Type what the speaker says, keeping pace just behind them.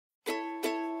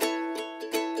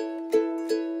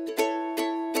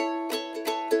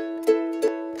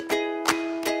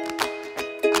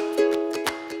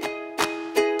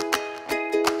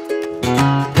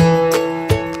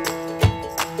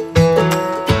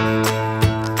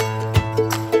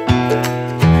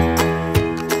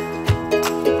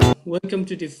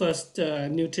to the first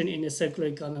Nutrient in a Circular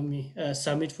Economy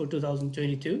Summit for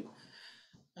 2022.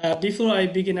 Before I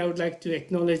begin, I would like to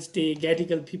acknowledge the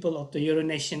Gadigal people of the Euro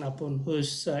Nation upon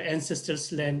whose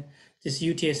ancestors' land this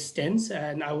UTS stands,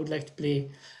 and I would like to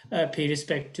pay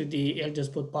respect to the elders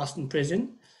both past and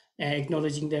present,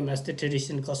 acknowledging them as the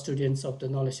traditional custodians of the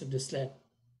knowledge of this land.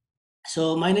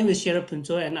 So my name is Shera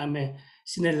Punto, and I'm a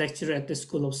senior lecturer at the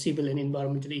School of Civil and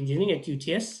Environmental Engineering at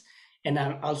UTS, and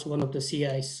I'm also one of the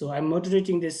CIs. So I'm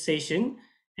moderating this session,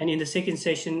 and in the second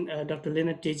session, Dr.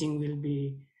 Leonard Tejing will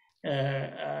be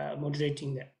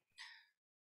moderating that.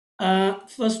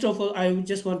 First of all, I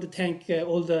just want to thank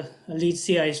all the lead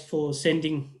CIs for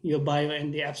sending your bio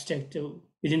and the abstract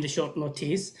within the short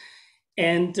notice.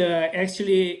 And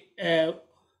actually, as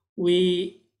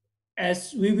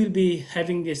we will be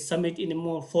having this summit in a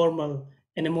more formal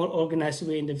and a more organized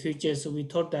way in the future, so we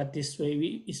thought that this way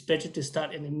it's better to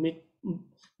start in a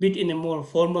bit in a more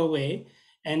formal way,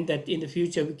 and that in the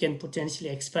future we can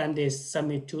potentially expand this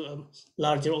summit to a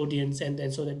larger audience, and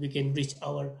then so that we can reach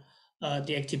our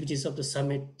the activities of the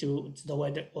summit to the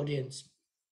wider audience.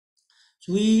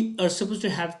 So we are supposed to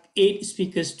have 8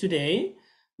 speakers today,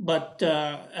 but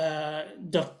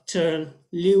Dr.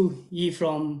 Liu Yi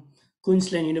from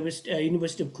Queensland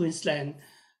University of Queensland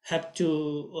had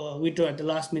to withdraw at the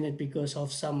last minute because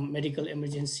of some medical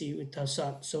emergency with her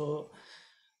son. So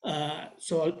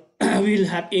we'll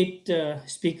have 8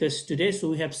 speakers today, so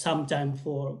we have some time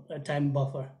for a time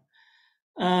buffer.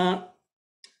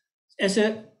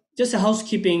 Just a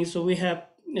housekeeping, so we have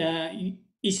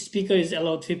each speaker is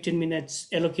allowed 15 minutes,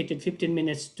 allocated 15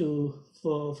 minutes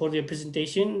for their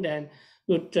presentation. Then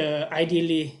would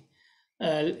ideally,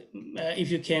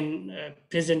 if you can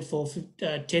present for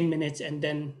 10 minutes and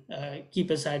then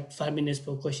keep aside 5 minutes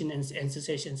for question and answer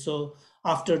session. So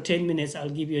after 10 minutes, I'll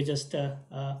give you just a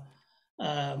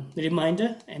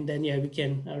reminder, and then we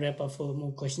can wrap up for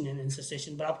more question and answer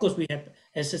session. But of course, we have,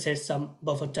 as I said, some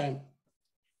buffer time.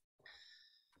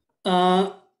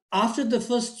 After the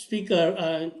first speaker,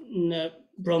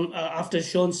 after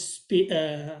Sean's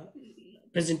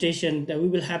presentation, we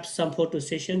will have some photo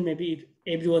session. Maybe if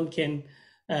everyone can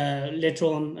later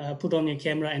on put on your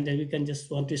camera, and then we can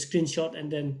just want to screenshot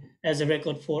and then as a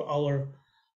record for our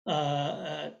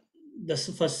the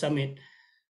first summit.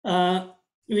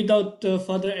 Without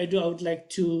further ado, I would like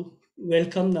to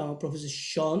welcome now Professor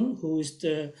Sean, who is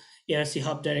the ARC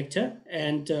Hub Director,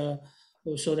 and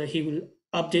so that he will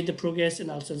update the progress and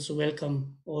also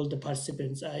welcome all the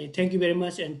participants. I thank you very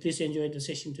much, and please enjoy the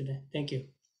session today. Thank you.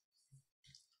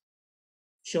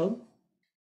 Sean?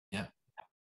 Yeah.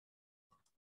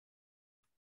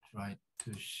 Try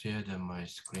to share my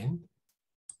screen.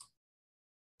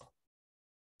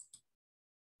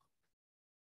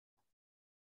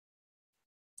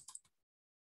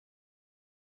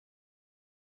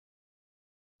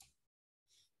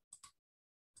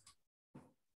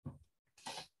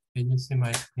 Can you see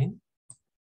my screen?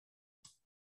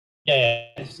 Yeah,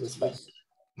 that's fine.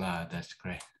 That's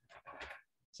great.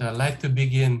 So I'd like to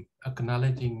begin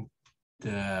acknowledging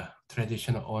the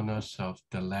traditional owners of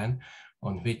the land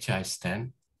on which I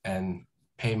stand and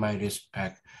pay my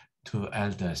respect to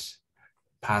elders,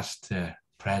 past,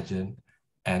 present,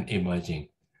 and emerging.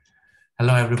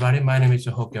 Hello, everybody. My name is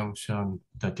Ho Kyung-seon,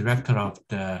 the director of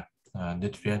the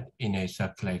Nutrient in a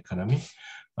Circular Economy.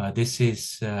 This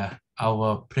is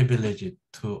our privilege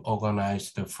to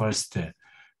organize the first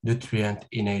Nutrient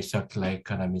in a Circular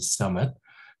Economy Summit,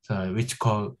 which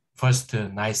called first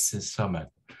NiCE Summit.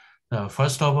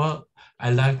 First of all,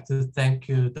 I'd like to thank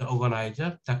you, the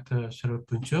organizer, Dr. Sharul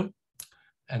Punchuk,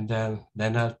 and then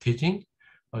Leonard Tejing,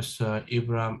 also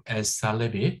Ibrahim S.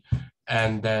 Salebi,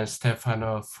 and then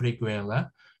Stefano Friguela.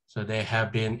 So they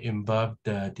have been involved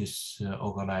this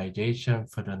organization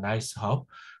for the NiCE Hub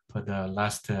for the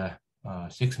last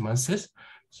 6 months.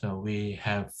 So we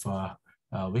have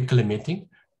a weekly meeting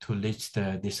to reach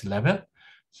this level.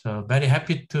 So very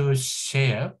happy to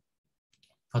share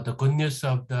for the good news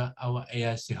of our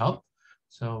ARC Hub.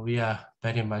 So we are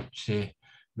very much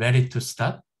ready to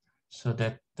start. So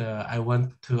that I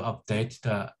want to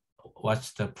update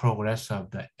what's the progress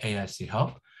of the ARC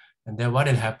Hub, and then what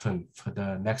will happen for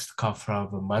the next couple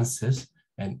of months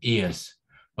and years.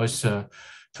 Also,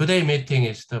 today's meeting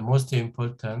is the most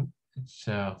important. It's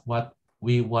what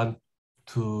we want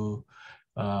to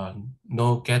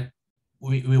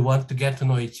we want to get to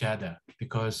know each other,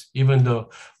 because even though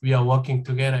we are working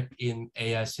together in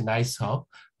ARC NiCE Hub,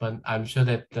 but I'm sure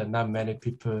that not many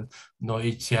people know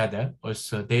each other.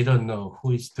 Also, they don't know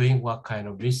who is doing what kind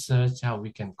of research, how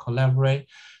we can collaborate.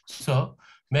 So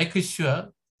making sure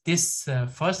this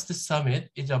first summit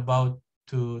is about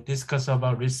to discuss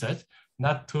about research,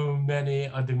 not too many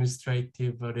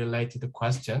administrative related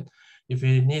questions. If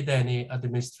you need any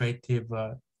administrative,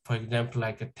 for example,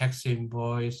 like a tax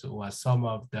invoice or some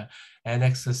of the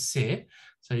Annex C,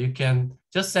 so you can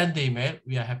just send the email.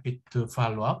 We are happy to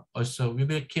follow up. Also, we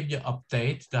will keep you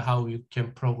updated how you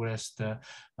can progress the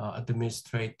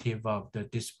administrative of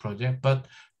this project. But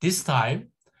this time,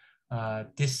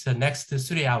 this next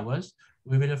 3 hours,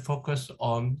 we will focus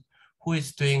on who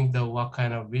is doing the what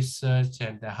kind of research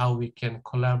and how we can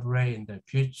collaborate in the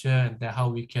future and how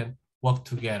we can work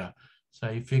together. So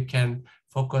if you can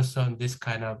focus on this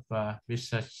kind of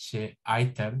research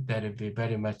item, that would be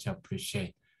very much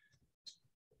appreciated.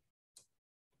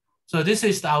 So this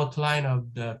is the outline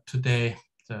of the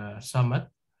summit,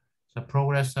 the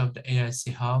progress of the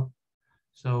AIC Hub.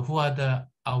 So who are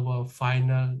our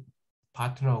final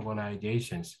partner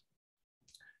organizations?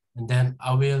 And then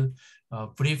I will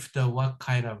brief what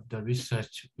kind of the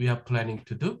research we are planning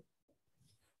to do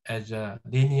as a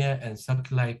linear and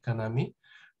circular economy,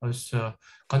 also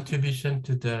contribution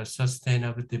to the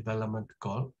sustainable development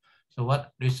goal. So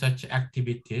what research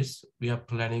activities we are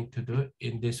planning to do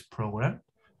in this program?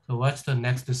 So what's the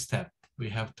next step we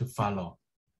have to follow?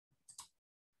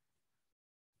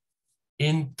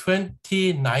 In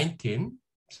 2019,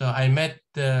 so I met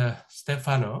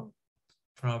Stefano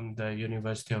from the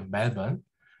University of Melbourne.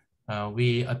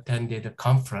 We attended a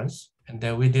conference and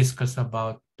then we discussed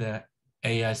about the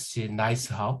AIC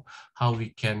NiCE Hub, how we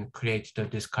can create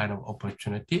this kind of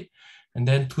opportunity. And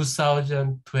then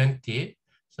 2020,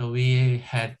 so we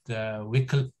had a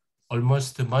weekly,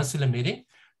 almost a monthly meeting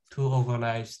to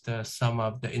organize some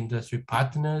of the industry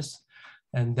partners.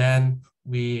 And then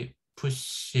we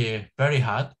push very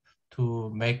hard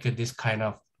to make this kind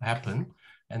of happen.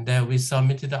 And then we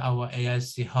submitted our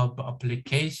AIC Hub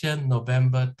application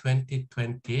November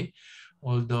 2020,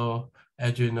 although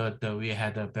as you know, we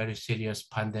had a very serious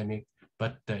pandemic,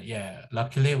 but yeah,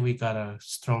 luckily we got a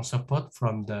strong support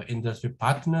from the industry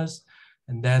partners.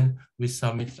 And then we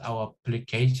submitted our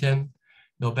application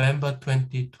November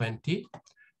 2020,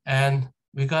 and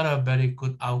we got a very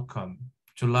good outcome,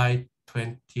 July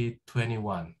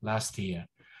 2021, last year.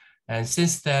 And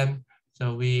since then,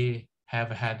 so we have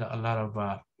had a lot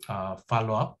of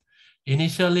follow-up.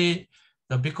 Initially,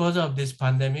 because of this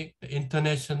pandemic, the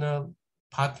international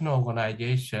partner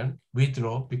organization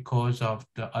withdrew because of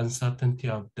the uncertainty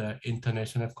of the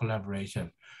international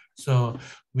collaboration. So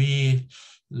we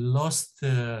lost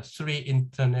 3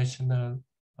 international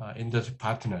industry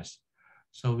partners.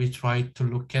 So we tried to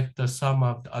look at some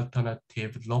of the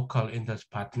alternative local industry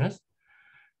partners.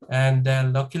 And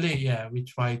then luckily, yeah, we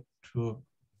tried to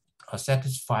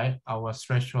satisfy our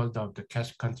threshold of the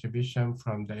cash contribution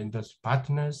from the industry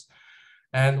partners.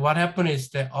 And what happened is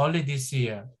that only this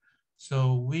year,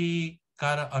 so we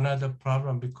got another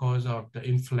problem because of the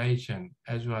inflation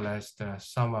as well as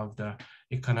some of the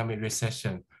economic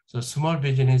recession. So small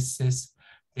businesses,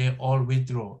 they all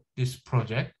withdraw this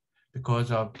project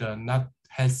because of the not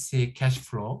healthy cash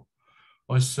flow.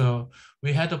 Also,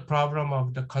 we had a problem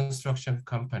of the construction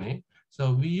company.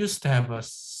 So we used to have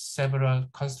several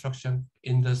construction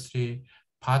industry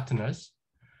partners.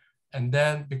 And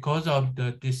then because of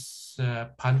this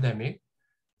pandemic,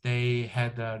 they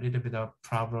had a little bit of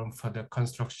problem for the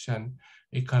construction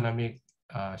economic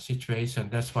situation.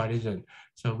 That's one reason.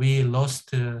 So we lost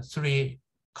 3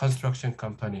 construction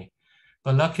company.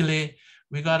 But luckily,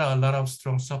 we got a lot of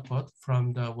strong support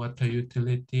from the water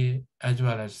utility as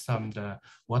well as some the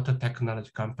water technology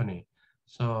company.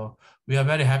 So we are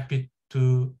very happy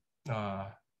to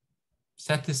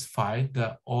satisfy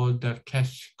all the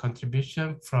cash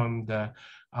contribution from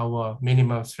our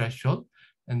minimum threshold,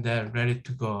 and they're ready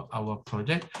to go our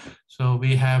project. So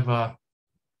we have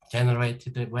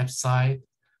generated a website,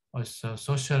 also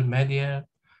social media,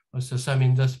 also some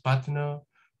industry partner.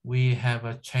 We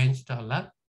have changed a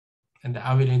lot, and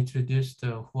I will introduce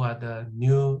who are the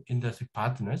new industry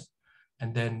partners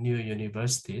and then new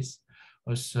universities.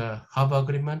 Also hub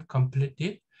agreement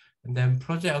completed, and then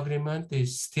project agreement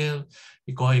is still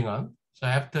going on. So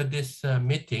after this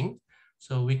meeting,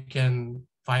 so we can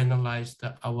finalize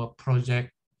our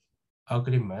project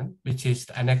agreement, which is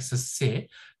the Annex C.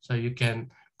 So you can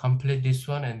complete this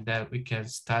one and then we can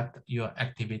start your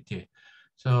activity.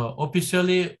 So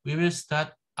officially, we will start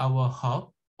our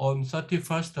hub on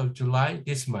 31st of July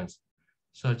this month.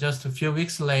 So just a few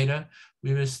weeks later,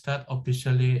 we will start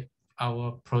officially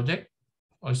our project.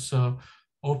 Also,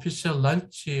 official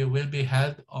launch will be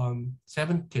held on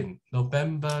 17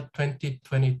 November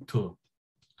 2022.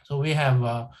 So we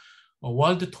have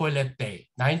World Toilet Day,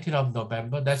 19th of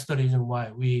November. That's the reason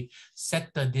why we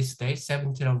set this day,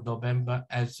 17th of November,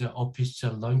 as the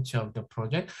official launch of the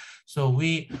project. So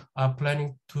we are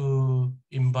planning to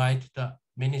invite the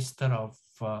Minister of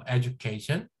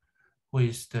Education, who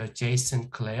is the Jason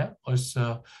Clare,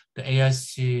 also the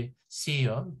AIC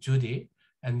CEO, Judy,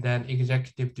 and then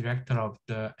Executive Director of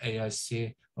the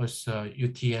AIC, also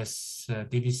UTS,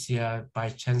 DVCR,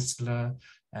 Vice Chancellor,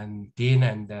 and Dean,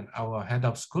 and then our head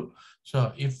of school.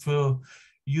 So if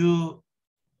you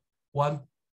want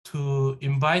to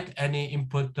invite any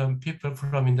important people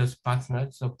from industry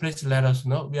partners, so please let us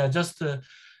know. We are just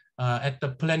at the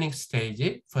planning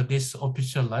stage for this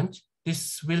official launch.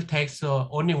 This will take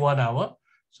only 1 hour,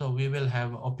 so we will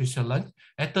have official launch.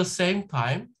 At the same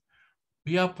time,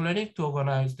 we are planning to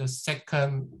organize the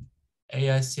second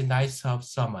AIC NiCE Hub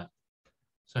Summit.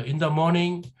 So in the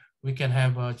morning, we can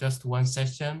have just one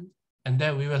session, and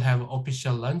then we will have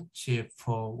official lunch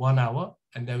for 1 hour,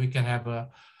 and then we can have a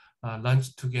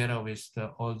lunch together with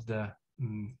all the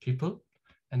people.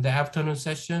 And the afternoon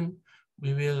session,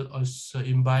 we will also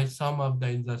invite some of the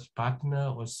industry partner,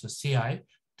 also CI,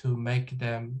 to make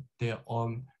them their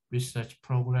own research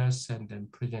progress and then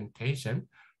presentation.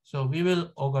 So we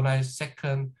will organize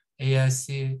second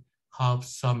AIC Hub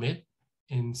Summit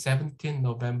in 17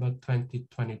 November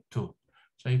 2022.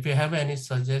 So if you have any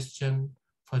suggestion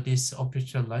for this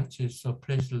official launch, so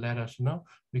please let us know.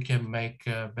 We can make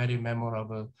a very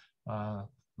memorable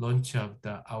launch of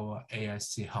our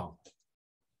AIC Hub.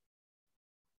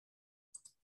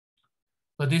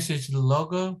 So this is the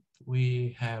logo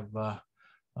we have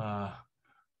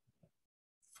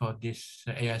for this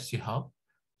AIC Hub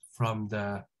from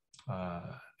the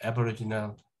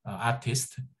Aboriginal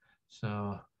artist.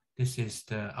 So this is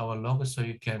our logo, so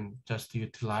you can just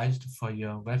utilize it for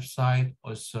your website.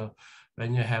 Also,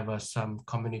 when you have some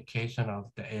communication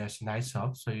of the AIC NiCE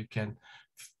Hub, so you can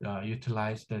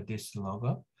utilize this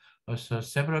logo. Also,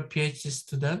 several PhD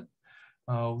students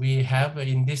we have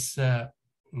in this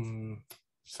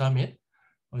summit.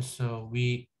 Also,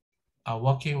 we are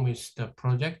working with the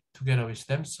project together with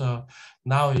them. So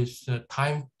now is the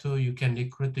time you can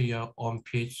recruit your own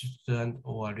PhD student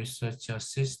or research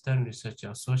assistant, research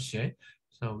associate.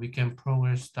 So we can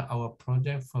progress our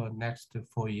project for next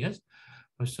 4 years.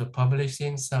 Also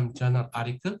publishing some journal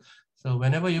article. So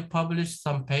whenever you publish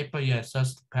some paper, yes,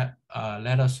 just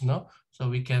let us know so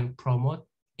we can promote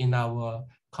in our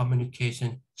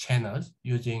communication channels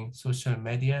using social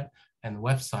media and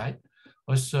website.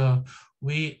 Also,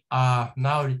 we are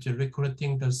now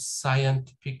recruiting the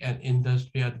scientific and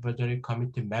industry advisory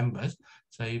committee members.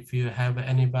 So if you have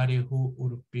anybody who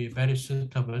would be very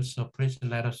suitable, so please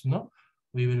let us know.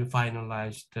 We will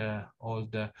finalize all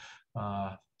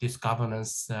this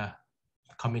governance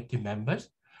committee members.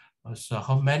 Also,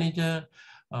 Hub Manager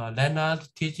Leonard,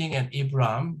 Teaching, and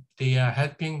Ibrahim, they are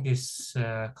helping this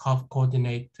hub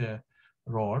coordinate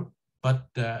role. But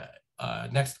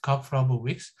next couple of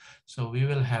weeks, so we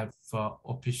will have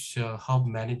official hub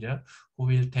manager who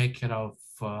will take care of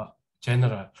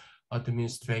general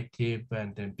administrative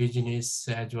and then business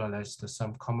as well as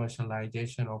some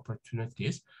commercialization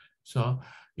opportunities. So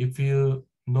if you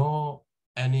know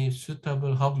any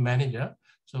suitable hub manager,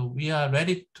 so we are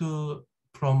ready to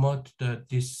promote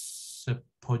this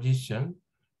position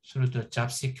through the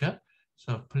job seeker.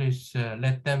 So please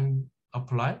let them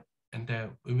apply, and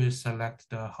then we will select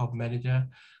the hub manager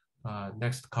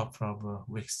next couple of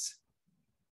weeks.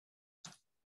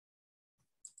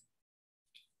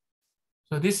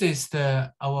 So this is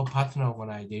our partner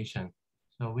organization.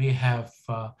 So we have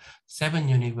 7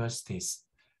 universities: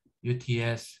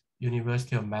 UTS,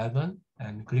 University of Melbourne,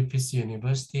 and Griffith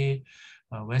University,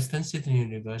 Western Sydney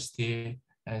University,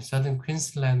 and Southern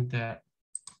Queensland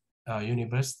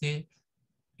University,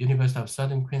 University of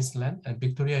Southern Queensland, and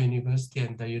Victoria University,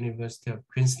 and the University of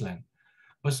Queensland.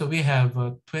 Also, we have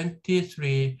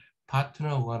 23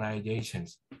 partner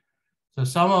organizations. So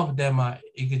some of them are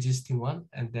existing ones,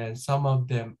 and then some of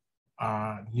them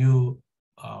are new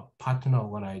partner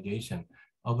organization.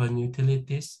 Urban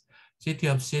Utilities, City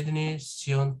of Sydney,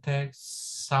 Siontech,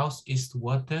 Southeast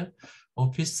Water,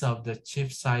 Office of the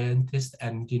Chief Scientist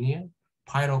Engineer,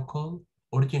 Pyrocal,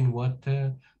 Origin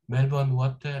Water, Melbourne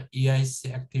Water,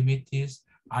 EIC Activities,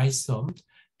 ISOM,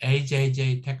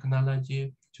 AJJ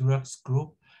Technology, Durax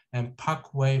Group, and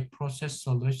Parkway Process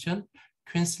Solution,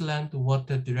 Queensland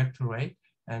Water Directorate,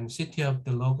 and City of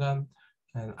the Logan,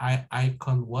 and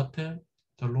Icon Water,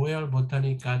 the Royal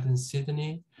Botanic Garden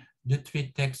Sydney,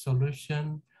 Nutritech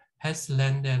Solution, Hess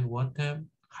Land and Water,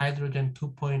 Hydrogen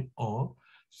 2.0,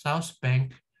 South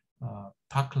Bank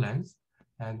Parklands,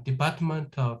 and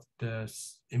Department of the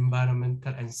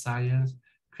Environmental and Science,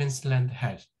 Queensland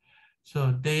has.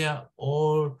 So they are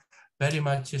all very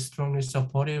much strongly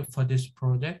supportive for this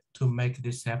project to make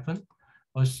this happen.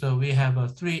 Also, we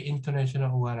have three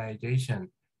international organizations,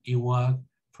 EWAG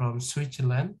from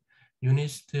Switzerland,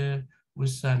 UNIST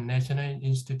with the National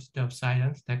Institute of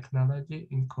Science Technology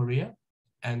in Korea,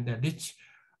 and the Rich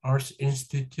Earth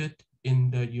Institute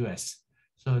in the US.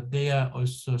 So they are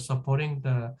also supporting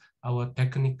our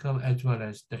technical as well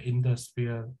as the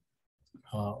industrial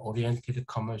oriented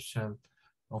commercial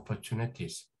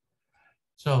opportunities.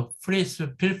 So please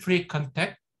feel free to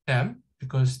contact them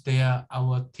because they are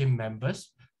our team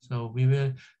members. So we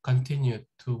will continue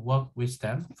to work with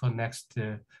them for next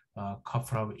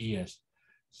couple of years.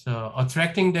 So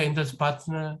attracting the industry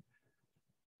partner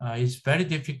is very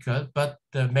difficult, but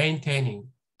maintaining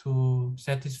to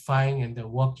satisfying and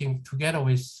working together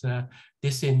with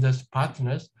these industry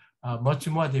partners are much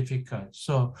more difficult.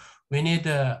 So we need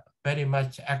a very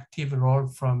much active role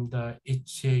from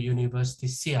each university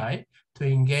CI to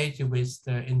engage with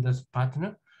the industry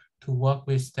partner, to work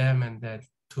with them and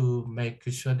to make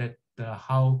sure that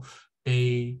how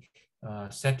they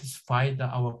satisfy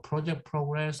our project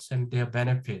progress and their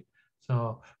benefit.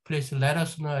 So please let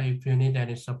us know if you need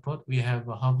any support. We have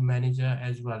a hub manager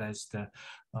as well as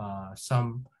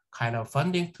some kind of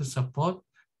funding to support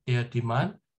their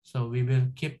demand. So we will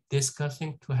keep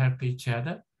discussing to help each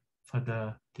other for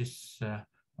this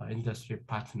industry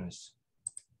partners.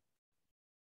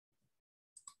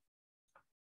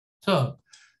 So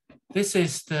this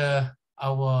is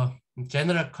our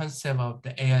general concept of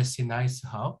the AIC NiCE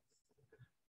Hub.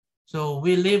 So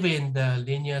we live in the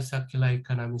linear circular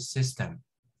economy system.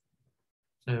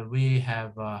 So we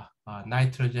have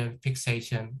nitrogen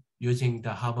fixation using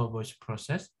the Haber-Bosch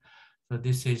process. So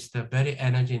this is the very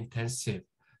energy intensive.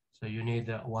 So you need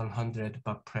 100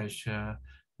 bar pressure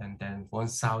and then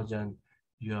 1000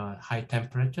 your high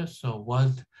temperature. So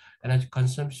world energy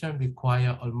consumption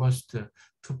require almost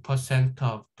 2%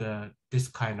 of this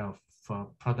kind of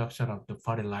production of the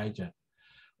fertilizer.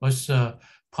 Also,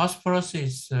 phosphorus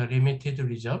is limited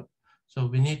reserve. So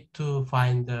we need to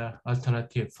find the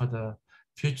alternative for the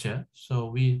future. So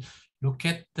we look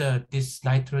at this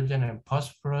nitrogen and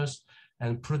phosphorus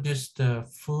and produce the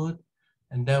food,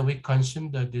 and then we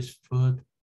consume this food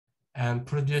and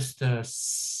produce the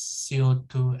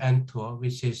CO2 N2,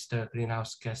 which is the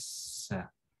greenhouse gas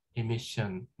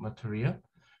emission material.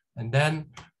 And then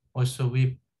also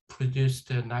we produce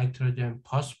the nitrogen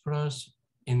phosphorus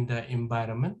in the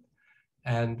environment,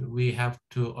 and we have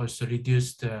to also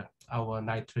reduce our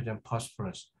nitrogen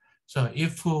phosphorus. So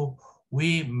if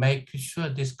we make sure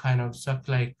this kind of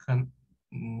circular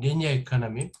linear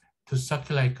economy to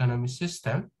circular economy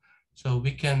system, so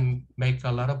we can make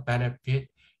a lot of benefit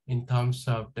in terms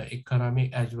of the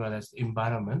economy as well as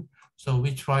environment. So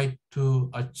we try to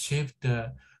achieve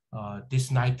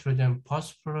this nitrogen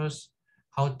phosphorus,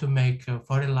 how to make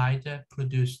fertilizer,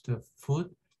 produce the food,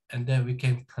 and then we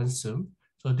can consume.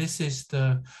 So this is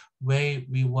the way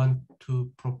we want to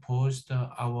propose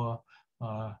our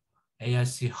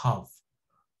AIC hub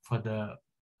for the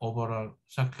overall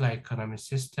circular economy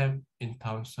system in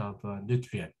terms of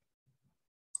nutrient.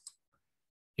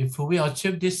 If we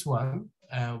achieve this one,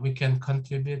 we can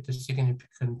contribute to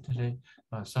significantly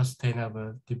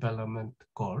sustainable development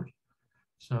goal.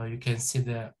 So you can see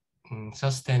the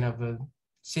sustainable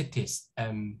cities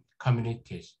and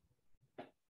communities.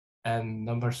 And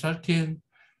number 13,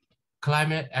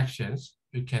 climate actions.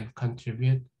 We can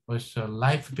contribute also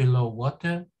life below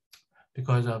water.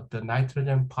 Because of the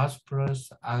nitrogen,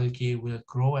 phosphorus, algae will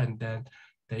grow, and then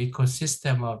the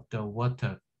ecosystem of the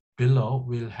water below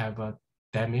will have a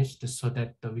damaged so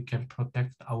that we can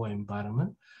protect our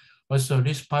environment. Also,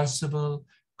 responsible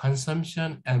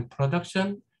consumption and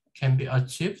production can be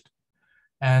achieved,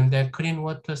 and then clean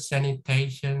water,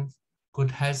 sanitation,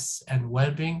 good health and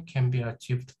well-being can be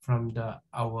achieved from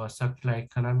our circular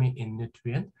economy in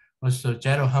nutrient. Also,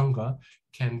 zero hunger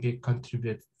can be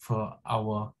contributed for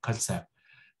our concept.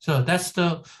 So that's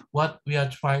what we are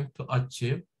trying to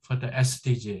achieve for the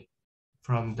SDG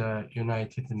from the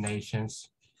United Nations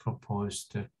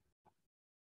proposed.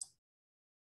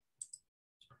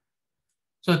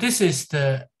 So this is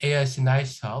the AIC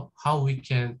NiCE Hub, how we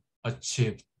can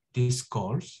achieve these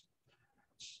goals.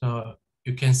 So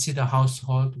you can see the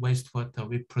household wastewater.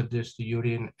 We produce the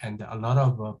urine and a lot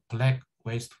of black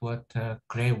wastewater,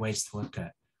 gray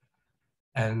wastewater.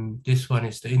 And this one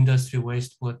is the industry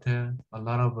wastewater, a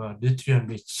lot of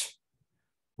nutrient-rich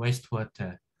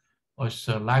wastewater.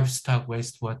 Also livestock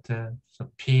wastewater, so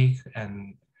pig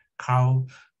and cow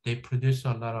they produce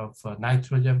a lot of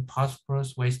nitrogen,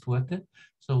 phosphorus, wastewater.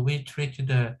 So we treat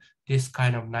this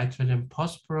kind of nitrogen,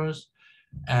 phosphorus,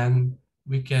 and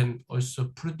we can also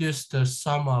produce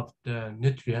some of the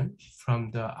nutrient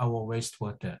from our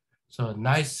wastewater. So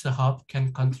NiCE hub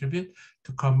can contribute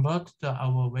to convert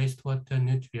our wastewater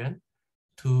nutrient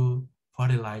to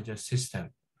fertilizer system.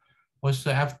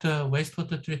 Also, after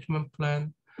wastewater treatment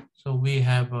plant, so we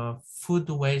have food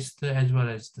waste as well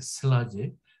as the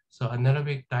sludge. So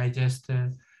anaerobic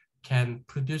digester can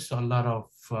produce a lot of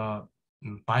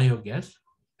biogas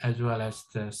as well as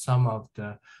some of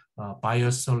the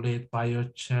biosolid,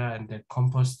 biochar, and the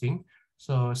composting.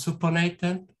 So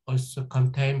supernatant also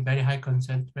contain very high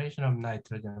concentration of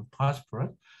nitrogen and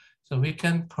phosphorus. So we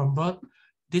can convert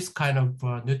this kind of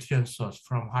nutrient source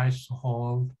from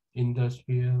household,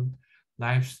 industrial,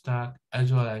 livestock,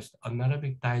 as well as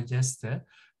anaerobic digester.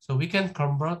 So we can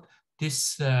convert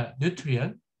this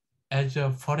nutrient as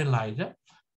a fertilizer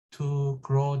to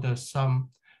grow some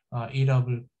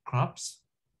eatable crops,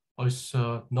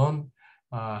 also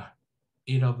non-eatable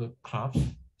crops.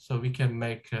 So we can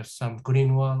make some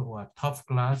green wall or tough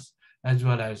glass, as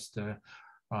well as the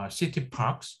city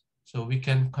parks. So we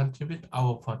can contribute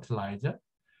our fertilizer,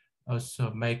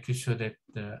 also make sure that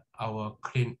our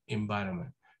clean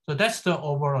environment. So that's the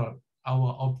overall,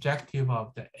 our objective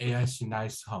of the AIC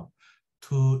NiCE Hub,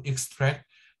 to extract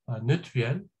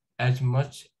nutrient as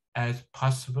much as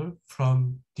possible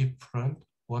from different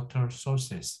water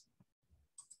sources.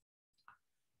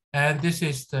 And this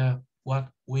is what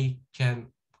we can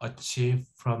achieve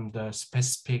from the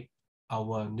specific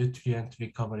our nutrient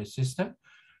recovery system.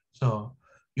 So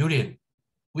urine,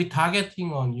 we're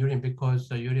targeting on urine because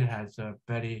the urine has a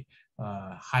very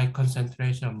high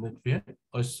concentration of nutrient.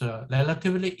 Also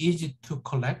relatively easy to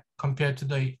collect compared to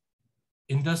the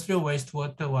industrial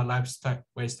wastewater or livestock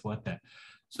wastewater.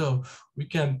 So we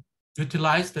can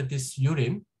utilize this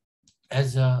urine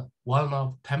as one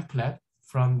of template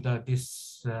from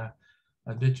this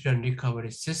nutrient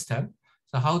recovery system.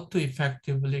 So how to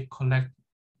effectively collect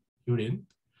urine,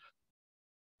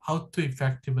 how to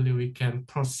effectively we can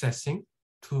processing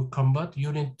to convert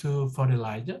urine to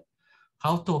fertilizer,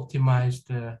 how to optimize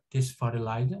this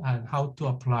fertilizer, and how to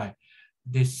apply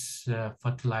this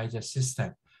fertilizer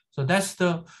system. So that's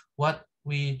what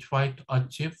we try to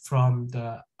achieve from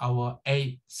our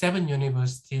 7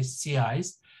 university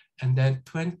CIs, and then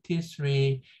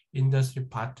 23 industry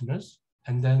partners,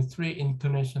 and then 3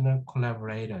 international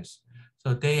collaborators.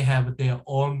 So they have their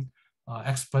own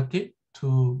expertise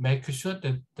to make sure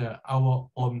that our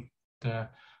own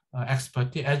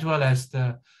expertise, as well as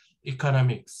the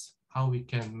economics, how we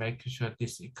can make sure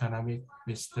this economic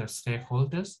with the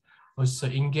stakeholders. Also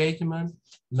engagement,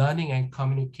 learning, and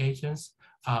communications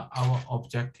are our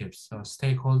objectives. So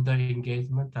stakeholder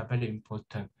engagement are very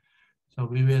important. So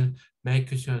we will make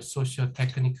sure social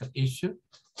technical issue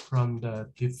from the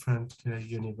different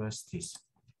universities.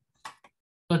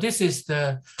 So this is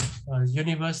the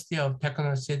University of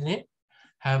Technology Sydney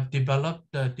have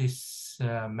developed this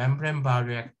membrane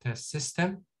bioreactor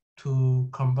system to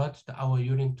convert our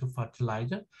urine to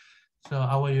fertilizer. So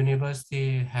our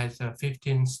university has a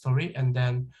 15-story, and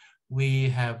then we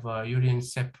have a urine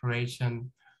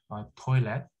separation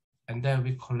toilet, and then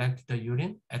we collect the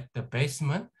urine at the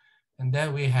basement, and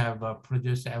then we have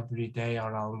produced every day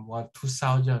around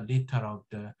 2,000 liters of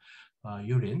the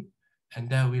urine, and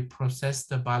then we process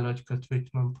the biological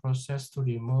treatment process to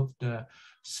remove the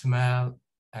smell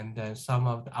and then some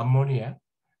of the ammonia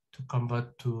to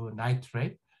convert to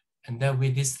nitrate. And then we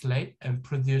distillate and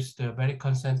produce the very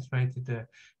concentrated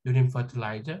urine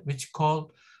fertilizer, which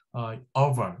called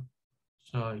over.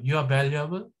 So you are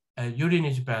valuable, urine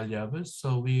is valuable.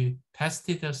 So we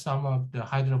tested some of the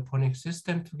hydroponic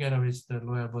system together with the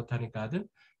Royal Botanic Garden.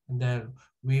 And then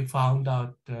we found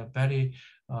out very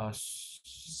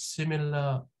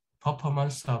similar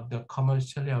performance of the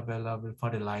commercially available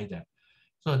fertilizer.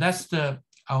 So that's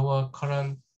our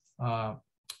current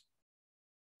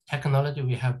technology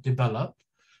we have developed.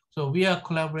 So we are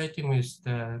collaborating with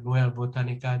the Royal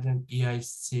Botanic Garden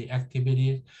EIC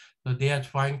activities. So they are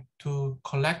trying to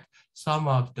collect some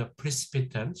of the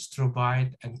precipitant,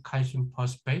 strobide, and calcium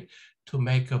phosphate to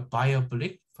make a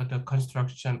bioblick for the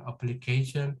construction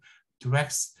application.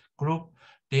 Durex Group,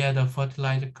 they are the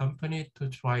fertilizer company to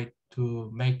try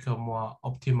to make a more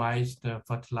optimized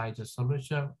fertilizer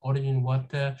solution. Origin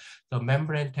Water, the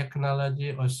membrane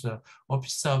technology, also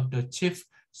Office of the Chief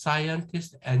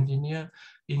Scientist, engineer.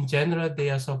 In general, they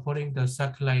are supporting the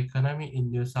circular economy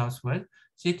in New South Wales.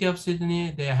 City of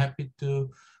Sydney, they are happy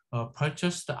to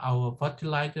purchase our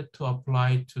fertilizer to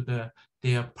apply to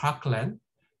their parkland.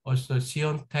 Also,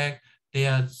 Siontech,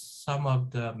 there are some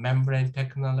of the membrane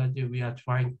technology we are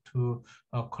trying to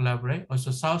collaborate.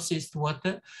 Also Southeast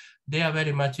Water, they are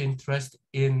very much interested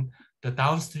in the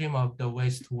downstream of the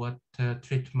wastewater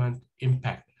treatment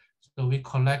impact. So we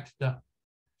collect the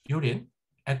urine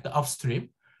at the upstream.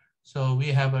 So we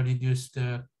have a reduced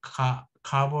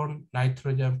carbon,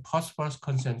 nitrogen, phosphorus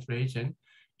concentration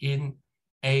in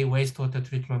a wastewater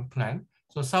treatment plant.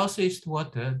 So Southeast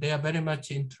Water, they are very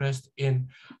much interested in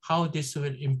how this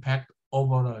will impact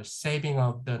overall saving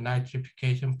of the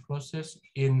nitrification process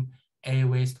in a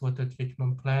wastewater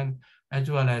treatment plant, as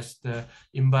well as the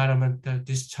environmental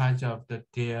discharge of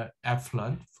their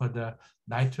effluent for the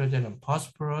nitrogen and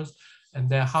phosphorus, and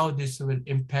then how this will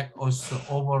impact also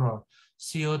overall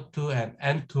CO2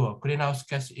 and N2, greenhouse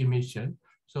gas emission.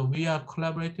 So we are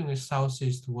collaborating with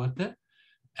Southeast Water,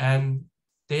 and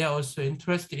they are also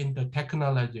interested in the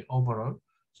technology overall.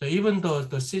 So even though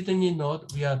the Sydney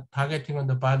node, we are targeting on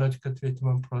the biological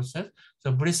treatment process,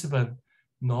 so Brisbane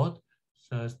node,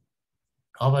 so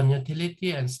urban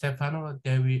utility and Stefano,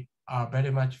 there we are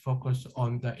very much focused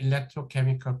on the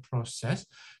electrochemical process.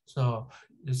 So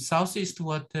the Southeast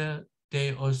Water,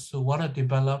 they also want to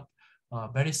develop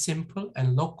very simple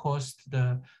and low cost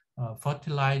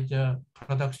fertilizer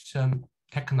production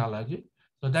technology.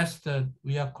 So that's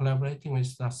we are collaborating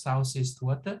with the Southeast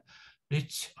Water,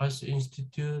 Rich Earth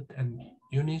Institute and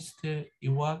UNIST,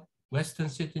 IWAC, Western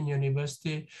Sydney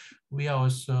University. We are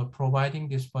also providing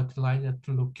this fertilizer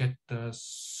to look at the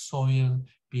soil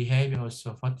behavior,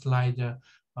 also fertilizer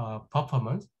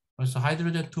performance, also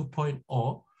hydrogen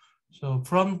 2.0. So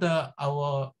from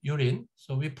our urine,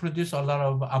 so we produce a lot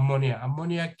of ammonia.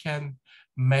 Ammonia can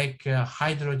make a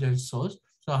hydrogen source.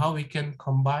 So how we can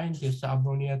combine this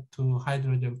ammonia to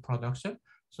hydrogen production?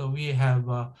 So we have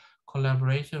a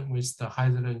collaboration with the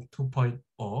hydrogen 2.0.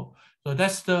 So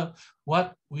that's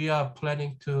what we are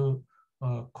planning to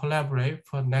collaborate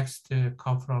for next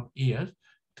couple of years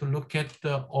to look at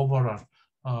the overall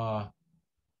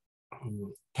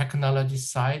technology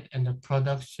side and the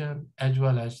production, as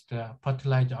well as the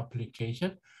fertilizer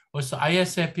application. Also,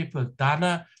 ISF people,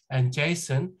 Dana and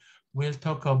Jason, will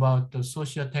talk about the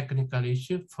socio-technical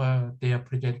issue for their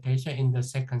presentation in the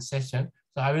second session.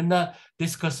 So I will not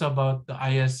discuss about the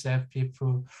ISF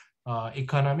people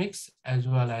economics as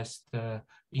well as the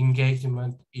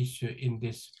engagement issue in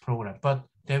this program, but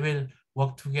they will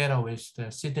work together with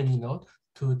the Sydney node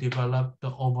to develop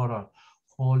the overall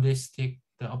holistic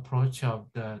approach of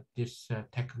this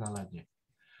technology.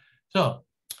 So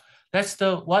that's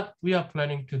what we are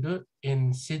planning to do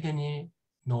in Sydney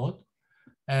node.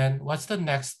 And what's the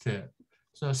next?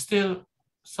 So still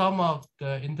some of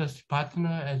the industry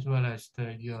partner as well as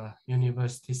your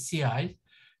university CI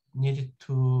needed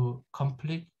to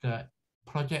complete the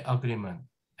project agreement,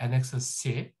 Annex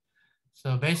C.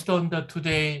 So based on the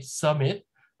today's summit,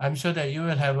 I'm sure that you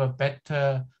will have a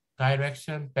better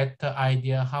direction, better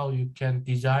idea how you can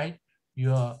design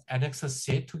your Annex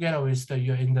C together with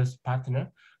your industry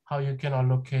partner, how you can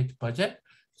allocate budget.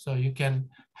 So you can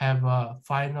have a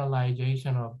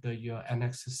finalization of your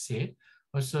Annex C.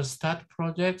 Also start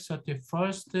project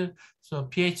 31st. So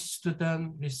PhD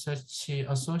student, research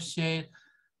associate,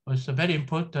 also very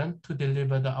important to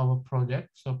deliver our project.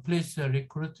 So please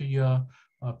recruit your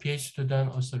PhD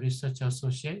student, also research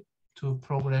associate to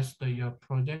progress your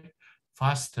project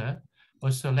faster.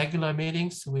 Also regular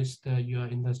meetings with your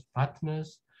industry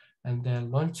partners, and the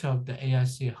launch of the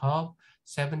AIC Hub,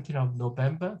 17th of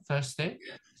November, Thursday.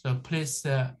 So please,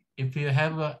 if you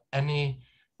have any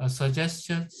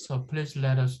suggestions, so please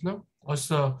let us know.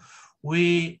 Also,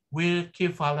 we will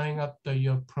keep following up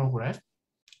your progress.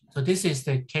 So this is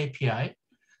the KPI.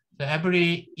 So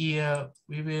every year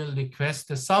we will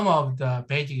request some of the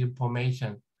basic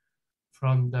information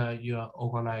from your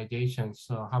organization.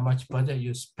 So how much budget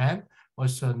you spend,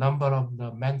 also number of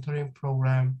the mentoring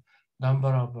program, number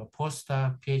of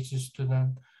postdoc, PhD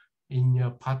student in your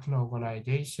partner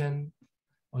organization,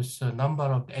 also number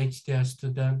of the HDR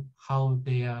students, how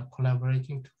they are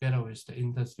collaborating together with the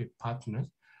industry partners,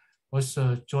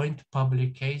 also joint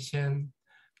publication,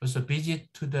 also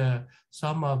visit to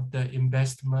some of the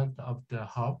investment of the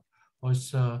hub,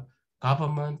 also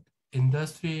government,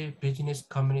 industry, business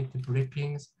community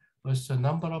briefings, also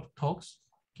number of talks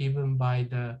given by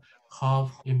the hub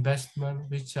investment,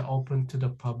 which are open to the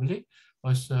public,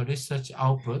 also research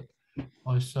output,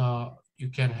 also you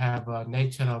can have a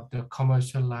nature of the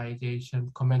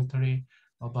commercialization commentary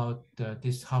about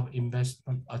this hub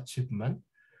investment achievement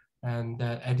and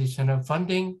additional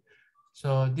funding.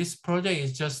 So this project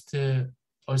is just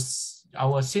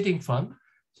our seeding fund.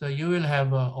 So you will have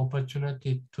an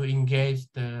opportunity to engage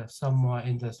some more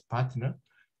industry partner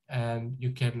and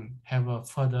you can have a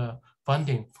further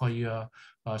funding for your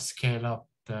scale up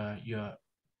your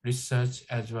research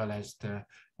as well as the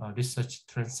research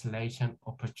translation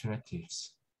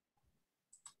opportunities.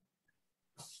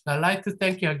 I'd like to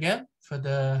thank you again for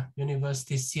the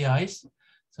university CIs.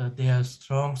 So their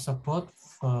strong support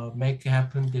for making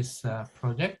happen this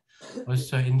project.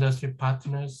 Also industry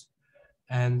partners,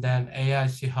 and then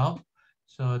AIC Hub.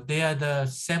 So they are the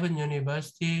 7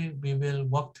 universities we will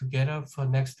work together for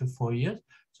next to 4 years.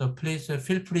 So please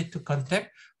feel free to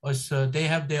contact. Also, they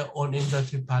have their own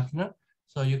industry partner.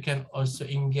 So you can also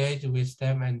engage with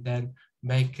them and then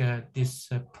make this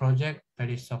project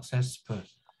very successful.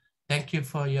 Thank you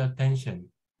for your attention.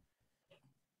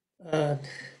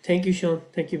 Thank you, Sean.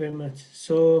 Thank you very much.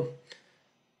 So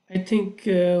I think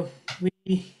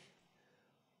we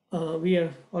are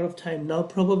out of time now.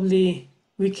 Probably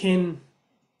we can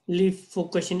leave for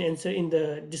question answer in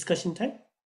the discussion time.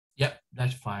 Yep,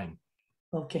 that's fine.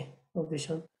 Okay,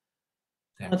 Sean.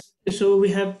 Thanks. So we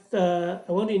have.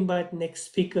 I want to invite next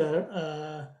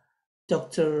speaker,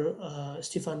 Dr.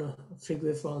 Stefano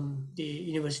Frigue from the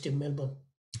University of Melbourne.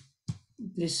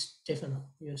 Please,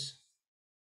 Stefano. Yes.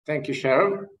 Thank you,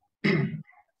 Sharon.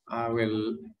 I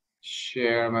will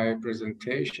share my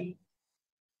presentation.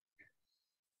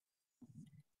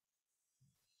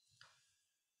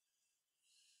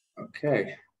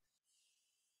 Okay.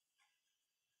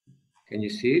 Can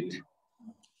you see it?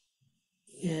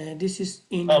 Yeah, this is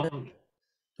in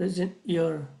present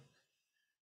your.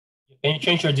 Can you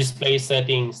change your display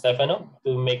settings, Stefano,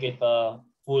 to make it a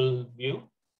full view?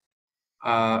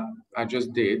 I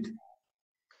just did.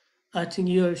 I think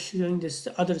you're showing this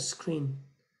other screen.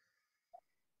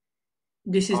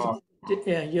 This is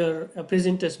your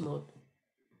presenter's mode.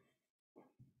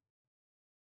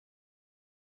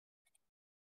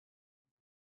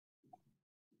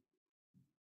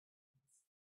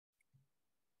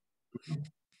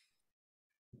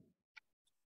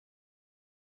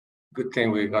 Good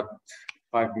thing we got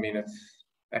 5 minutes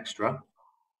extra.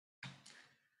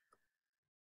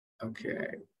 Okay,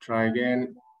 try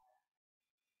again.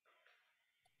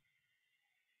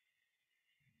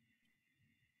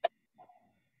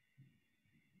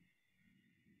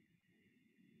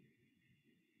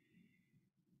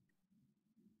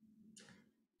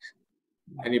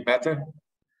 Any better?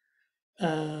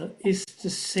 It's the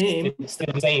same. It's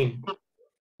still the same.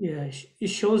 Yeah, it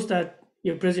shows that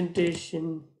your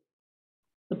presentation,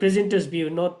 the presenter's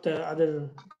view, not the other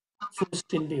full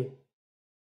screen view.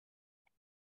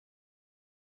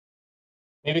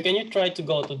 Maybe can you try to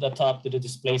go to the top to the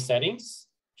display settings?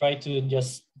 Try to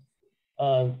just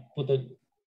put the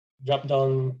drop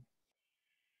down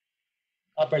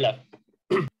upper left.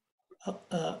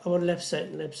 Our left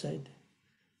side.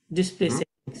 Display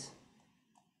settings.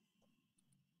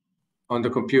 On the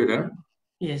computer?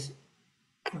 Yes.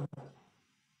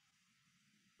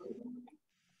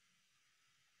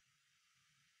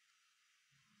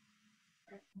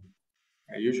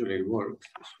 Usually it works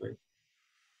this way.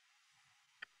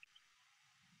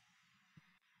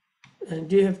 And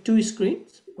do you have 2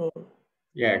 screens? Or?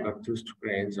 Yeah, I got 2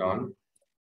 screens on.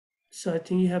 So I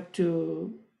think you have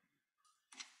to.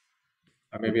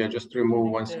 Maybe I just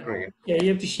remove one screen. Yeah, you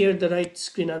have to share the right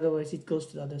screen, otherwise it goes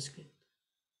to the other screen.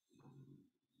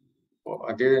 Oh,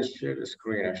 I didn't share the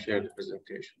screen, I shared the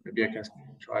presentation. Maybe I can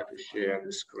try to share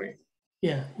the screen.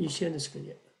 Yeah, you share the screen,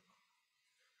 yeah.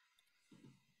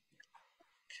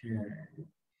 Okay,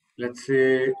 let's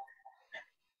see.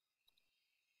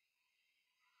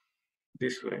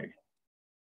 This way.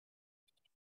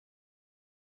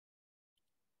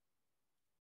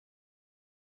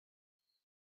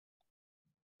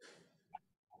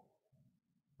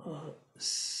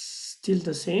 Still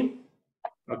the same.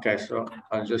 Okay, so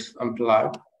I'll just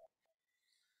unplug.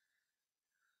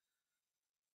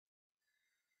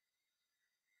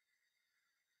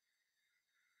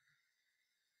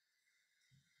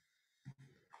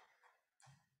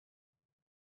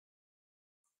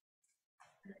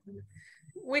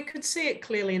 We could see it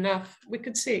clearly enough.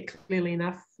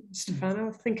 Stefano.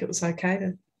 I think it was okay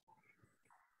to.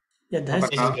 Yeah,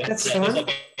 that's fine.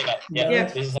 Yeah,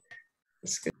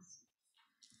 that's good.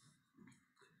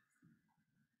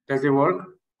 Does it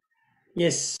work?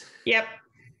 Yes. Yep.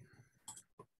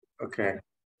 Okay.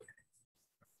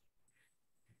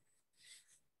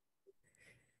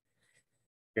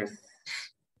 Yes.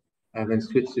 I haven't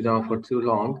switched it on for too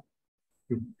long.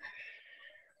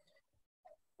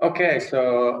 Okay,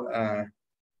 so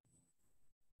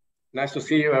nice to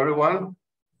see you, everyone.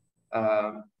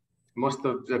 Most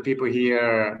of the people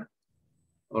here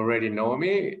already know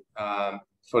me.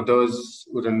 For those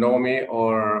who don't know me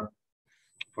or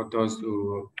for those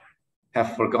who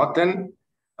have forgotten,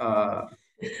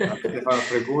 Stefano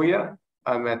Freguia.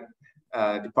 I'm at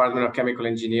Department of Chemical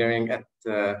Engineering at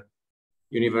the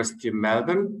University of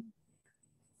Melbourne,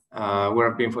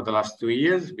 where I've been for the last 2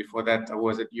 years. Before that, I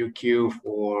was at UQ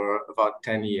for about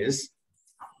 10 years.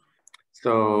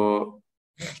 So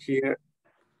here,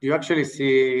 do you actually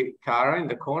see Cara in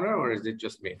the corner, or is it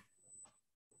just me?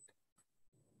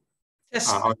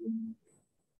 Yes.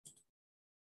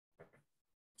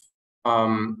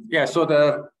 Yeah, so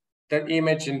that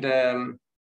image in the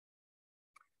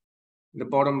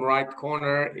bottom right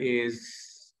corner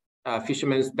is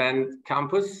Fisherman's Bend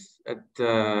campus at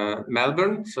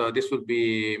Melbourne. So this would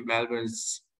be Melbourne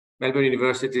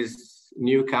University's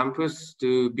new campus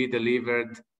to be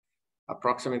delivered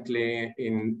approximately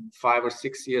in 5 or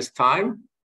 6 years' time.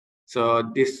 So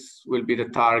this will be the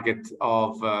target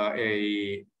of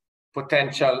a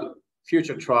potential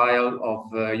future trial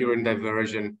of urine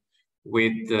diversion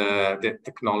with the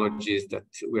technologies that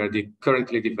we are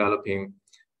currently developing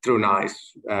through NiCE.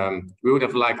 We would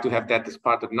have liked to have that as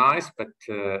part of NiCE, but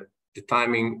the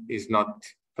timing is not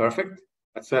perfect.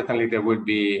 But certainly there will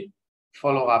be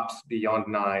follow-ups beyond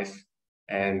NiCE,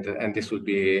 and this would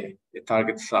be a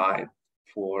target site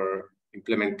for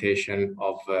implementation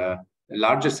of a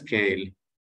larger scale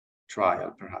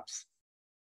trial, perhaps.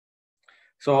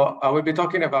 So I will be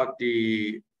talking about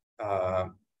the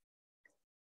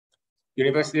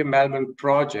University of Melbourne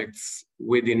projects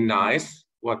within NiCE,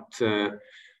 what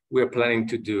we're planning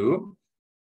to do.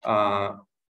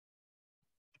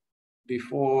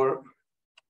 Before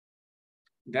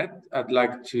that, I'd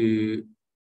like to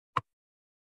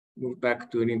move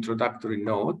back to an introductory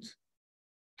note.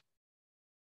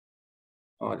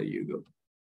 Oh, there you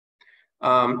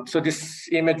go. So this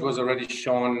image was already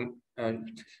shown,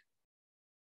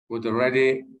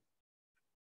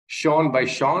 by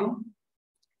Sean.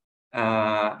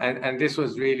 And this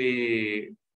was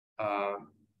really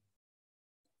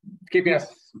keeping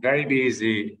us very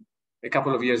busy a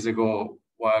couple of years ago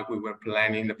while we were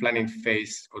planning the planning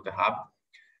phase for the hub.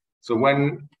 So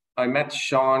when I met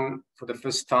Sean for the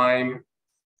first time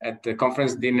at the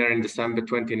conference dinner in December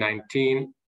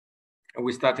 2019,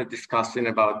 we started discussing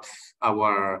about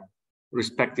our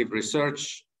respective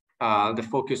research. The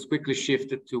focus quickly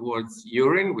shifted towards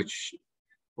urine, which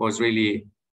was really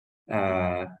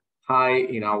high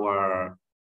in our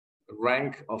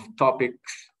rank of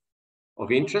topics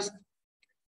of interest.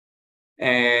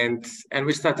 And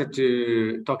we started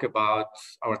to talk about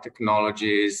our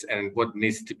technologies and what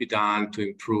needs to be done to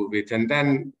improve it. And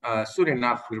then soon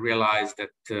enough, we realized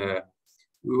that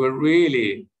we were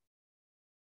really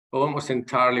almost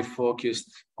entirely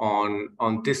focused on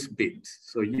this bit,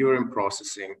 so urine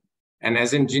processing. And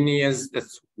as engineers,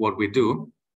 that's what we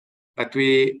do. But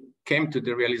we came to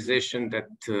the realization that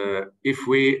if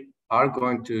we are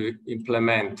going to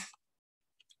implement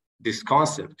this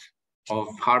concept of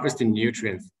harvesting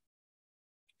nutrients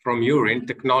from urine,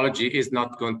 technology is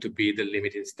not going to be the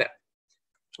limiting step.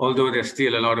 Although there's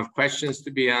still a lot of questions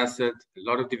to be answered, a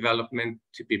lot of development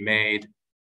to be made,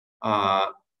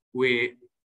 we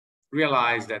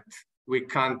realize that we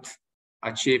can't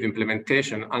achieve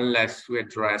implementation unless we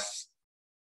address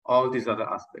all these other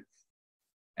aspects.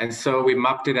 And so we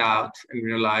mapped it out and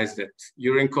realized that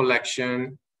urine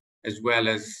collection, as well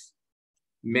as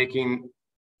making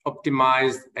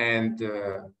optimized and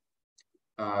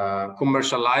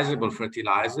commercializable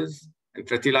fertilizers, and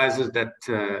fertilizers that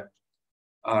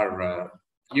are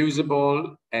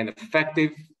usable and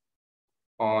effective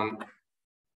on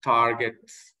target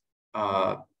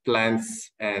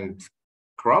plants and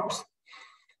crops.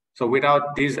 So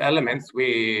without these elements,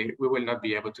 we will not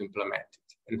be able to implement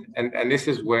it. And this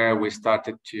is where we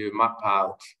started to map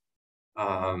out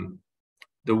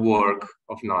the work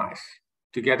of NiCE,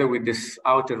 together with this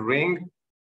outer ring,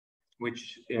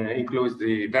 which includes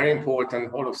the very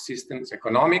important whole of systems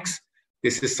economics.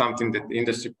 This is something that the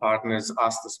industry partners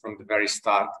asked us from the very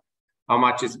start. How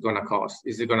much is it going to cost?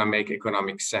 Is it going to make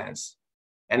economic sense?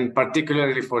 And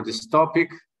particularly for this topic,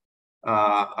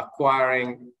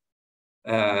 acquiring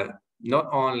not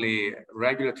only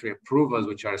regulatory approvals,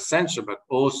 which are essential, but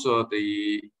also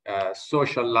the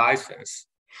social license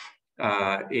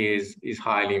is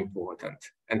highly important.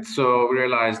 And so we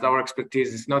realized our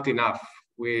expertise is not enough.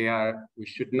 We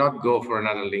should not go for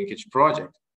another linkage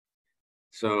project.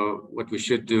 So what we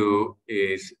should do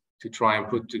is to try and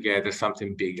put together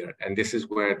something bigger. And this is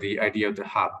where the idea of the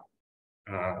hub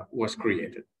was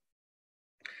created.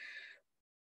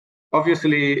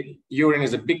 Obviously, urine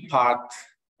is a big part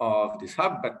of this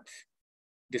hub, but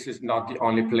this is not the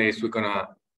only place we're going to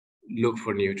look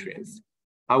for nutrients.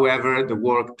 However, the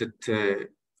work that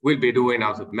will be doing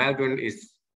out of Melbourne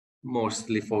is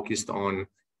mostly focused on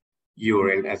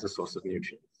urine as a source of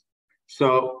nutrients.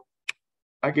 So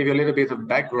I'll give you a little bit of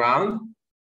background.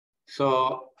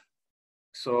 So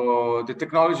the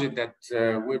technology that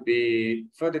we'll be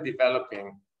further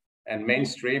developing and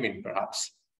mainstreaming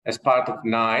perhaps as part of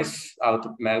NiCE out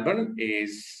of Melbourne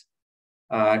is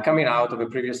coming out of a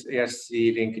previous ARC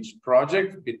linkage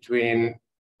project between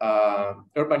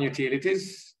urban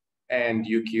utilities and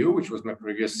UQ, which was my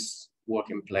previous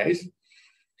working place.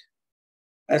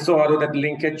 And so out of that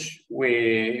linkage,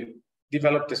 we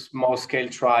developed a small-scale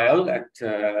trial at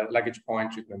Luggage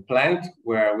Point Treatment Plant,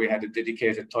 where we had a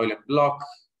dedicated toilet block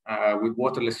with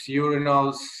waterless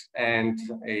urinals and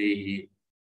a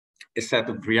set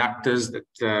of reactors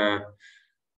that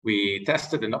we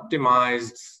tested and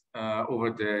optimized over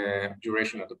the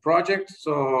duration of the project.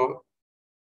 So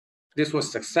this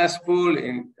was successful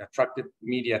and attracted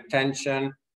media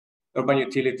attention. Urban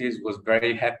Utilities was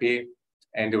very happy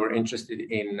and they were interested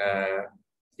in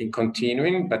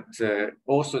continuing, but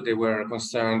also they were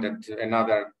concerned that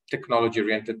another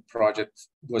technology-oriented project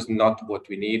was not what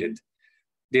we needed.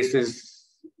 This is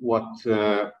what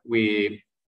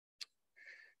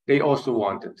they also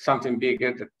wanted, something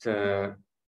bigger that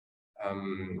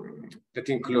that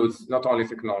includes not only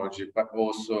technology, but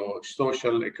also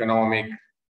social, economic,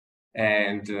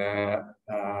 and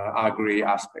agri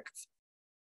aspects.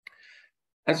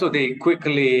 And so they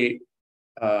quickly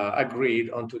agreed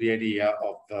onto the idea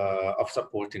of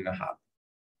supporting the hub.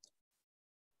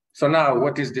 So now,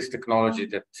 what is this technology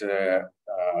that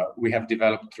we have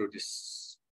developed through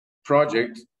this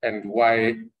project, and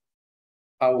why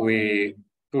are we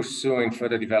pursuing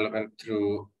further development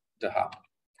through the hub?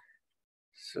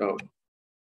 So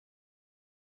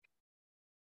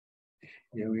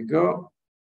here we go.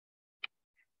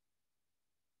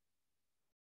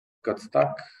 Got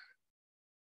stuck.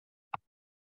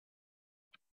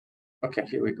 Okay,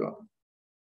 here we go.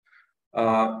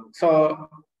 So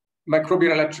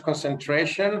microbial electric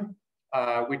concentration,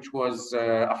 which was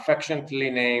affectionately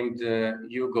named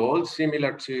UGOLD,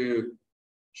 similar to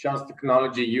Sean's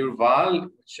technology URVAL,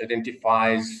 which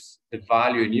identifies the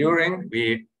value in urine.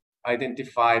 We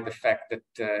identified the fact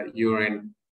that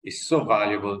urine is so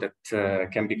valuable that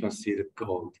can be considered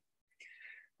gold.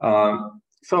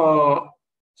 So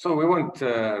we won't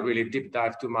really deep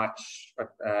dive too much,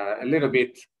 but a little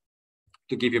bit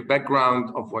to give you background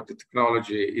of what the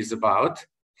technology is about.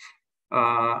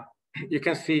 You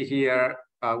can see here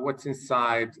what's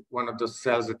inside one of those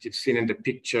cells that you've seen in the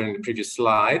picture in the previous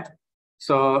slide.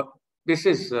 So this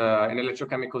is an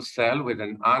electrochemical cell with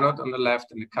an anode on the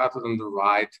left and a cathode on the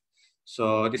right.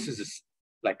 So this is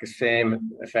like the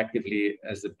same effectively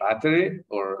as a battery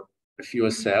or a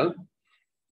fuel cell.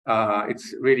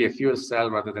 It's really a fuel cell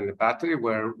rather than a battery,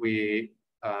 where we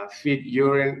feed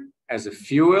urine as a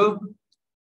fuel,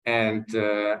 and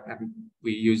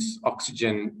we use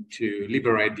oxygen to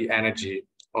liberate the energy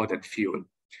of that fuel.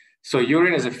 So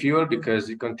urine is a fuel because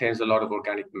it contains a lot of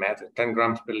organic matter, 10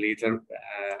 grams per liter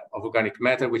of organic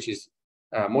matter, which is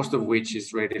most of which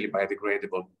is readily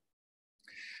biodegradable.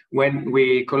 When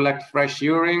we collect fresh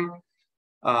urine,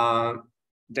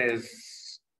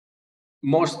 there's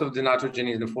most of the nitrogen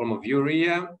is in the form of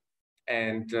urea,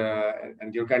 and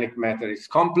the organic matter is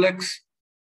complex.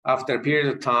 After a period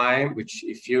of time, which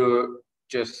if you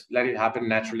just let it happen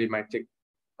naturally, might take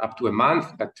up to a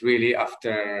month, but really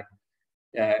after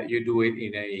you do it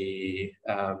in a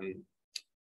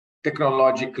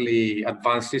technologically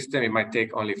advanced system, it might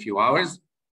take only a few hours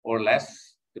or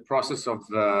less. The process of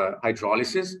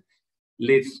hydrolysis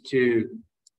leads to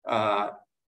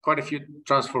quite a few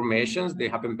transformations. They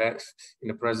happen best in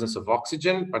the presence of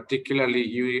oxygen, particularly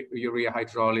urea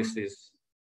hydrolysis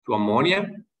to ammonia.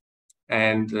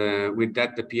 And with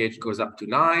that, the pH goes up to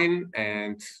 9,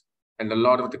 and a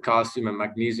lot of the calcium and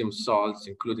magnesium salts,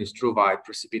 including struvite,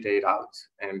 precipitate out.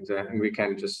 And we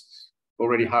can just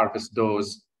already harvest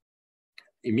those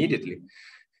immediately.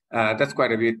 That's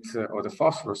quite a bit of the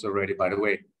phosphorus already, by the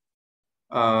way.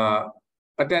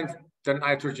 But then the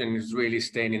nitrogen is really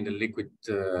staying in the liquid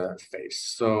phase.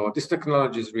 So this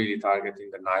technology is really targeting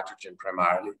the nitrogen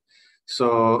primarily.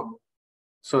 So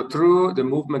through the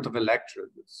movement of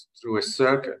electrons through a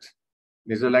circuit,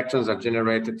 these electrons are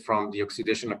generated from the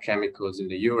oxidation of chemicals in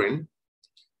the urine.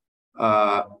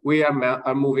 We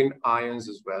are moving ions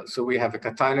as well. So we have a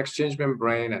cation exchange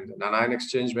membrane and an anion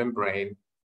exchange membrane.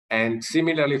 And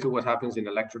similarly to what happens in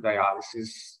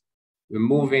electrodialysis, we're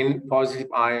moving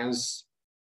positive ions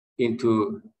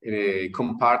into a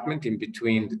compartment in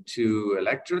between the two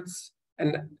electrodes,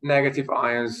 and negative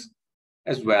ions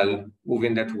as well,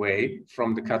 moving that way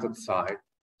from the cathode side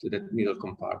to that middle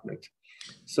compartment.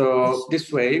 So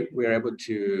this way, we're able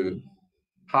to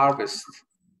harvest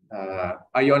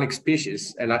ionic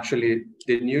species, and actually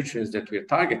the nutrients that we're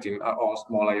targeting are all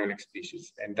small ionic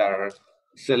species and are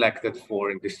selected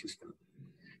for in this system.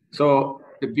 So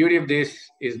the beauty of this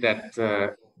is that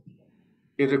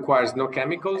it requires no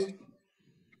chemicals,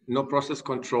 no process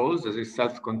controls, as it's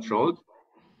self-controlled,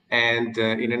 and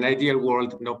in an ideal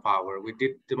world, no power. We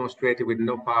did demonstrate it with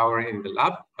no power in the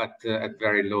lab, but at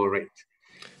very low rate.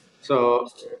 So,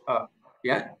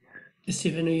 yeah.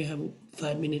 Stephen, you have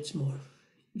 5 minutes more.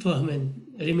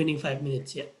 Remaining 5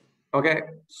 minutes, yeah. Okay,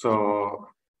 so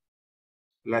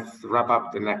let's wrap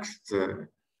up the next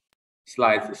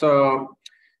slide. So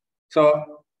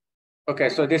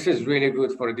this is really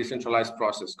good for a decentralized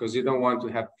process because you don't want to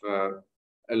have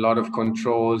a lot of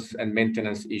controls and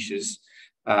maintenance issues.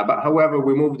 But however,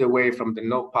 we moved away from the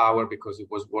no power because it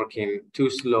was working too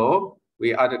slow.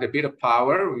 We added a bit of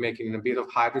power, making a bit of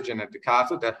hydrogen at the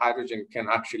cathode. That hydrogen can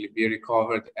actually be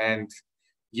recovered and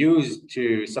used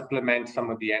to supplement some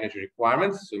of the energy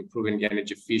requirements, so improving the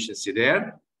energy efficiency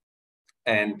there.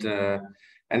 And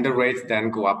the rates then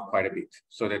go up quite a bit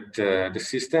so that the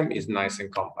system is nice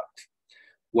and compact.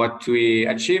 What we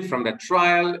achieved from that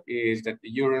trial is that the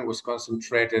urine was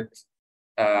concentrated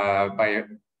by a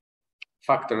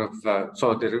factor of,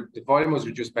 so the volume was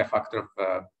reduced by a factor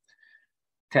of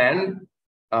 10.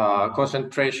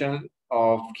 Concentration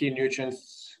of key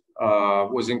nutrients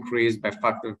was increased by a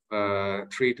factor of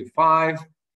 3 to 5.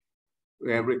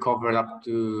 We have recovered up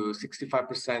to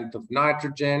 65% of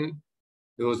nitrogen.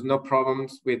 There was no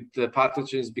problems with the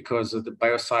pathogens because of the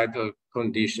biocidal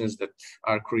conditions that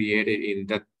are created in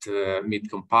that mid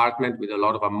compartment with a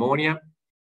lot of ammonia.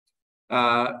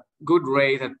 Good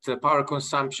rate at power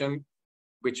consumption,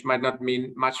 which might not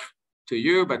mean much to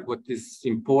you, but what is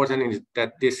important is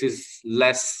that this is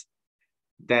less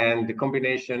than the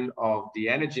combination of the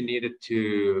energy needed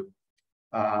to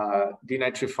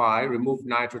denitrify, remove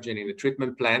nitrogen in the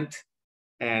treatment plant,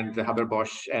 and the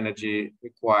Haber-Bosch energy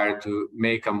required to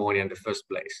make ammonia in the first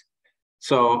place.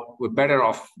 So we're better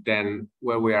off than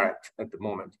where we are at the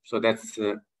moment. So that's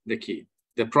the key.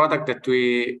 The product that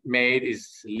we made is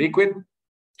liquid,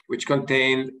 which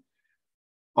contained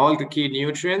all the key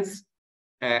nutrients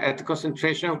at the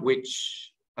concentration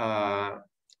which are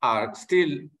still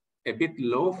a bit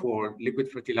low for liquid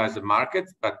fertilizer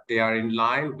markets, but they are in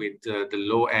line with the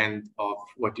low end of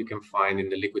what you can find in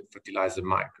the liquid fertilizer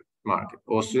market,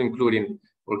 also including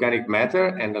organic matter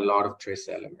and a lot of trace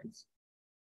elements.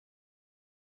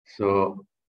 So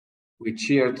we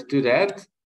cheered to that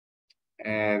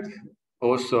and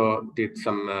also did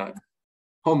some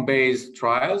home-based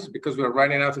trials because we're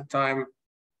running out of time.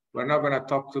 We're not going to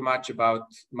talk too much about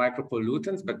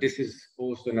micropollutants, but this is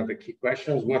also another key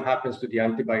question: what happens to the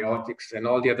antibiotics and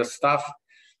all the other stuff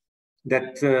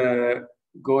that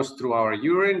goes through our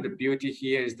urine? The beauty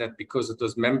here is that because of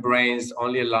those membranes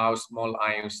only allow small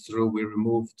ions through, we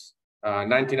removed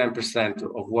 99%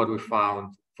 of what we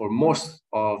found for most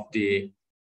of the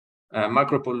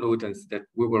micropollutants that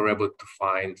we were able to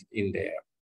find in there.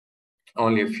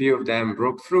 Only a few of them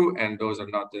broke through, and those are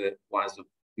not the ones of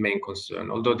main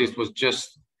concern, although this was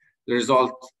just the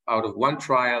result out of one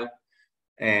trial,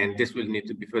 and this will need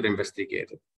to be further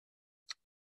investigated.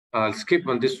 I'll skip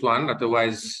on this one,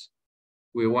 otherwise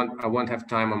I won't have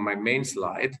time on my main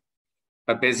slide.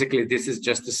 But basically, this is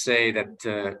just to say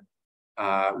that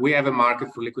we have a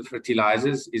market for liquid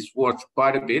fertilizers. It's worth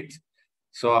quite a bit.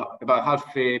 So about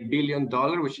 $500 million,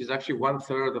 which is actually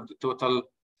 1/3 of the total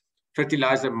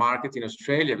fertilizer market in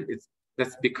Australia.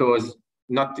 That's because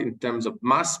not in terms of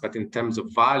mass, but in terms of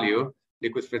value,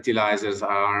 liquid fertilizers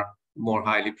are more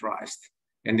highly priced.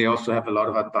 And they also have a lot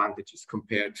of advantages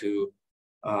compared to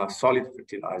solid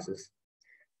fertilizers.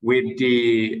 With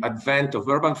the advent of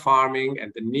urban farming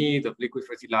and the need of liquid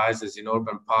fertilizers in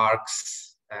urban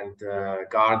parks and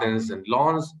gardens and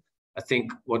lawns, I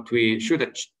think what we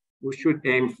should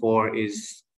aim for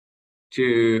is to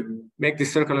make the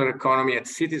circular economy at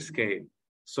city scale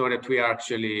so that we are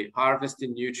actually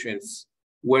harvesting nutrients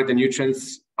where the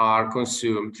nutrients are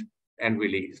consumed and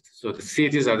released. So the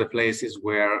cities are the places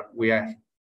where we have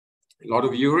a lot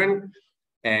of urine,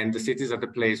 and the cities are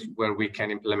the place where we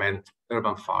can implement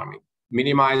urban farming,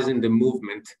 minimizing the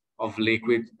movement of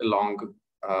liquid along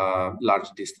large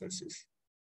distances.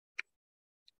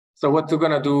 So what we're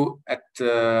gonna do at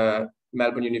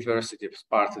Melbourne University as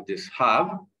part of this hub,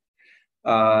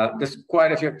 there's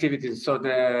quite a few activities. So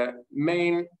the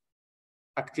main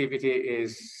activity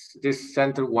is this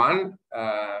Center 1,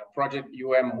 Project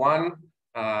UM1,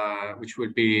 which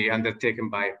will be undertaken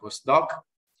by a postdoc.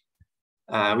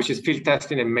 which is field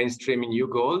testing and mainstreaming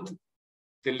U-Gold,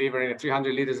 delivering a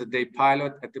 300 liters a day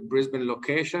pilot at the Brisbane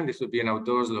location. This will be an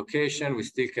outdoors location. We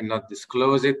still cannot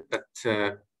disclose it, but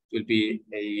it will be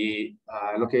a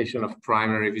location of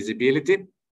primary visibility.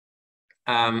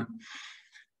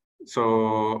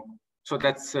 So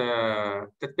that's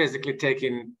basically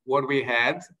taking what we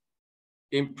had,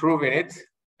 improving it,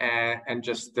 and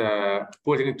just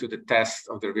putting it to the test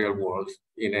of the real world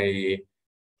in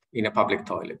a public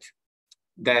toilet.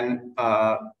 Then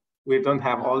we don't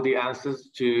have all the answers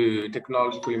to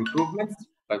technological improvements,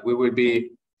 but we will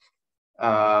be,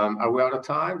 are we out of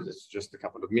time? It's just a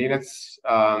couple of minutes.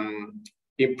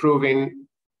 Improving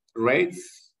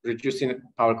rates, reducing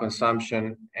power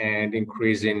consumption, and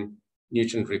increasing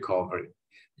nutrient recovery.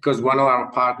 Because one of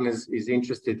our partners is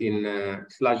interested in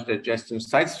sludge digestion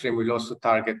side stream, we'll also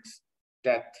target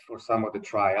that for some of the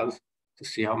trials to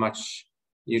see how much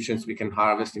nutrients we can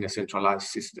harvest in a centralized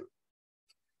system.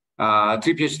 3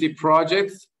 PhD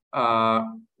projects.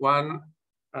 One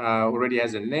already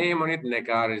has a name on it.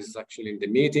 Negar is actually in the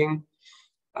meeting,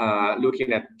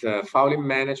 looking at fouling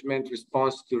management,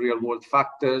 response to real world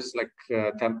factors like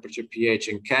temperature, pH,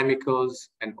 and chemicals,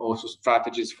 and also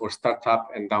strategies for startup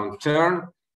and downturn,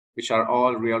 which are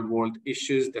all real world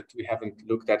issues that we haven't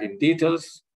looked at in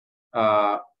details.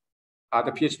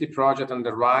 Other PhD project on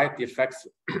the right, the effects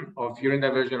of urine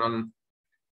diversion on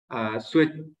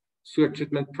sewage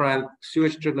treatment plant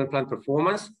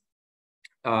performance.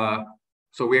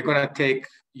 So we're going to take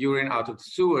urine out of the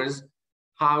sewers.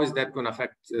 How is that going to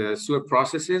affect sewer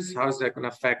processes? How is that going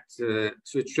to affect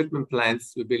sewage treatment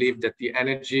plants? We believe that the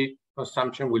energy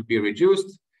consumption will be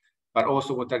reduced, but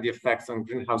also what are the effects on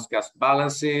greenhouse gas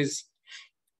balances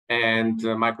and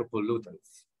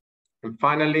micropollutants. And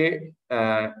finally,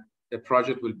 the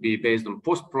project will be based on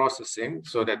post-processing,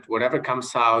 so that whatever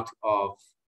comes out of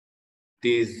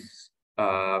these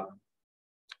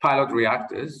pilot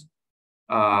reactors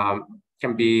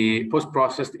can be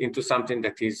post-processed into something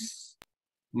that is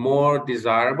more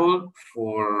desirable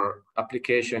for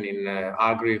application in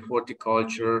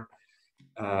agri-horticulture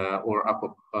or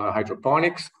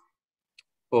hydroponics,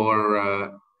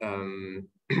 or and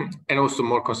also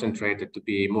more concentrated to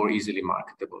be more easily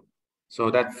marketable.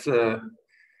 So that's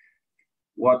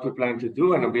what we plan to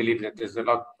do, and I believe that there's a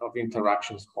lot of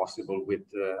interactions possible with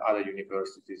other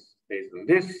universities based on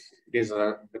this. These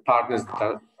are the partners that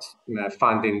are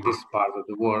funding this part of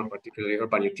the work, particularly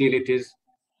urban utilities,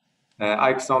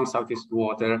 IXOM, Southeast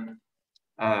Water,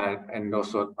 and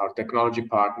also our technology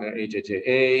partner,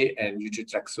 AJJA, and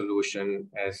Nutritech Solution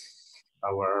as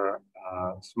our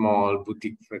small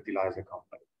boutique fertilizer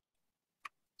company.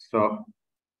 So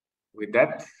with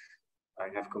that, I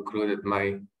have concluded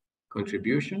my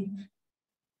contribution.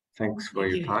 Thanks for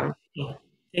your time.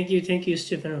 Thank you,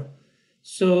 Stefano.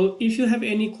 So if you have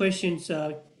any questions,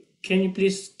 can you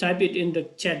please type it in the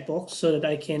chat box so that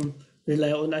I can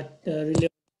rely on the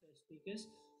speakers.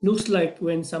 Looks like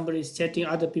when somebody is chatting,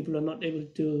 other people are not able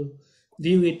to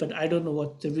view it, but I don't know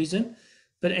what the reason.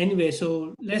 But anyway,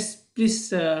 so let's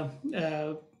please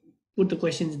put the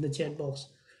questions in the chat box.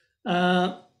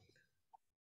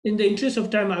 In the interest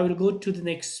of time, I will go to the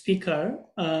next speaker.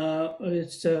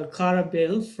 It's Cara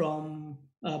Bell from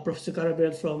Professor Cara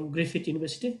Bell from Griffith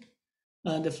University.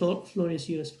 The floor is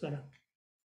yours, Cara.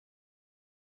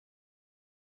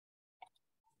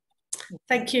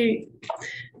 Thank you,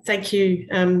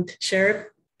 Sherib.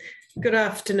 Good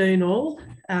afternoon, all.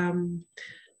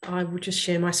 I will just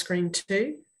share my screen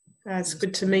too. It's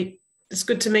good to meet. It's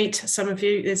good to meet some of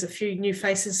you. There's a few new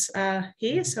faces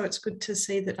here, so it's good to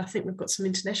see that I think we've got some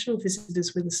international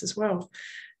visitors with us as well,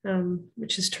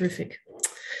 which is terrific.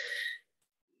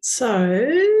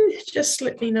 So just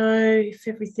let me know if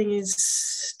everything is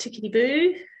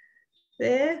tickety-boo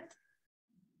there.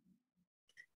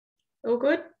 All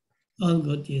good? All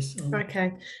good, yes.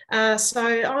 Okay. So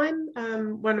I'm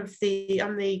I'm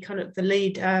the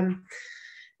lead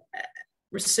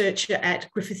researcher at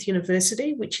Griffith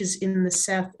University, which is in the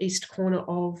southeast corner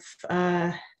of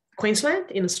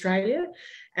Queensland in Australia.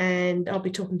 And I'll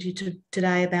be talking to you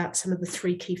today about some of the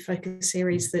 3 key focus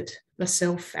areas that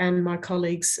myself and my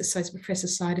colleagues, Associate Professor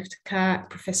Saif Takar,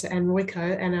 Professor Anne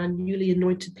Royko, and our newly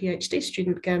anointed PhD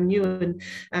student, Gam Nguyen,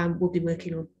 will be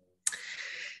working on.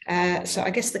 So I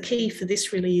guess the key for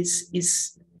this really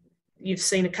is you've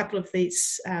seen a couple of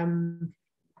these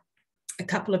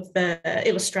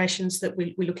illustrations that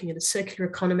we're looking at a circular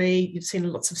economy. You've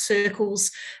seen lots of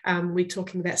circles. We're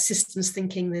talking about systems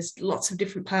thinking. There's lots of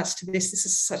different parts to this. This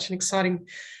is such an exciting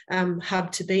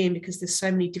hub to be in because there's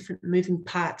so many different moving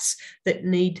parts that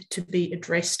need to be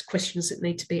addressed, questions that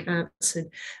need to be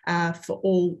answered for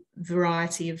all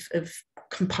variety of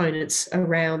components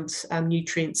around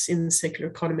nutrients in the circular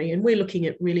economy. And we're looking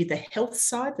at really the health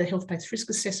side, the health-based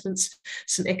risk assessments,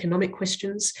 some economic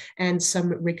questions, and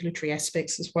some regulatory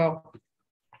aspects as well.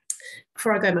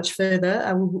 Before I go much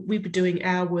further, we'll be doing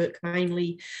our work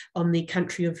mainly on the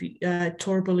country of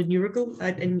Turrbal and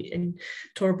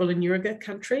Yurruga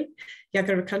country,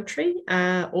 Yagara country.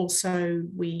 Also,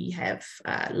 we have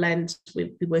lands, we'll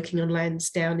be working on lands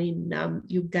down in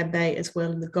Ugambe as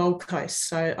well in the Gold Coast.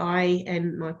 So I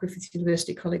and my Griffith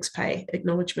University colleagues pay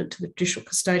acknowledgement to the traditional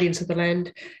custodians of the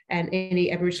land and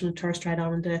any Aboriginal and Torres Strait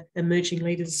Islander emerging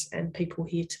leaders and people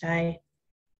here today.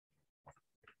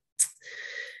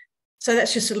 So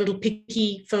that's just a little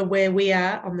picky for where we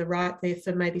are on the right there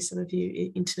for maybe some of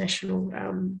you international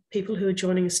people who are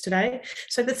joining us today.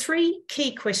 So the three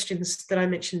key questions that I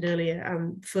mentioned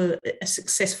earlier for a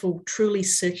successful, truly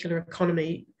circular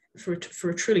economy, for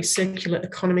a truly circular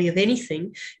economy of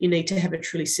anything, you need to have a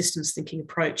truly systems thinking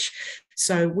approach.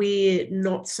 So we're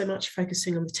not so much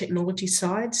focusing on the technology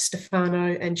side.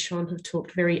 Stefano and Sean have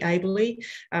talked very ably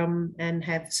and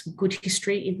have some good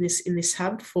history in this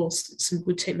hub for some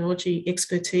good technology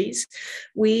expertise.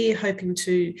 We're hoping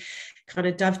to kind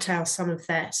of dovetail some of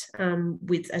that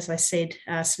with, as I said,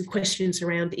 some questions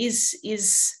around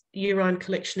is urine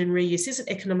collection and reuse, is it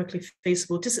economically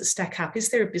feasible? Does it stack up? Is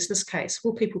there a business case?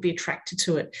 Will people be attracted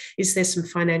to it? Is there some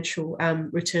financial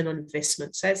return on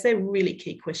investment? So they're really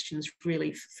key questions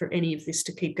really for any of this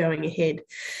to keep going ahead.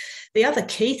 The other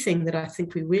key thing that I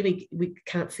think we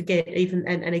can't forget, even,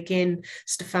 and again,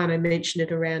 Stefano mentioned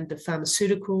it around the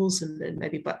pharmaceuticals and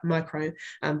maybe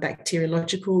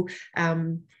microbacteriological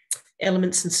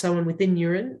elements and so on within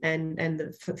urine and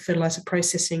the fertilizer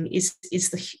processing is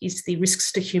the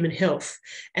risks to human health.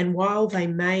 And while they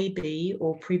may be,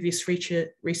 or previous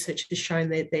research has shown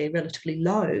that they're relatively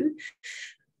low,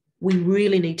 we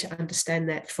really need to understand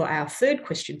that for our third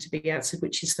question to be answered,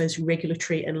 which is those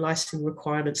regulatory and licensing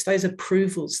requirements, those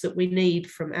approvals that we need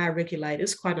from our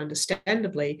regulators, quite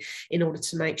understandably, in order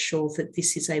to make sure that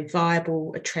this is a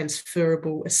viable, a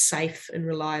transferable, a safe and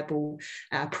reliable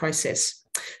process.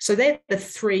 So they're the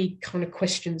three kind of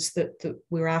questions that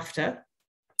we're after.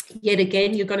 Yet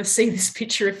again, you're going to see this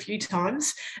picture a few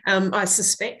times, I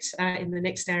suspect, in the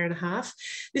next hour and a half.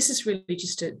 This is really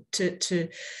just to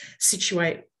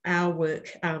situate our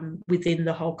work within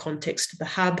the whole context of the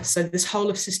hub. So this whole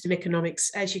of system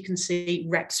economics, as you can see,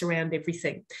 wraps around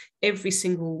everything. Every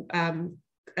single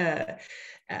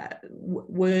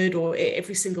word or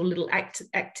every single little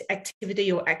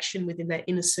activity or action within that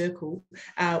inner circle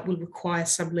will require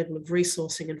some level of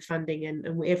resourcing and funding, and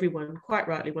everyone quite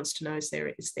rightly wants to know, is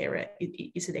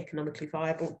it economically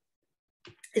viable?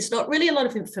 There's not really a lot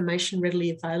of information readily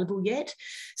available yet.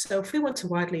 So if we want to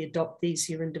widely adopt these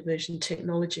urine diversion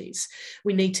technologies,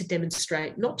 we need to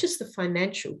demonstrate not just the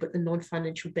financial, but the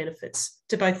non-financial benefits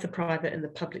to both the private and the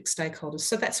public stakeholders.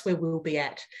 So that's where we'll be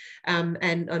at.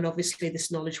 And obviously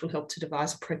this knowledge will help to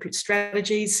devise appropriate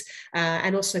strategies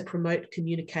and also promote,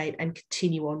 communicate and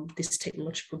continue on this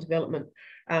technological development,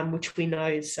 which we know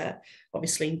is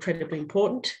obviously incredibly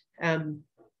important.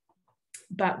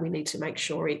 But we need to make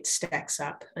sure it stacks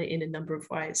up in a number of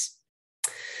ways.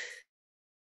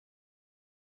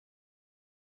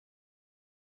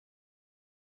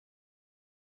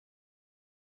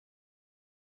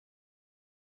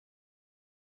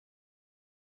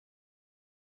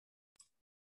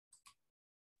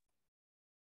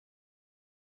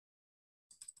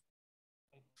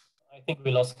 I think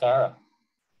we lost Cara.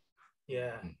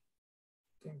 Yeah, I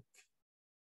think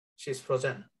she's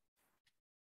frozen.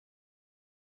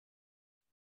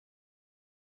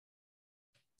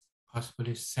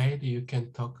 Possibly, Said, you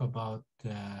can talk about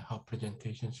how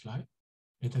presentations like a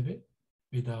little bit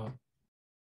without.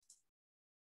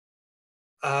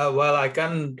 Well, I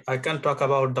can talk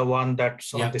about the one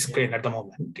that's on the screen at the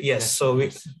moment. Yes.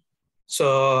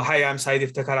 So hi, I'm Said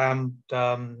Iftikhar.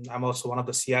 I'm also one of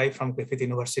the CI from Griffith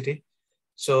University.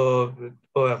 So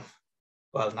well,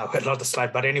 now I lost the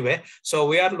slide, but anyway, so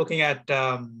we are looking at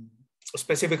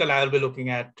specifically, I will be looking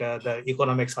at the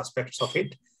economics aspects of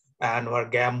it. And our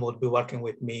GAM will be working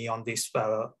with me on this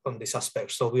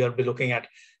aspect. So we will be looking at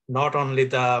not only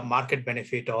the market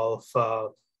benefit of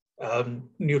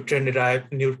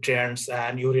nutrient-derived nutrients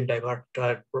and urine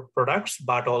diverted products,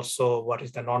 but also what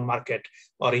is the non-market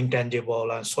or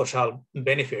intangible and social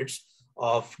benefits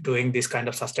of doing this kind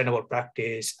of sustainable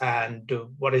practice, and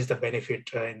what is the benefit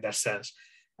in that sense.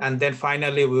 And then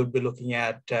finally, we will be looking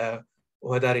at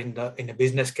whether in a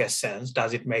business case sense,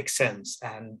 does it make sense?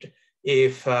 And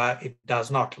if it does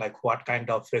not, like what kind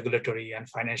of regulatory and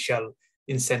financial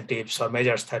incentives or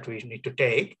measures that we need to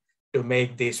take to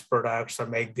make these products or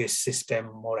make this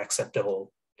system more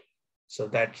acceptable. So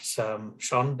that's,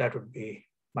 Sean, that would be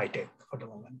my take for the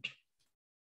moment.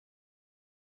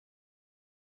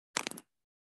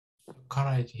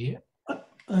 Kara is here.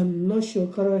 I'm not sure.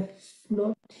 Kara is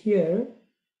not here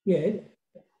yet.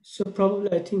 So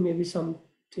probably I think maybe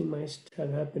something might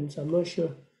have happened. So I'm not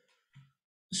sure.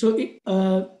 So,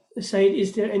 Said,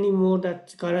 is there any more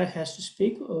that Kara has to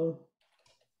speak or?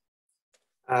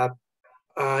 I'm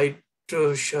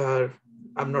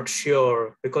not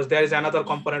sure because there is another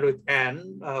component with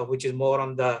N, which is more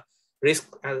on the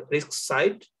risk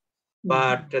side.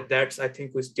 But that's, I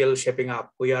think, we're still shaping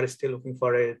up. We are still looking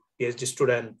for a PhD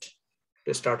student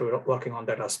to start working on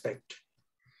that aspect.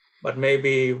 But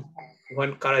maybe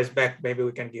when Kara is back, maybe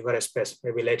we can give her a space,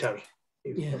 maybe later.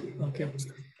 Yeah, okay.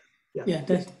 Yeah,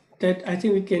 that I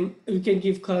think we can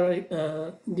give Kara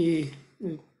the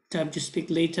time to speak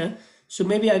later. So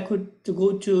maybe I could, to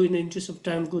go to, in the interest of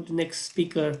time, go to next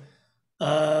speaker,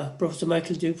 Professor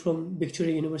Michael Duke from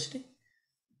Victoria University.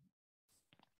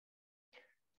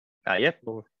 Yep,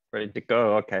 we're ready to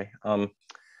go. Okay. I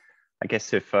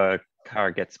guess if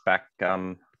Kara gets back,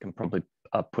 can probably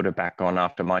put her back on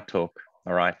after my talk.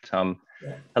 All right. Yeah.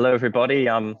 Hello, everybody.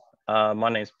 My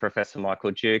name is Professor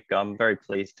Michael Duke. I'm very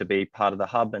pleased to be part of the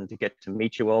hub and to get to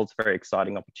meet you all. It's a very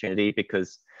exciting opportunity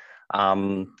because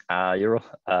you're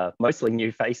all mostly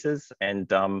new faces,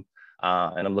 and I'm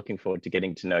looking forward to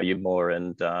getting to know you more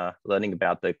and learning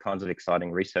about the kinds of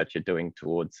exciting research you're doing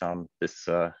towards this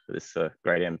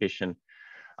great ambition.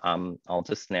 I'll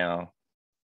just now,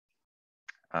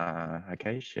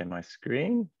 okay, share my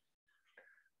screen.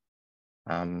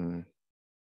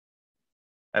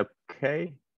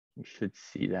 Okay, you should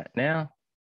see that now.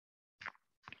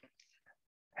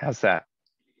 How's that?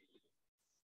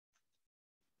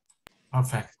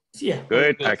 Perfect. Yeah.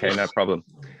 Good. Okay, no problem.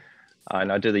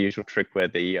 And I do the usual trick where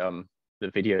the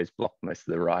videos block most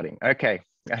of the writing. Okay.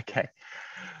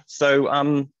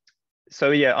 So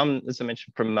so yeah, I'm, as I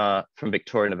mentioned, from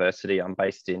Victoria University. I'm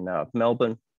based in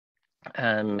Melbourne,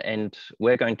 and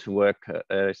we're going to work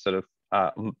sort of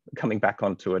coming back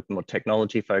onto a more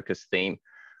technology-focused theme,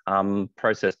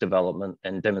 process development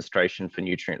and demonstration for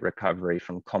nutrient recovery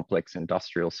from complex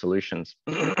industrial solutions.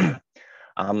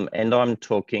 And I'm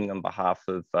talking on behalf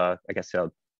of, I guess,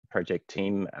 our project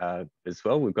team as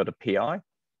well. We've got a PI,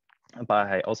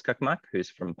 by Oskakmak, who's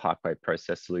from Parkway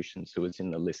Process Solutions, who was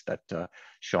in the list that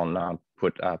Sean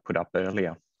put up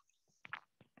earlier.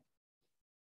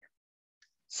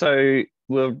 So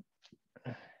we'll,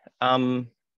 I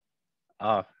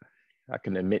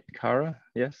can admit Kara,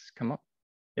 yes, come up.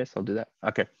 Yes, I'll do that.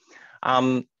 Okay.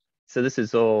 So this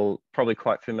is all probably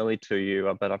quite familiar to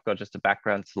you, but I've got just a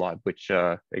background slide, which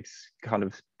kind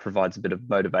of provides a bit of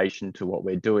motivation to what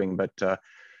we're doing. But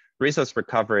resource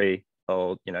recovery,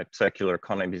 or circular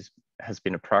economies, has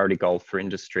been a priority goal for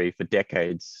industry for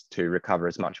decades to recover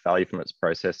as much value from its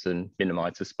process and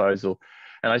minimize disposal.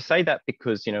 And I say that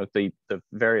because the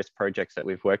various projects that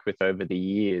we've worked with over the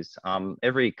years,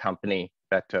 every company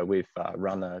that we've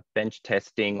run a bench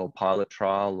testing or pilot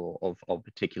trial of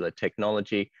particular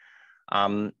technology,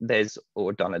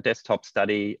 or done a desktop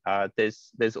study,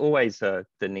 there's always the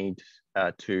need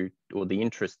or the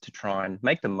interest to try and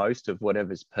make the most of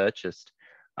whatever's purchased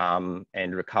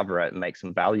and recover it and make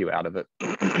some value out of it.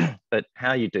 But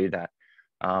how you do that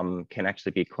can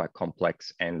actually be quite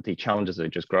complex, and the challenges are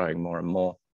just growing more and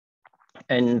more.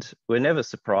 And we're never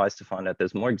surprised to find out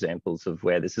there's more examples of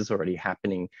where this is already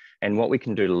happening, and what we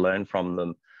can do to learn from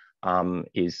them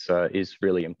is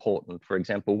really important. For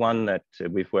example, one that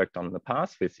we've worked on in the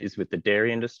past is with the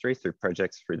dairy industry through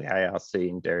projects through the ARC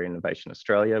and Dairy Innovation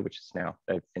Australia, which is now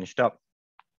they've finished up.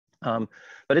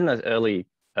 But in those early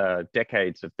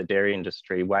decades of the dairy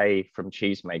industry, whey from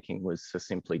cheese making was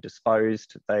simply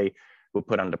disposed. They were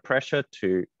put under pressure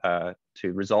to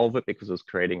resolve it because it was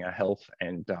creating a health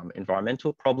and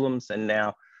environmental problems. And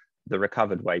now the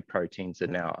recovered whey proteins are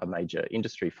now a major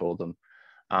industry for them,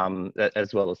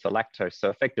 as well as the lactose. So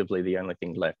effectively, the only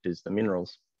thing left is the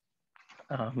minerals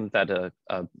that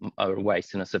are a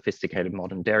waste in a sophisticated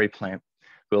modern dairy plant.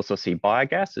 We also see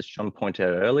biogas, as Sean pointed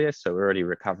out earlier, so we're already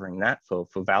recovering that for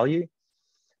value.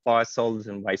 Biosolids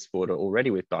and wastewater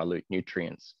already with dilute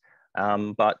nutrients.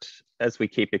 But as we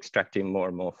keep extracting more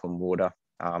and more from water,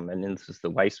 and then this is the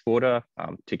wastewater,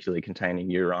 particularly containing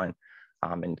urine,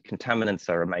 and contaminants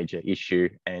are a major issue,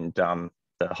 and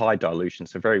the high dilution,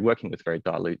 so working with very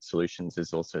dilute solutions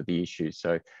is also the issue.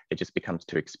 So it just becomes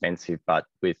too expensive, but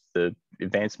with the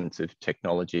advancements of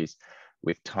technologies,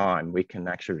 with time, we can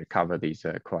actually recover these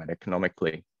quite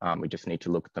economically. We just need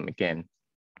to look at them again.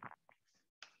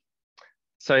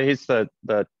 So here's the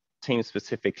team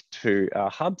specific to our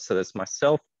hub. So there's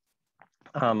myself.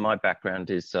 My background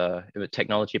is a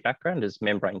technology background is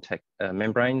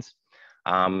membranes,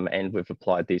 and we've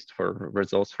applied these for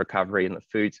resource recovery in the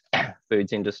foods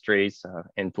industries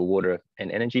and for water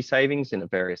and energy savings in the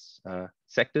various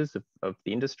sectors of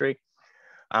the industry.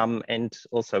 And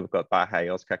also we've got Bahe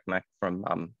Ozkakmak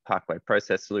from Parkway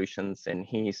Process Solutions, and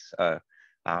he's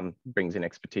brings in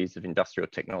expertise of industrial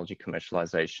technology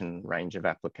commercialization, range of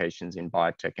applications in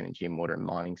biotech, energy and water and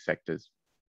mining sectors.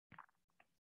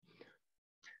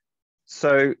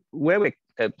 So where we're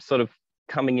sort of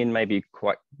coming in maybe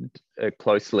quite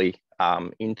closely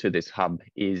into this hub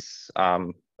is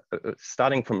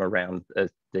starting from around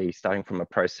starting from a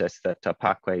process that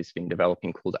Parkway's been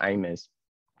developing called AMES.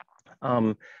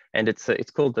 And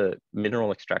it's called the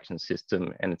Mineral Extraction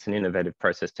System, and it's an innovative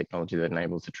process technology that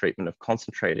enables the treatment of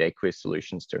concentrated aqueous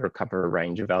solutions to recover a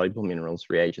range of valuable minerals,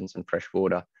 reagents, and fresh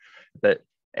water.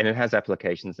 And it has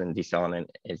applications in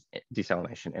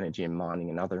desalination, energy and mining,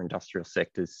 and other industrial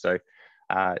sectors. So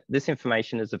this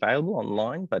information is available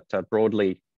online, but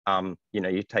broadly,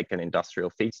 you take an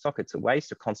industrial feedstock, it's a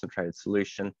waste, a concentrated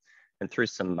solution, and through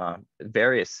some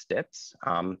various steps,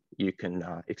 you can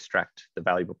extract the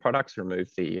valuable products, remove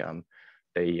the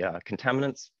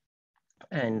contaminants,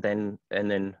 and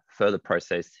then further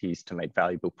process these to make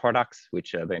valuable products,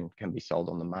 which then can be sold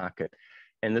on the market.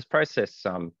 And this process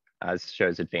as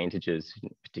shows advantages,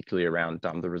 particularly around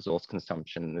the resource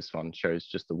consumption. This one shows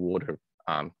just the water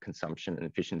consumption and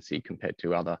efficiency compared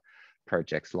to other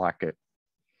projects like it.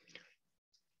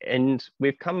 And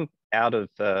we've come out of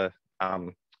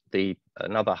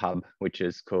another hub, which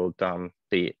is called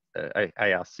the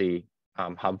ARC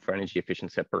Hub for Energy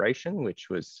Efficient Separation, which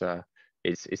was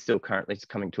is still currently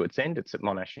coming to its end. It's at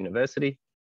Monash University.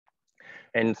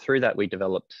 And through that, we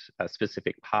developed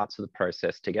specific parts of the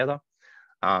process together.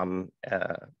 And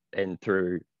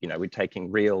through, we're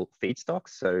taking real feedstocks.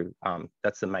 So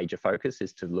that's the major focus,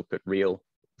 is to look at real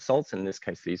salts. In this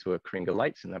case, these were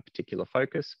kringulates in that particular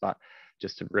focus, but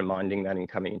just reminding that in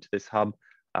coming into this hub,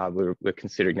 we're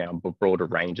considering now broader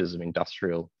ranges of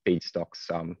industrial feedstocks.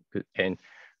 And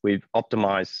we've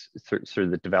optimized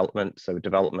through the development, so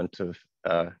development of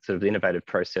sort of the innovative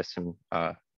process and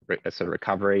sort of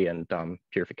recovery and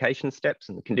purification steps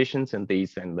and the conditions, and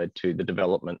these then led to the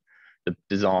development, the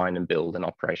design and build and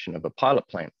operation of a pilot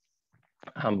plant,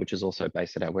 which is also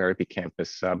based at our Werribee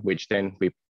campus, which then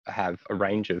we have a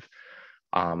range of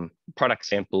product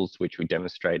samples which we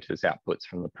demonstrate as outputs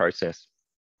from the process.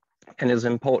 And it's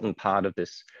an important part of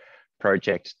this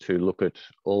project to look at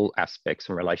all aspects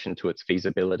in relation to its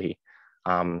feasibility.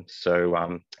 And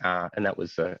that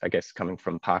was, I guess, coming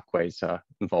from Parkway's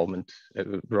involvement,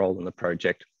 role in the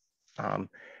project.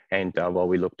 And while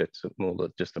we looked at more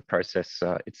just the process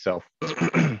itself.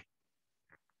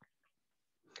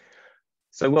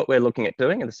 So what we're looking at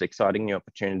doing, and this exciting new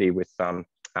opportunity with the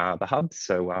hub,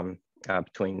 so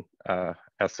between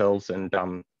ourselves and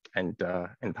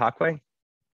Parkway,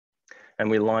 and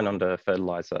we align under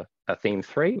fertilizer theme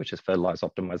 3, which is fertilizer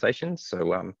optimization.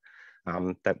 So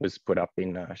that was put up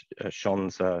in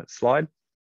Sean's slide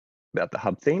about the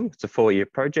hub theme. It's a 4-year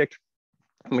project.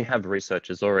 And we have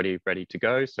researchers already ready to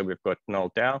go. So we've got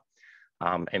Noel Dow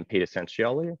and Peter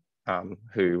Sancioli,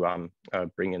 who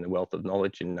bring in the wealth of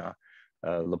knowledge in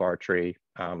laboratory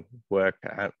work,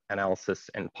 analysis,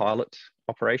 and pilot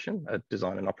operation,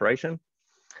 design and operation.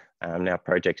 Our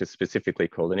project is specifically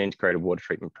called an integrated water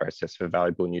treatment process for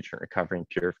valuable nutrient recovery and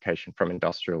purification from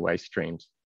industrial waste streams.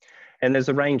 And there's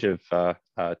a range of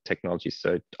technologies.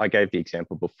 So I gave the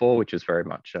example before, which is very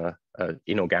much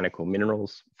inorganic or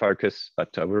minerals focus, but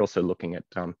we're also looking at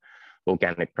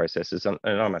organic processes. And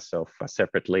I myself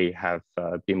separately have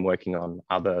been working on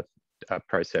other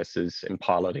processes and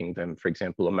piloting them, for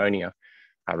example, ammonia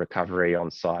recovery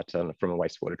on site from a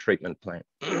wastewater treatment plant.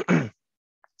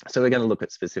 So we're going to look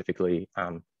at specifically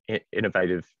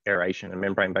innovative aeration and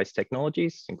membrane-based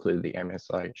technologies, including the MS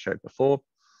I showed before.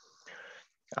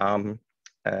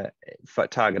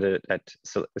 Targeted at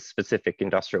specific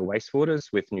industrial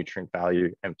wastewaters with nutrient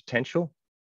value and potential.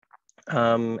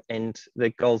 And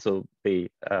the goals will be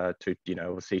to,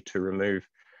 obviously to remove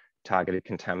targeted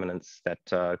contaminants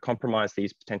that compromise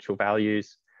these potential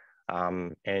values.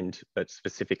 But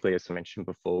specifically, as I mentioned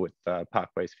before, with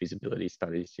Parkway's feasibility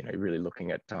studies, really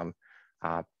looking at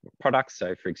products.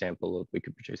 So for example, we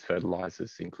could produce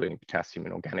fertilizers, including potassium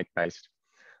and organic based.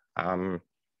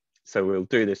 So we'll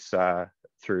do this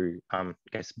through, I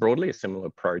guess, broadly a similar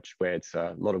approach where it's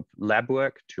a lot of lab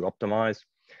work to optimize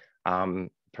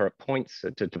points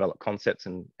to develop concepts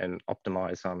and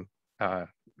optimize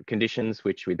conditions,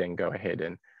 which we then go ahead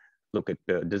and look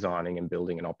at designing and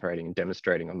building and operating and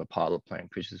demonstrating on the pilot plant,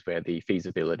 which is where the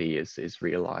feasibility is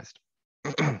realised.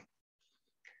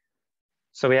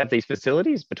 So we have these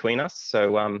facilities between us.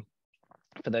 So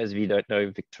for those of you who don't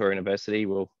know Victoria University,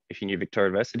 well, if you knew Victoria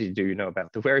University, you do know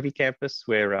about the Werribee campus.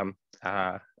 We're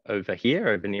over here,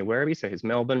 over near Werribee, so here's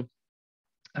Melbourne.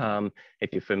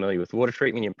 If you're familiar with water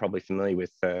treatment, you're probably familiar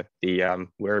with the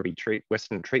Werribee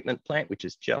Western Treatment Plant, which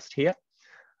is just here.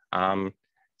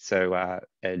 So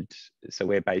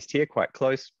we're based here, quite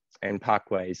close, and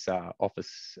Parkway's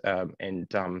office and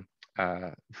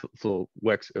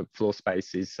floor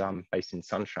space is based in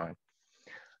Sunshine.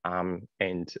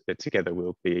 And together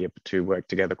we'll be able to work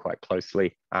together quite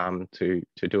closely to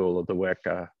do all of the work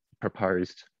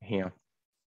proposed here.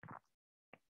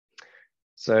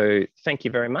 So thank you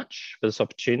very much for this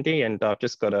opportunity. And I've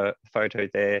just got a photo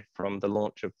there from the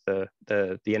launch of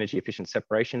the Energy Efficient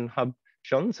Separation Hub,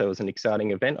 Sean. So it was an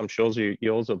exciting event. I'm sure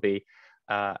yours will be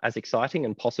as exciting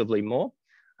and possibly more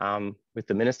with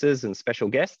the ministers and special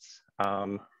guests.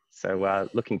 So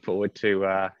looking forward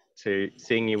to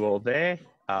seeing you all there.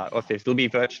 Or if it'll be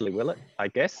virtually, will it? I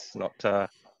guess, not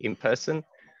in person.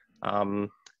 But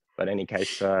in any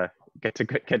case, get a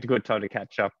good time to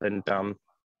catch up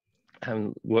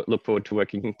and look forward to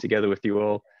working together with you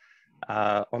all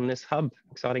on this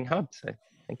exciting hub. So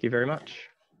thank you very much.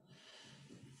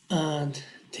 And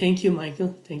thank you,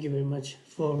 Michael. Thank you very much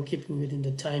for keeping within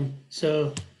the time.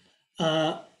 So,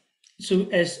 so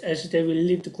as they will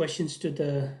leave the questions to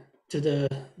the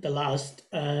last,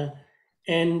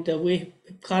 and we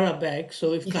have Kara back.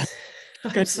 So if Yes.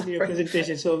 continue your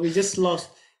presentation, so we just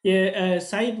lost. Yeah,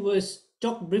 Said was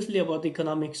talked briefly about the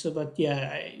economics. So, but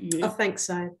yeah, Oh, thanks,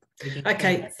 Said.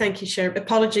 Okay, thank you, Sharon.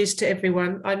 Apologies to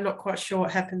everyone. I'm not quite sure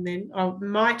what happened then. I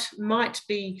might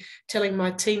be telling my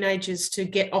teenagers to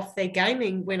get off their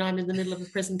gaming when I'm in the middle of a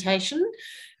presentation.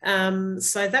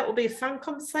 So that will be a fun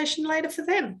conversation later for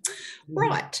them.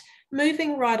 Right,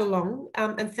 moving right along.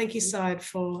 And thank you, Said,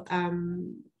 for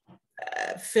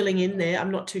filling in there. I'm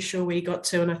not too sure where you got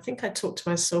to, and I think I talked to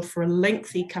myself for a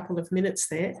lengthy couple of minutes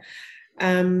there.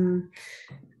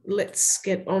 Let's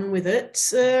get on with it.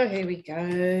 Here we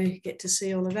go. Get to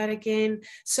see all of that again.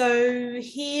 So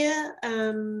here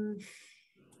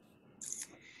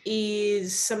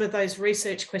is some of those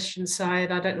research questions,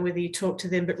 Syed. I don't know whether you talked to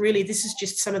them, but really this is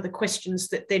just some of the questions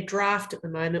that they're draft at the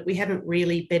moment. We haven't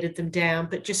really bedded them down,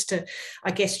 but just to, I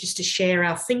guess, just to share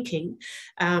our thinking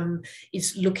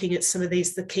is looking at some of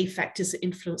these, the key factors that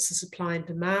influence the supply and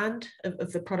demand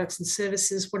of the products and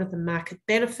services. What are the market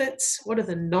benefits? What are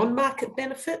the non-market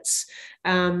benefits?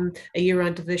 Are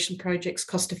urine diversion projects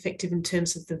cost effective in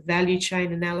terms of the value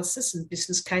chain analysis and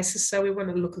business cases? So we want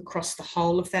to look across the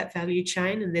whole of that value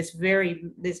chain, and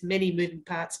there's many moving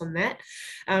parts on that.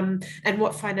 And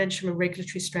what financial and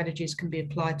regulatory strategies can be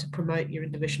applied to promote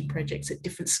urine diversion projects at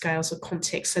different scales or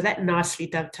contexts. So that nicely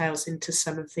dovetails into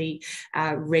some of the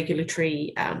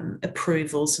regulatory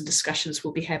approvals and discussions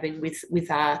we'll be having with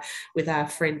our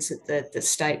friends at the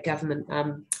state government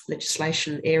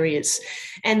legislation areas.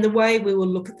 And the way we will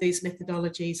look at these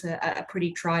methodologies are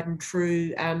pretty tried and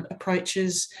true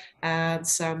approaches.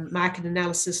 Some market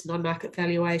analysis, non-market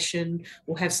valuation.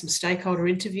 We'll have some stakeholder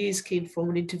interviews, key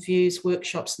informant interviews,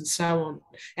 workshops, and so on.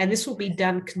 And this will be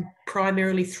done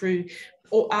primarily through,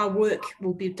 or our work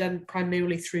will be done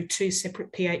primarily through 2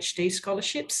 separate PhD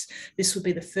scholarships. This will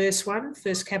be the first one,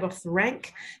 first cab off the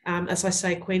rank. As I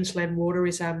say, Queensland Water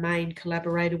is our main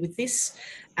collaborator with this.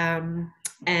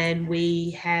 And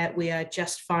we are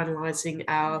just finalising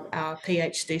our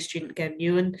PhD student, Gab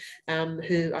Newen,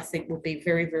 who I think will be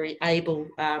very, very able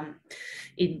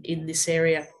in this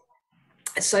area.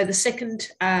 So the second,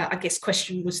 I guess,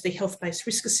 question was the health-based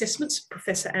risk assessments.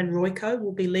 Professor Anne Royko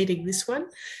will be leading this one.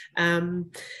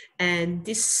 And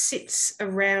this sits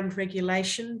around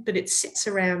regulation, but it sits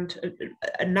around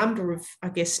a number of, I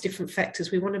guess, different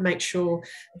factors. We want to make sure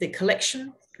the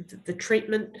collection, the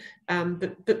treatment,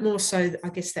 but more so, I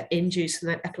guess, that end use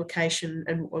and that application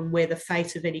and where the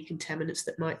fate of any contaminants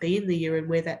that might be in the urine,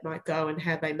 where that might go and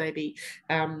how they may be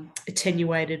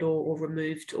attenuated or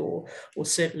removed or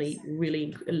certainly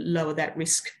really lower that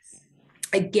risk.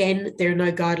 Again, there are no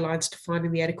guidelines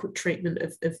defining the adequate treatment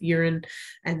of urine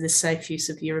and the safe use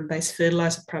of urine-based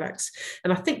fertiliser products.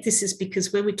 And I think this is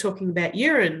because when we're talking about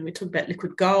urine, we're talking about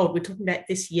liquid gold, we're talking about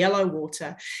this yellow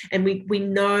water, and we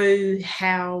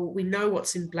know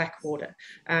what's in black water.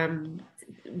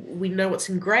 We know what's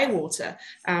in grey water,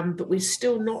 but we're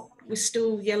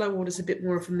still yellow water is a bit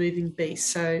more of a moving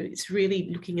beast. So it's really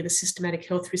looking at a systematic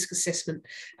health risk assessment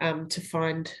to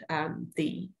find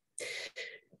the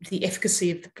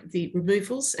efficacy of the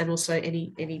removals and also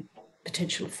any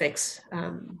potential effects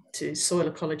to soil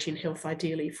ecology and health,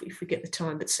 ideally, if we get the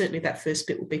time. But certainly that first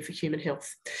bit will be for human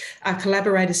health. Our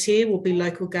collaborators here will be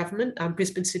local government,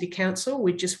 Brisbane City Council.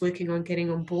 We're just working on getting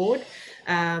on board.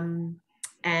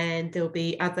 And there'll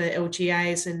be other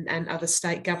LGAs and other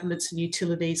state governments and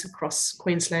utilities across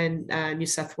Queensland, New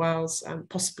South Wales,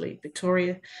 possibly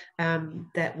Victoria,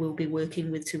 that we'll be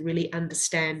working with to really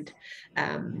understand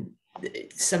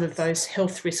some of those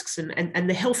health risks and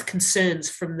the health concerns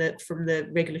from the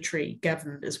regulatory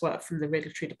government as well, from the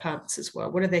regulatory departments as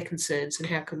well. What are their concerns and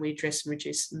how can we address and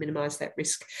reduce and minimise that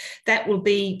risk? That will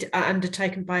be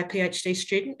undertaken by a PhD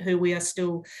student who we are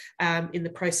still in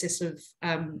the process of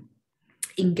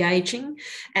engaging,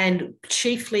 and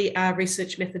chiefly our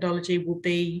research methodology will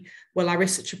be, well, our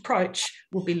research approach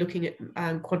will be looking at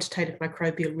quantitative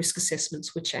microbial risk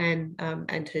assessments, which Anne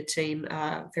and her team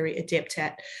are very adept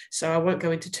at. So I won't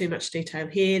go into too much detail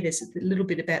here. There's a little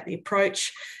bit about the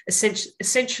approach.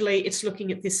 Essentially, it's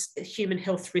looking at this human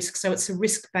health risk. So it's a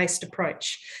risk-based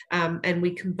approach, and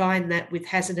we combine that with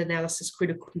hazard analysis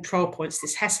critical control points,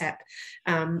 this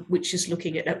HACCP, which is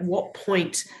looking at what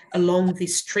point along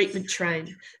this treatment train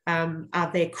are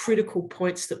there critical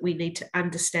points that we need to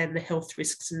understand the health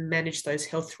risks and manage those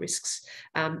health risks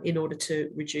in order to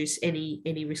reduce any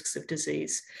risks of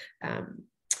disease.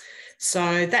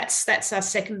 So that's our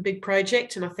second big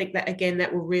project, and I think that again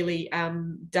that will really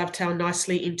dovetail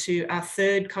nicely into our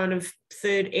third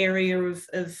area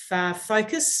of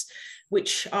focus,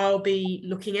 which I'll be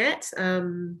looking at.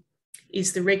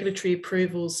 Is the regulatory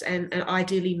approvals and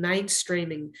ideally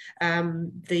mainstreaming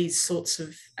these sorts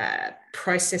of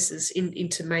processes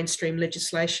into mainstream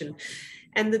legislation.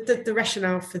 And the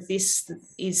rationale for this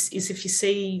is if you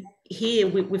see here,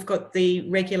 we've got the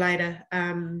regulator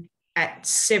at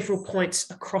several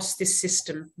points across this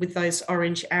system with those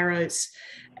orange arrows.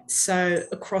 So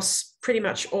across pretty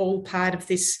much all part of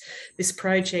this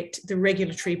project, the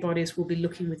regulatory bodies will be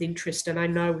looking with interest. And I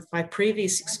know with my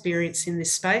previous experience in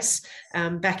this space,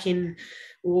 back in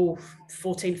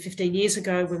 14, 15 years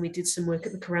ago, when we did some work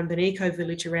at the Currumbin Eco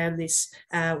Village around this,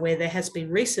 where there has been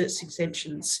research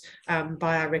exemptions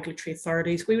by our regulatory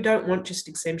authorities. We don't want just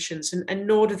exemptions, and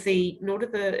nor do the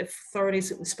authorities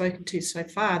that we've spoken to so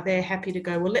far. They're happy to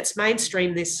go, well, let's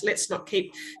mainstream this. Let's not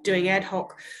keep doing ad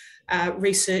hoc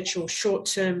research or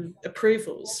short-term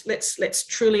approvals. Let's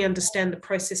truly understand the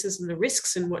processes and the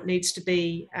risks and what needs to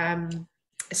be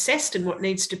assessed and what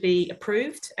needs to be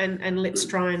approved, and let's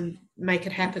try and make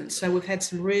it happen. So we've had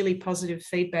some really positive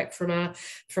feedback from our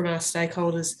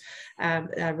stakeholders,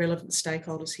 our relevant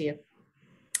stakeholders here.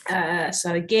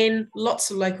 So again, lots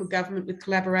of local government with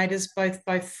collaborators, both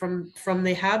from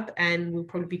the hub, and we'll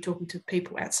probably be talking to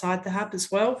people outside the hub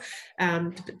as well.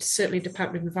 Certainly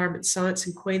Department of Environment Science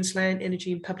in Queensland,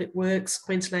 Energy and Public Works,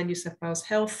 Queensland, New South Wales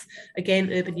Health.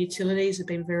 Again, urban utilities have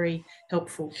been very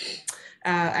helpful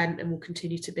and will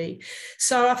continue to be.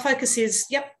 So our focus is,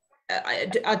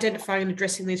 identifying and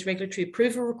addressing these regulatory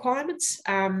approval requirements,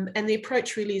 and the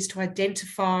approach really is to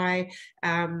identify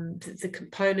the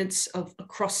components of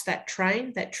across that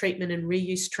train, that treatment and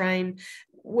reuse train,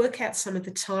 work out some of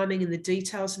the timing and the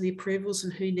details of the approvals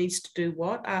and who needs to do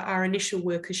what. Our initial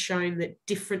work has shown that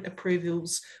different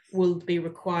approvals will be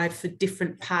required for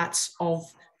different parts of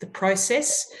the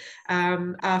process.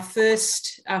 Our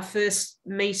first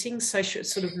meeting, social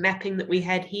sort of mapping that we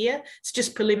had here, it's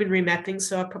just preliminary mapping,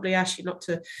 so I'll probably ask you not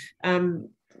to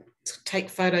take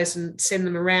photos and send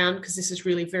them around because this is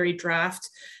really very draft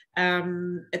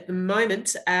at the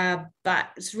moment, but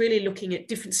it's really looking at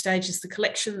different stages: the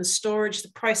collection, the storage,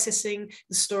 the processing,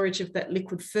 the storage of that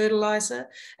liquid fertilizer,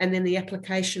 and then the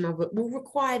application of it will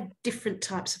require different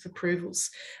types of approvals,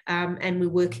 and we're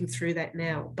working through that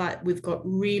now. But we've got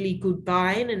really good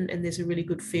buy-in, and there's a really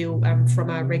good feel from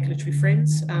our regulatory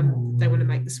friends. They want to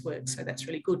make this work, so that's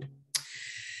really good.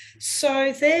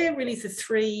 So they're really the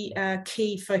three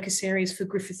key focus areas for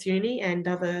Griffith Uni and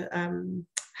other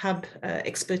hub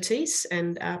expertise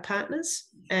and our partners.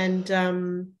 And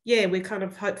we're kind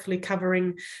of hopefully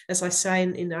covering, as I say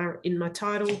in my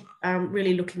title,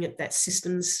 really looking at that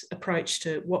systems approach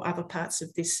to what other parts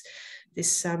of this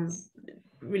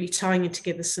really tying in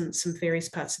together some various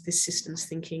parts of this systems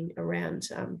thinking around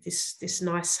this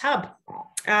NiCE hub.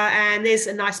 And there's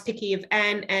a nice picky of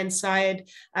Anne and Syed,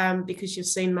 because you've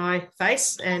seen my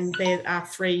face, and there are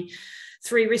three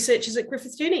researchers at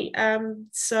Griffith Uni.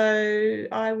 So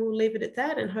I will leave it at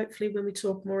that, and hopefully when we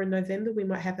talk more in November, we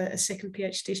might have a second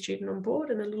PhD student on board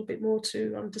and a little bit more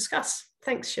to discuss.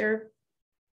 Thanks, Cheryl.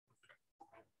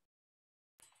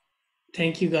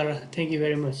 Thank you, Gara. Thank you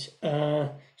very much.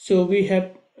 So we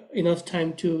have enough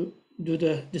time to do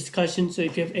the discussion. So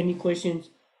if you have any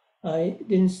questions I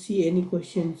didn't see any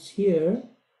questions here.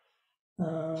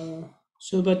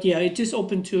 But yeah, it is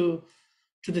open to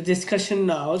the discussion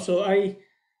now. So I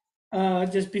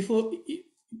just before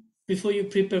you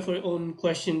prepare for your own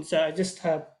questions, I just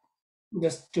have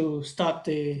to start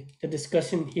the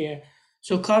discussion here.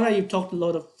 So Kara, you talked a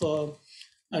lot of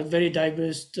a very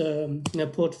diverse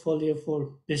portfolio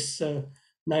for this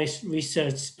NiCE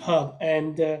research hub,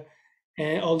 and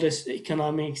all this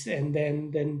economics, and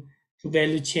then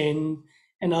value chain,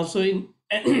 and also in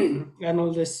and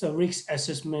all this risk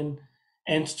assessment,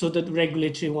 and so the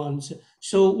regulatory ones.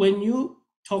 So when you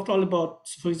talked all about,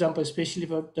 for example, especially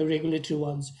about the regulatory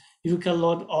ones, you look a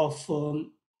lot of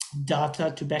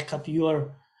data to back up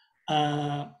your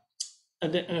I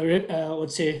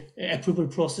would say approval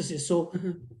processes. So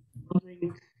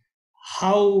wondering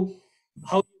how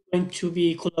you're going to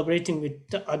be collaborating with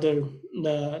the other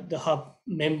the hub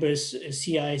members,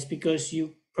 CIs, because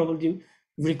you probably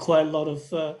require a lot of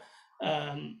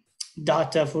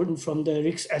data from the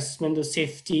risk assessment, the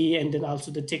safety, and then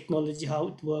also the technology, how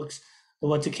it works,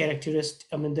 what the characteristic,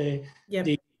 I mean Yep.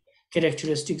 the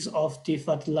characteristics of the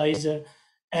fertilizer,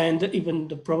 and even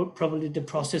the probably the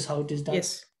process, how it is done.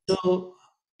 Yes. So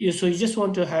you just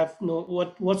want to have know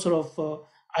what sort of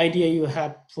idea you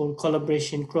have for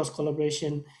collaboration, cross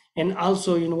collaboration, and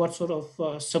also what sort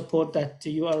of support that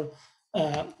you are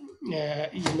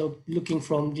looking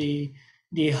from the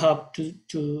hub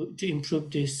to improve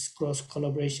this cross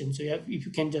collaboration. So yeah, if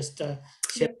you can just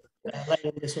shed light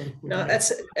on this one. No,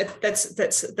 that's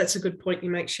a good point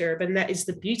you make, Sherab, and that is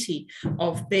the beauty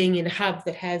of being in a hub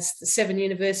that has 7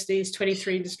 universities,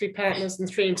 23 industry partners, and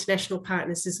 3 international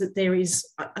partners, is that there is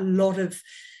a lot of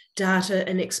data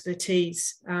and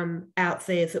expertise out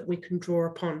there that we can draw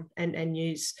upon and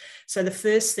use. So the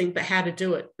first thing, but how to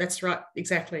do it, that's right,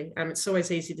 exactly. It's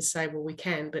always easy to say, well, we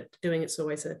can, but doing it's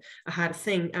always a harder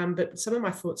thing. But some of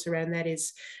my thoughts around that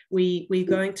is we're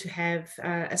going to have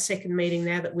a second meeting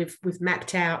now that we've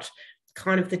mapped out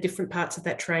kind of the different parts of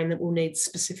that train that will need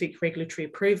specific regulatory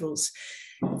approvals.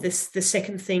 The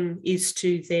second thing is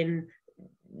to then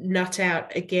nut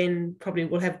out again, probably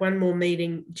we'll have one more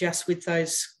meeting just with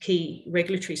those key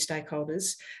regulatory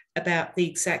stakeholders about the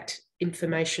exact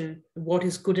information, what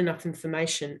is good enough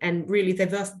information. And really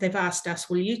they've asked us,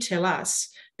 will you tell us,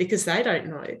 because they don't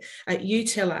know, you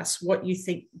tell us what you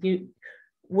think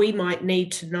we might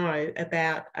need to know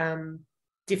about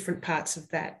different parts of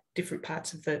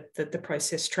the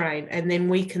process train. And then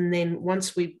we can then,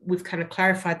 once we've kind of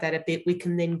clarified that a bit, we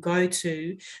can then go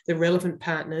to the relevant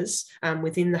partners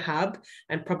within the hub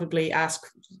and probably ask,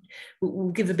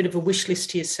 we'll give a bit of a wish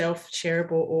list to yourself,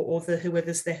 Sherab, or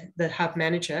whoever's the hub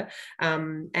manager,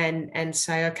 and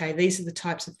say, okay, these are the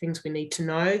types of things we need to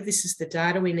know. This is the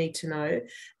data we need to know.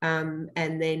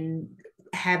 And then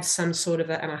have some sort of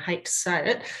and I hate to say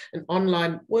it, an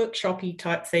online workshop-y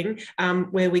type thing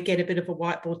where we get a bit of a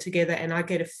whiteboard together and I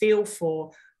get a feel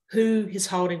for who is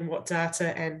holding what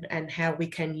data and how we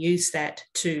can use that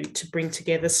to bring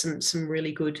together some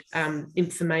really good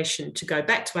information to go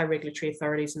back to our regulatory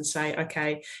authorities and say,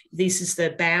 okay, this is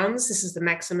the bounds, this is the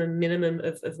maximum minimum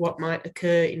of what might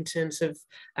occur in terms of,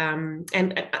 and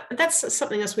that's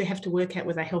something else we have to work out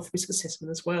with our health risk assessment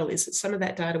as well, is that some of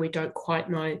that data we don't quite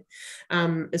know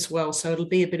as well. So it'll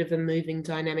be a bit of a moving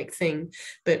dynamic thing.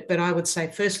 But I would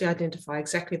say, firstly, identify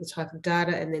exactly the type of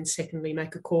data, and then secondly,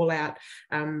 make a call out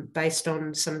based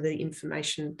on some of the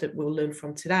information that we'll learn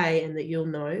from today and that you'll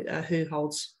know who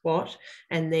holds what,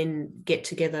 and then get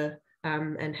together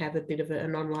and have a bit of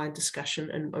an online discussion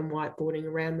and whiteboarding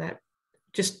around that,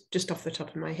 just off the top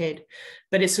of my head.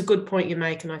 But it's a good point you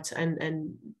make, and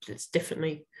it's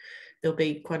definitely, there'll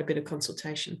be quite a bit of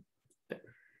consultation.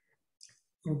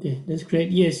 Okay, that's great.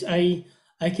 Yes, I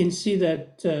can see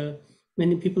that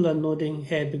many people are nodding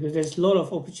head, because there's a lot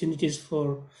of opportunities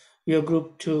for your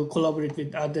group to collaborate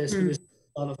with others, because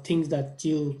a lot of things that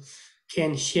you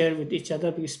can share with each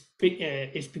other, because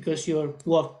it's because your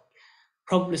work,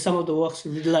 probably some of the works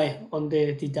rely on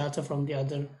the data from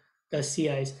the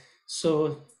CIs.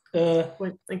 So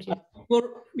thank you.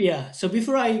 So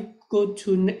before I go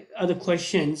to other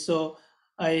questions, so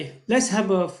let's have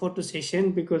a photo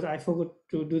session, because I forgot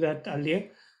to do that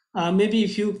earlier. Maybe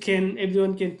if you can,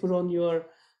 everyone can put on your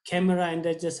camera, and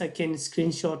that just I can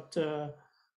screenshot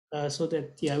so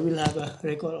that we'll have a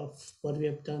record of what we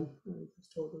have done.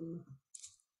 Just hold on.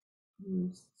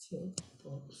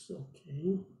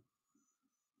 Okay.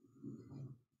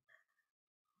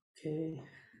 Okay.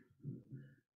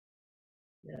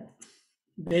 Yeah.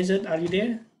 Bezat, are you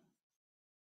there?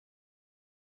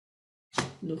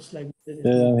 Looks like.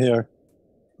 Yeah, I'm here.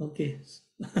 Okay.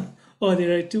 Oh,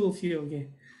 there are 2 of you. Okay.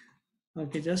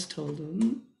 Okay, just hold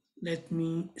on. Let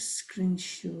me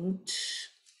screenshot.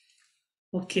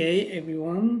 Okay,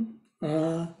 everyone.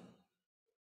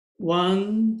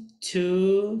 1,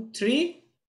 2, 3.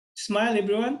 Smile,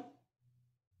 everyone.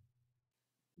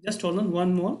 Just hold on,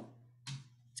 one more.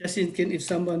 Just in case if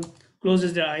someone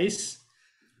closes their eyes.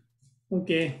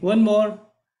 Okay, one more.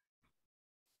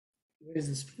 Where is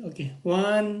this? Okay,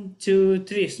 1, 2,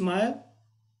 3. Smile.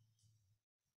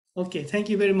 Okay, thank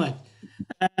you very much.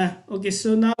 Okay,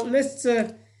 so now let's.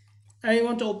 I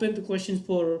want to open the questions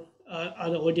for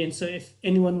other audience. So if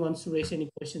anyone wants to raise any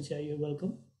questions here, you're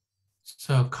welcome.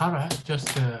 So Kara, just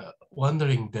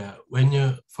wondering that when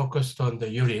you focused on the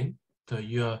urine,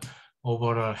 your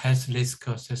overall health risk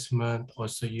assessment,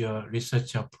 also your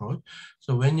research approach.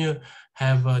 So when you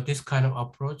have this kind of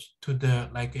approach to the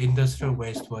like industrial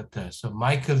wastewater, so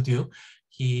Michael Duke,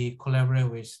 he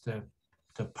collaborated with the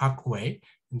Parkway,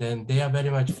 and then they are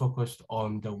very much focused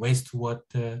on the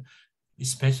wastewater,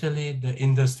 especially the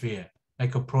industrial,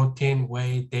 like a protein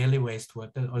waste, daily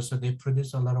wastewater. Also, they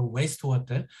produce a lot of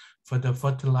wastewater for the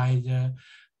fertilizer,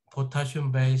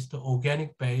 potassium-based,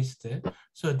 organic-based.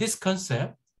 So this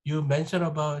concept you mentioned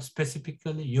about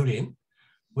specifically urine,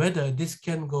 whether this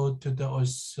can go to the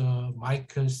also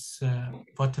Michael's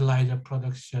fertilizer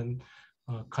production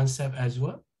concept as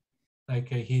well. Like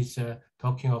he's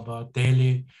talking about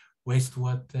daily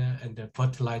wastewater and the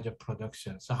fertilizer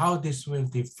production. So how this will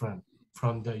different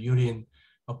from the urine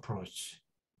approach?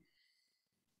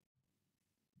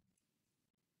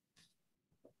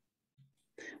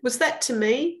 Was that to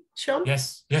me, Sean?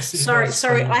 Yes, yes.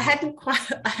 Sorry, I hadn't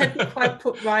quite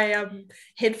put my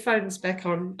headphones back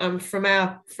on from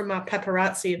our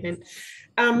paparazzi event.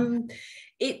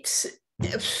 It's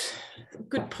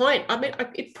good point. I mean,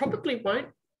 it probably won't.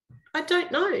 I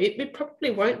don't know. It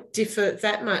probably won't differ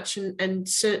that much, and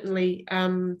certainly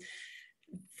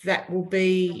that will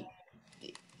be.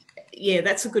 Yeah,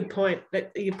 that's a good point.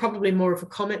 That you're probably more of a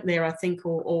comment there, I think,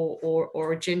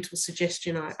 or a gentle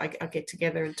suggestion. I get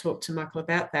together and talk to Michael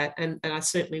about that, and I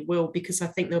certainly will, because I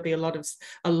think there'll be a lot of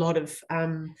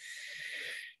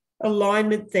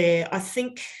alignment there. I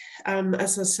think,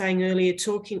 as I was saying earlier,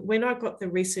 when I got the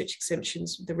research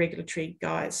exemptions with the regulatory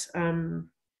guys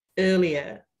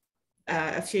earlier.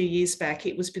 A few years back,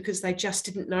 it was because they just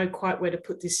didn't know quite where to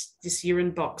put this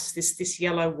urine box, this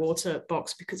yellow water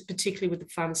box, because particularly with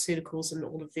the pharmaceuticals and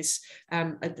all of this,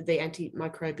 the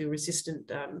antimicrobial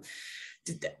resistant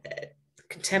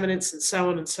contaminants and so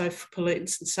on and so forth,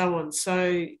 pollutants and so on.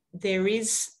 So there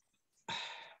is,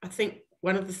 I think,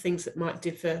 one of the things that might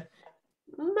differ,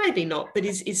 maybe not, but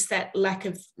is that lack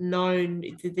of known.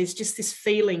 There's just this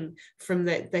feeling from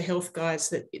the health guys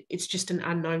that it's just an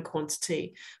unknown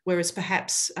quantity, whereas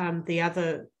perhaps the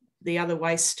other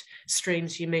waste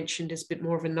streams you mentioned is a bit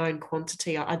more of a known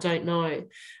quantity. I don't know,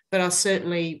 but I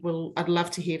certainly will. I'd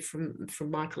love to hear from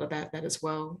Michael about that as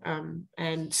well,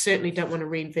 and certainly don't want to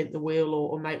reinvent the wheel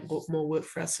or make more work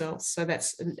for ourselves. So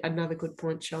that's another good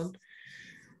point, Sean.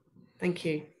 Thank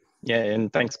you. Yeah,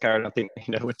 and thanks, Karen. I think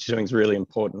what you're doing is really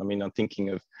important. I mean, I'm thinking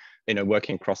of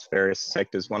working across various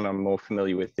sectors. One I'm more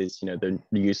familiar with is the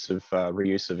use of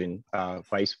reuse of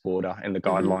wastewater and the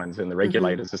guidelines and the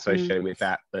regulators associated with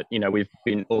that. But we've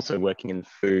been also working in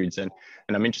foods, and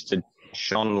I'm interested,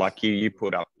 Sean, like you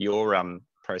put up your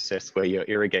process where you're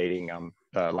irrigating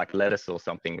like lettuce or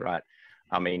something, right?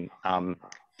 I mean,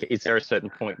 is there a certain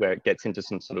point where it gets into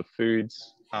some sort of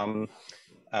foods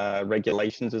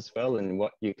regulations as well, and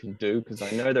what you can do? Because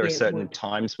I know there are certain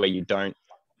times where you don't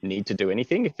need to do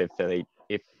anything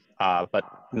but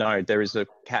no, there is a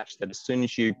catch that as soon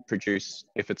as you produce,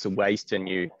 if it's a waste and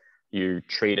you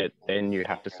treat it, then you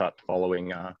have to start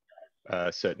following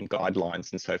certain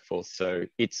guidelines and so forth. So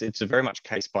it's a very much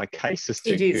case by case as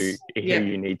to who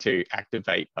you need to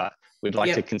activate, but we'd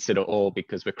like to consider all,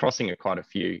 because we're crossing quite a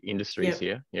few industries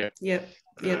here. Yeah,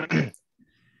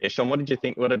 Sean, what did you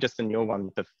think? What are just in your one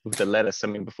with the lettuce? I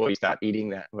mean, before you start eating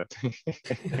that,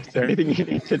 is there anything you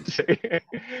need to do?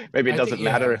 Maybe it doesn't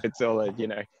matter if it's all,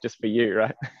 just for you,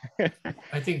 right?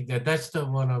 I think that's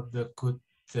one of the good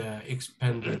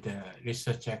expanded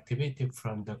research activity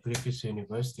from the Griffith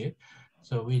University.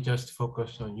 So we just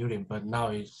focus on urine, but now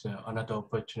it's another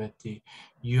opportunity.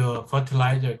 Your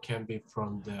fertilizer can be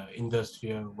from the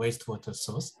industrial wastewater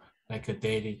source, like a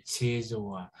dairy cheese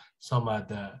or some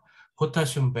other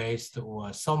potassium-based,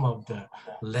 or some of the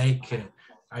lake,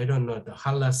 I don't know, the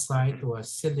halloysite or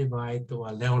silivite or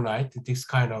leonite, this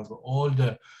kind of all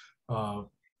the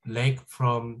lake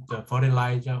from the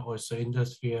fertilizer, also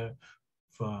industrial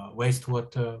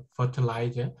wastewater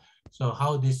fertilizer. So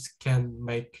how this can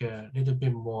make a little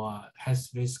bit more health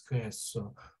risk as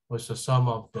also some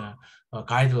of the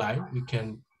guideline we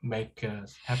can make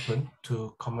happen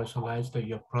to commercialize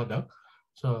your product.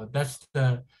 So that's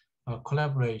the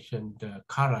collaboration the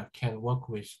Kara can work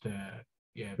with the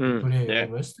Victoria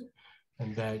University,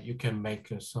 and that you can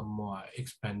make some more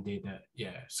expanded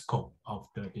scope of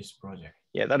this project.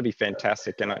 Yeah, that'd be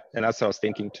fantastic. And that's what I was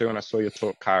thinking too. And I saw your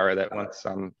talk, Kara, that once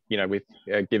you know, with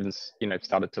Givens, you know,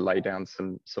 started to lay down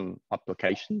some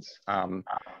applications,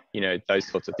 you know, those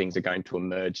sorts of things are going to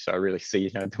emerge. So I really see,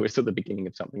 you know, we're at the beginning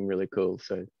of something really cool.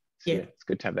 So yeah, it's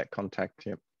good to have that contact.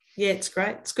 Yeah. Yeah, it's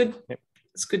great. It's good. Yep.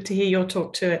 It's good to hear your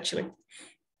talk too, actually.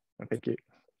 Well, thank you.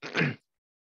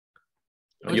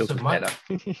 Also,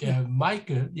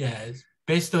 Michael, yes,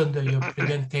 based on your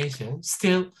presentation,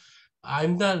 still,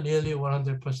 I'm not really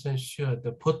 100% sure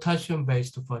the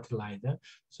potassium-based fertilizer.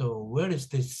 So where is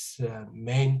this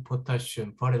main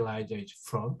potassium fertilizer is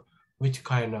from? Which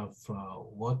kind of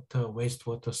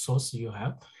wastewater source you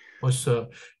have? Also,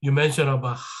 you mentioned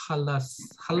about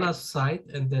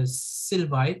halloysite and then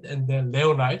sylvite and then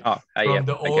leonite from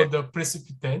all the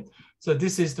precipitant. So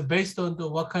this is based on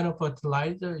what kind of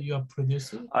fertilizer you are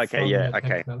producing?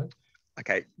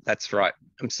 Okay, that's right.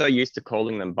 I'm so used to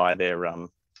calling them by their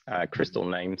crystal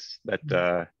names that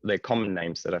they're common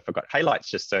names that I forgot. Halite's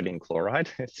just sodium chloride,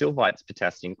 sylvite's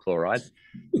potassium chloride,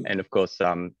 and of course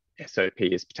SOP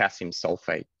is potassium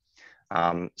sulfate.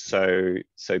 So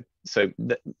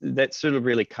that's sort of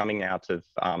really coming out of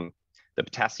the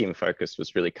potassium focus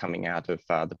was really coming out of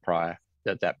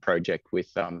that project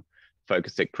with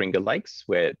focus at Kringa Lakes,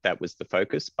 where that was the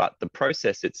focus, but the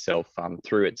process itself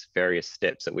through its various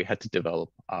steps that we had to develop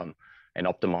and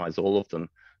optimize all of them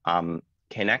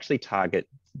can actually target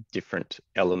different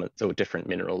elements or different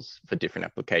minerals for different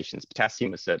applications.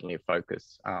 Potassium is certainly a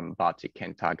focus, but it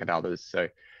can target others. So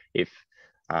if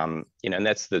you know, and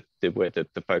that's where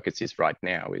the focus is right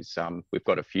now is we've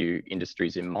got a few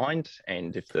industries in mind,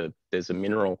 and if there's a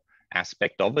mineral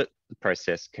aspect of it, the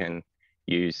process can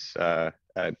use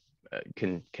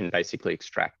can basically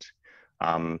extract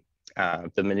the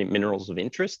minerals of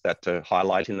interest that are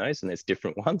highlighted in those, and there's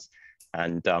different ones,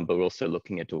 and but we're also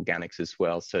looking at organics as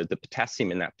well. So the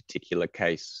potassium in that particular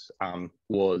case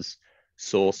was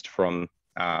sourced from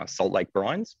Salt Lake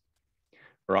brines,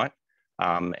 right?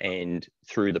 And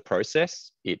through the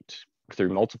process, through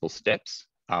multiple steps,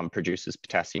 produces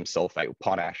potassium sulfate or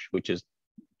potash, which is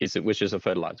a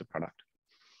fertilizer product.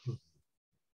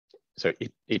 So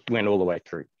it went all the way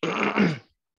through. Do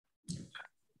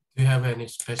you have any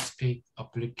specific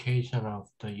application of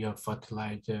your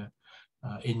fertilizer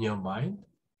in your mind?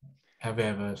 Have you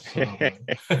ever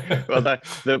Well,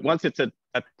 once it's a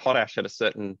potash at a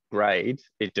certain grade,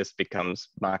 it just becomes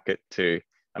market to.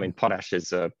 I mean, potash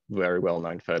is a very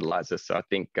well-known fertilizer, so I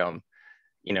think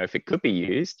you know, if it could be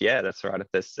used, yeah, that's right.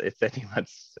 If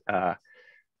anyone's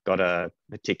got a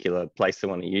particular place they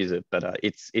want to use it, but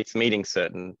it's meeting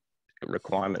certain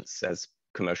requirements as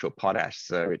commercial potash,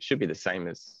 so it should be the same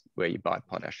as where you buy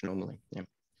potash normally. Yeah.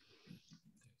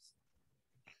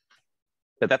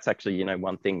 But that's actually, you know,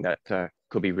 one thing that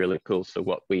could be really cool. So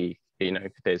what we, you know,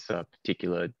 if there's a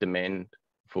particular demand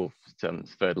for some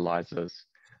fertilizers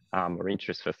or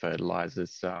interest for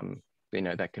fertilizers, you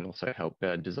know, that can also help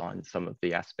design some of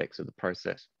the aspects of the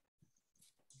process.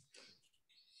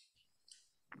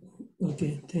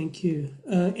 Okay, thank you.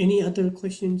 Any other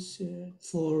questions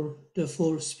for the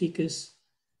 4 speakers?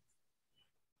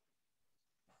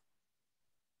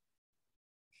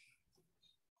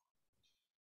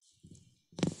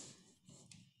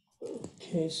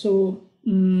 Okay, so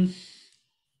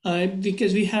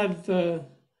because we have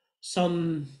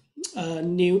some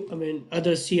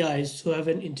other CIs who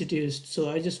haven't introduced, so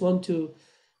I just want to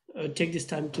take this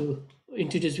time to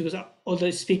introduce, because all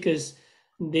the speakers,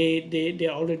 they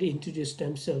already introduced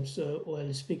themselves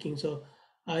while speaking. So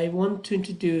I want to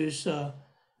introduce the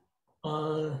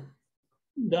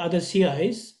other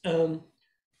CIs.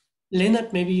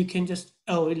 Leonard, maybe you can just,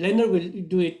 Leonard will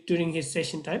do it during his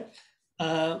session time.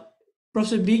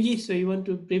 Professor Biggie, so you want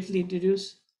to briefly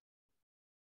introduce?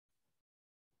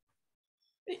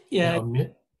 Yeah,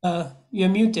 you're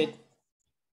muted.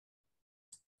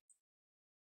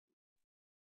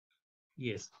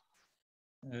 Yes.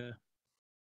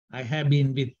 I have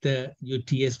been with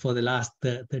UTS for the last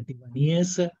 31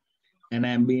 years, and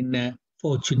I've been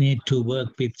fortunate to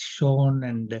work with Sean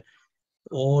and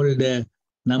all the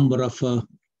number of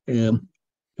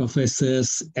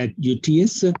professors at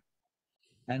UTS.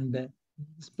 And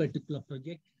this particular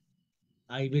project,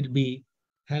 I will be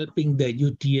helping the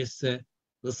UTS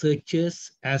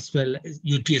researchers as well as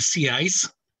UTS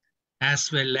CIs,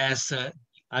 as well as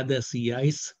other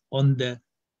CIs on the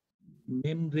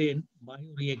membrane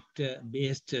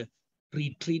bioreactor-based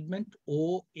pretreatment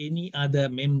or any other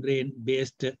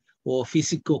membrane-based or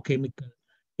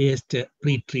physicochemical-based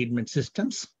pretreatment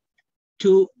systems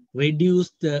to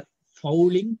reduce the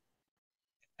fouling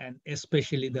and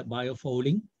especially the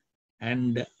biofouling.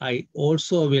 And I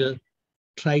also will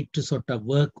try to sort of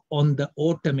work on the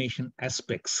automation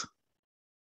aspects.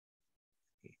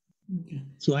 Okay.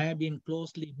 So I have been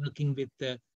closely working with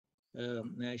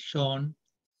Sean,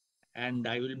 and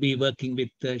I will be working with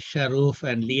Sharuf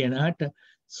and Leonard.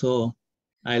 So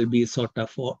I'll be sort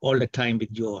of all the time with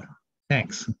you all.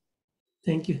 Thanks.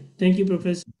 Thank you,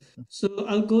 Professor. So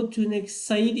I'll go to next.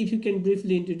 Saeed, if you can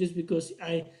briefly introduce, because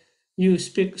you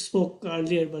spoke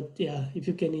earlier, but yeah, if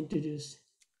you can introduce.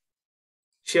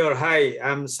 Sure. Hi,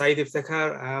 I'm Saeed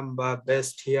Iftekhar. I'm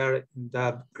based here in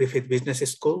the Griffith Business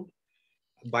School.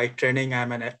 By training,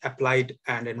 I'm an applied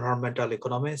and environmental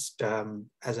economist.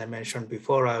 As I mentioned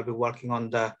before, I'll be working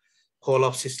on the whole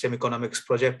of system economics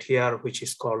project here, which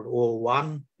is called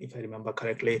O1, if I remember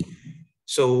correctly.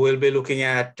 So we'll be looking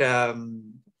at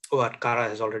what Kara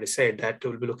has already said, that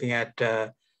we'll be looking at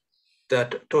the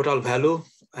total value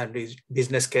and these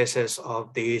business cases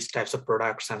of these types of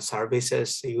products and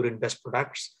services, urine-based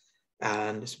products.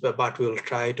 But we'll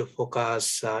try to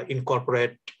focus,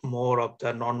 incorporate more of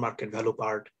the non-market value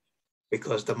part,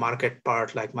 because the market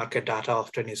part, like market data,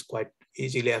 often is quite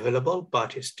easily available,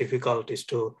 but it's difficult as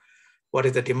to what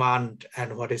is the demand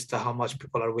and what is how much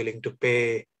people are willing to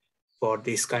pay for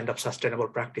these kind of sustainable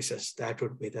practices. That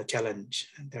would be the challenge,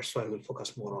 and that's why we'll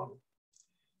focus more on.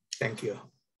 Thank you.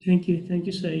 Thank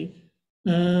you, Saeed.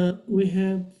 We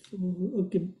have,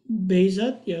 okay,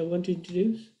 Behzad, yeah, I want to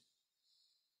introduce.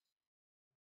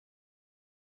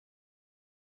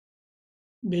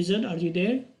 Behzad, are you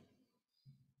there?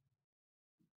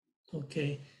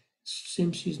 Okay,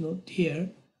 seems she's not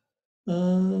here. Who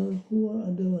are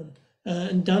other one?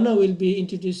 And Dana will be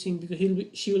introducing, because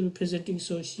she will be presenting,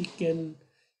 so she can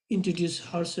introduce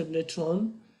herself later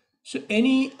on. So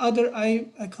any other, I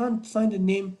can't find the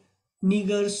name,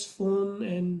 Nigar's phone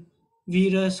and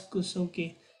Vira's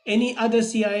Kusoke. Any other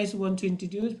CIs want to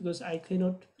introduce, because I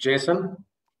cannot. Jason?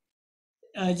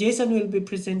 Jason will be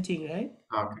presenting, right?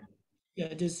 Okay.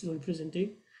 Yeah, Jason will be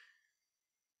presenting.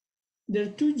 There are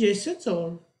two Jasons,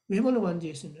 or we have only one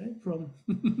Jason, right? From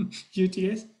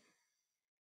UTS.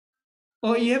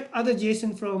 Oh, you have other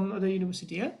Jason from other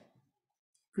university, yeah?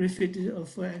 Griffith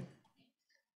of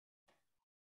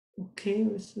okay,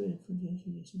 let's wait for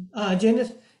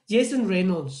Jason. Jason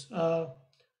Reynolds.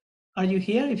 Are you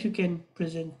here? If you can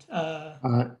present.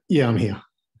 Yeah, I'm here.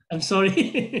 I'm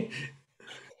sorry.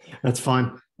 That's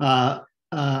fine.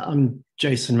 I'm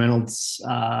Jason Reynolds.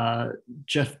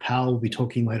 Jeff Powell will be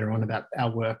talking later on about our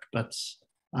work, but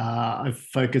I've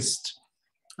focused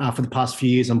for the past few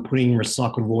years on putting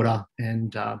recycled water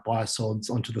and biosolids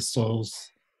onto the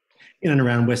soils in and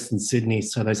around Western Sydney.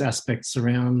 So those aspects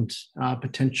around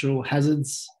potential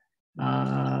hazards,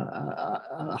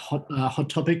 a hot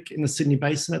topic in the Sydney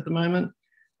Basin at the moment.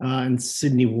 And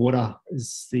Sydney Water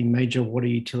is the major water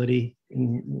utility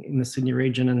in the Sydney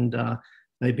region, and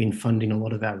they've been funding a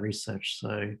lot of our research.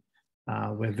 So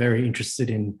we're very interested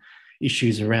in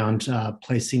issues around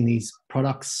placing these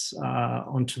products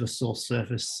onto the soil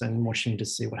surface and watching to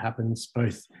see what happens,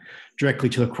 both directly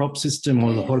to the crop system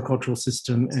or the horticultural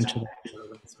system and to the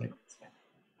water landscape.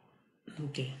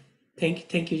 Okay,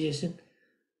 thank you, Jason.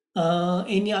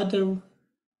 Any other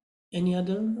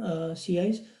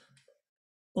CIs?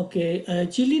 Okay,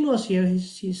 Jillian was here.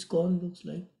 He's gone, looks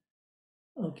like.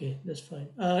 Okay, that's fine.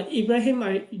 Ibrahim,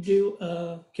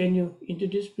 can you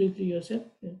introduce briefly yourself?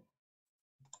 Yeah.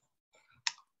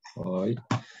 Hi.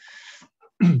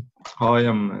 Hi,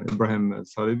 I'm Ibrahim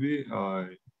Salibi.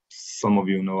 Some of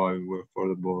you know I work for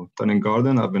the Botanic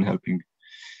Garden. I've been helping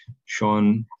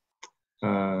Sean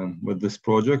with this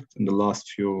project in the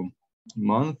last few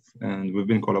months, and we've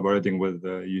been collaborating with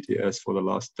UTS for the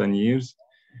last 10 years,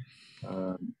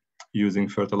 using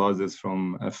fertilizers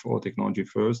from FO technology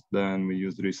first. Then we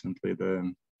used recently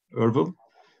the Ervil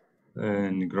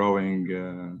and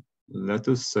growing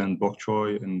lettuce and bok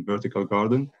choy in vertical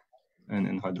garden and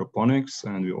in hydroponics.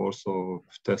 And we also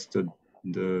tested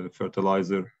the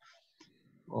fertilizer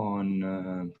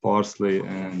on parsley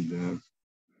and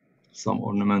some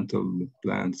ornamental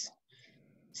plants.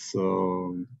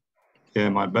 So yeah,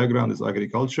 my background is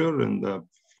agriculture, and I've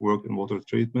worked in water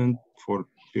treatment for a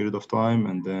period of time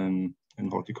and then in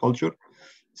horticulture.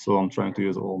 So I'm trying to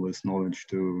use all this knowledge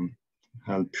to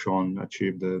help Sean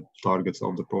achieve the targets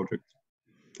of the project.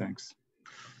 Thanks.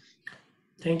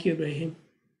 Thank you, Ibrahim.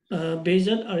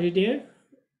 Behzad, are you there?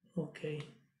 Okay.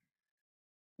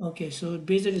 Okay, so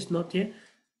Bezer is not here.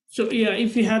 So yeah,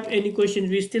 if you have any questions,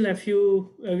 we still have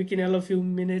few. We can allow a few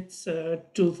minutes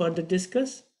to further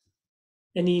discuss.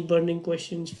 Any burning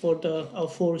questions for our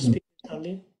four speakers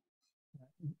earlier?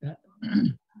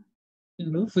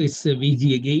 Roof is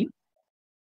VG again.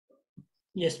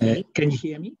 Yes, please. Can you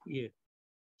hear me? Yeah.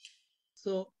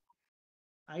 So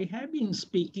I have been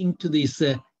speaking to these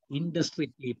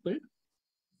industry people.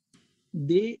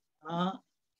 They are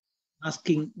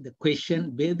asking the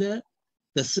question whether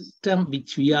the system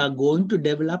which we are going to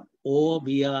develop or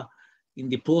we are in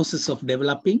the process of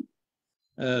developing,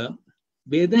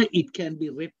 whether it can be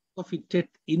retrofitted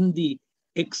in the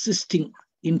existing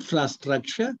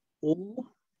infrastructure or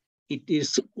it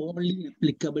is only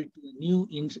applicable to the new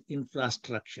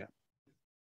infrastructure.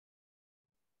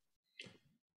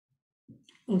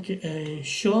 Okay,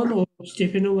 Sean or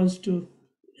Stefano wants to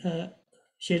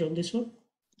share on this one.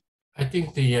 I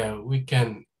think we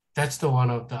can. That's the one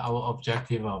of our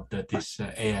objective of this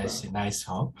AIC NiCE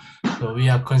Hub. So we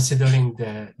are considering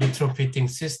the retrofitting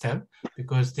system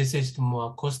because this is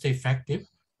more cost effective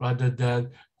rather than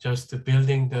just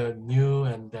building the new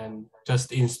and then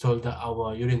just install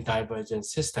our urine diversion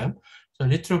system. So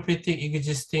retrofitting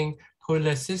existing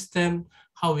toilet system,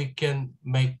 how we can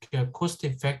make a cost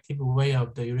effective way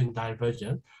of the urine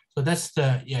diversion. So that's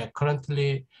the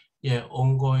currently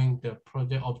ongoing the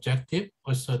project objective.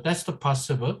 Also, that's the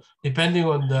possible depending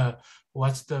on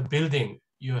what's the building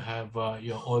you have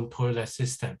your own toilet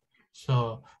system.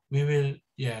 So we will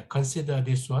consider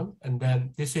this one, and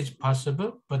then this is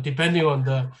possible, but depending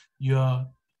on your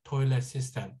toilet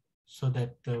system, so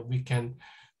that we can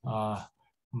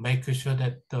make sure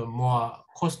that the more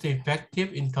cost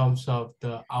effective in terms of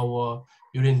our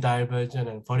urine diversion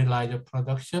and fertilizer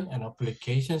production and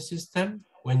application system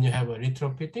when you have a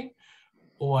retrofitting,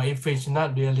 or if it's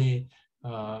not really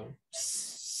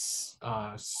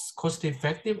cost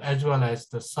effective, as well as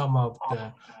some of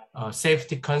the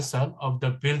safety concern of the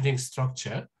building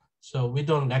structure. So we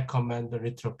don't recommend the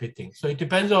retrofitting. So it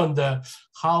depends on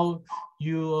how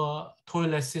your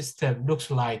toilet system looks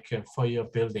like for your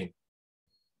building.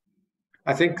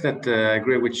 I think that I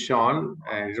agree with Sean.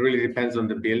 It really depends on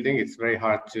the building. It's very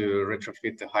hard to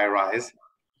retrofit a high rise,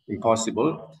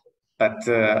 impossible. But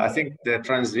I think the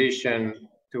transition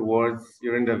towards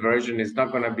urine diversion is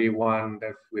not going to be one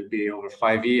that will be over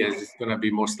 5 years. It's going to be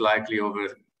most likely over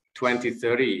 20,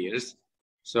 30 years.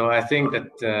 So I think that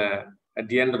at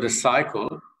the end of the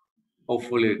cycle,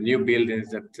 hopefully new buildings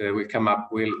that will come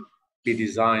up will be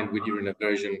designed with urine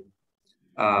diversion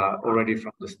already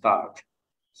from the start.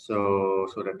 So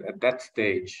that at that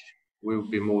stage, we'll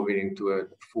be moving into a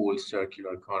full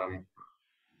circular economy.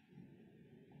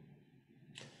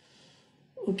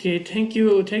 Okay, thank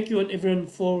you everyone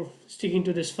for sticking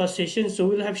to this first session. So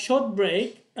we'll have short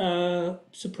break.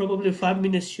 So probably 5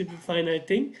 minutes should be fine, I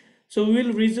think. So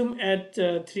we'll resume at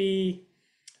 3:40,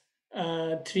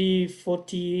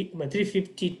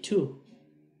 3:52,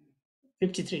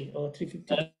 53 or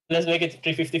 3:50. Let's make it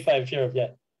 3:55. Sure,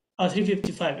 yeah. Oh,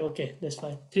 3:55. Okay, that's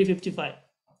fine. 3:55.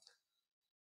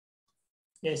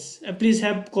 Yes, please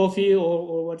have coffee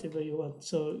or whatever you want.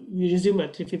 So we resume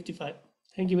at 3:55.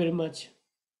 Thank you very much.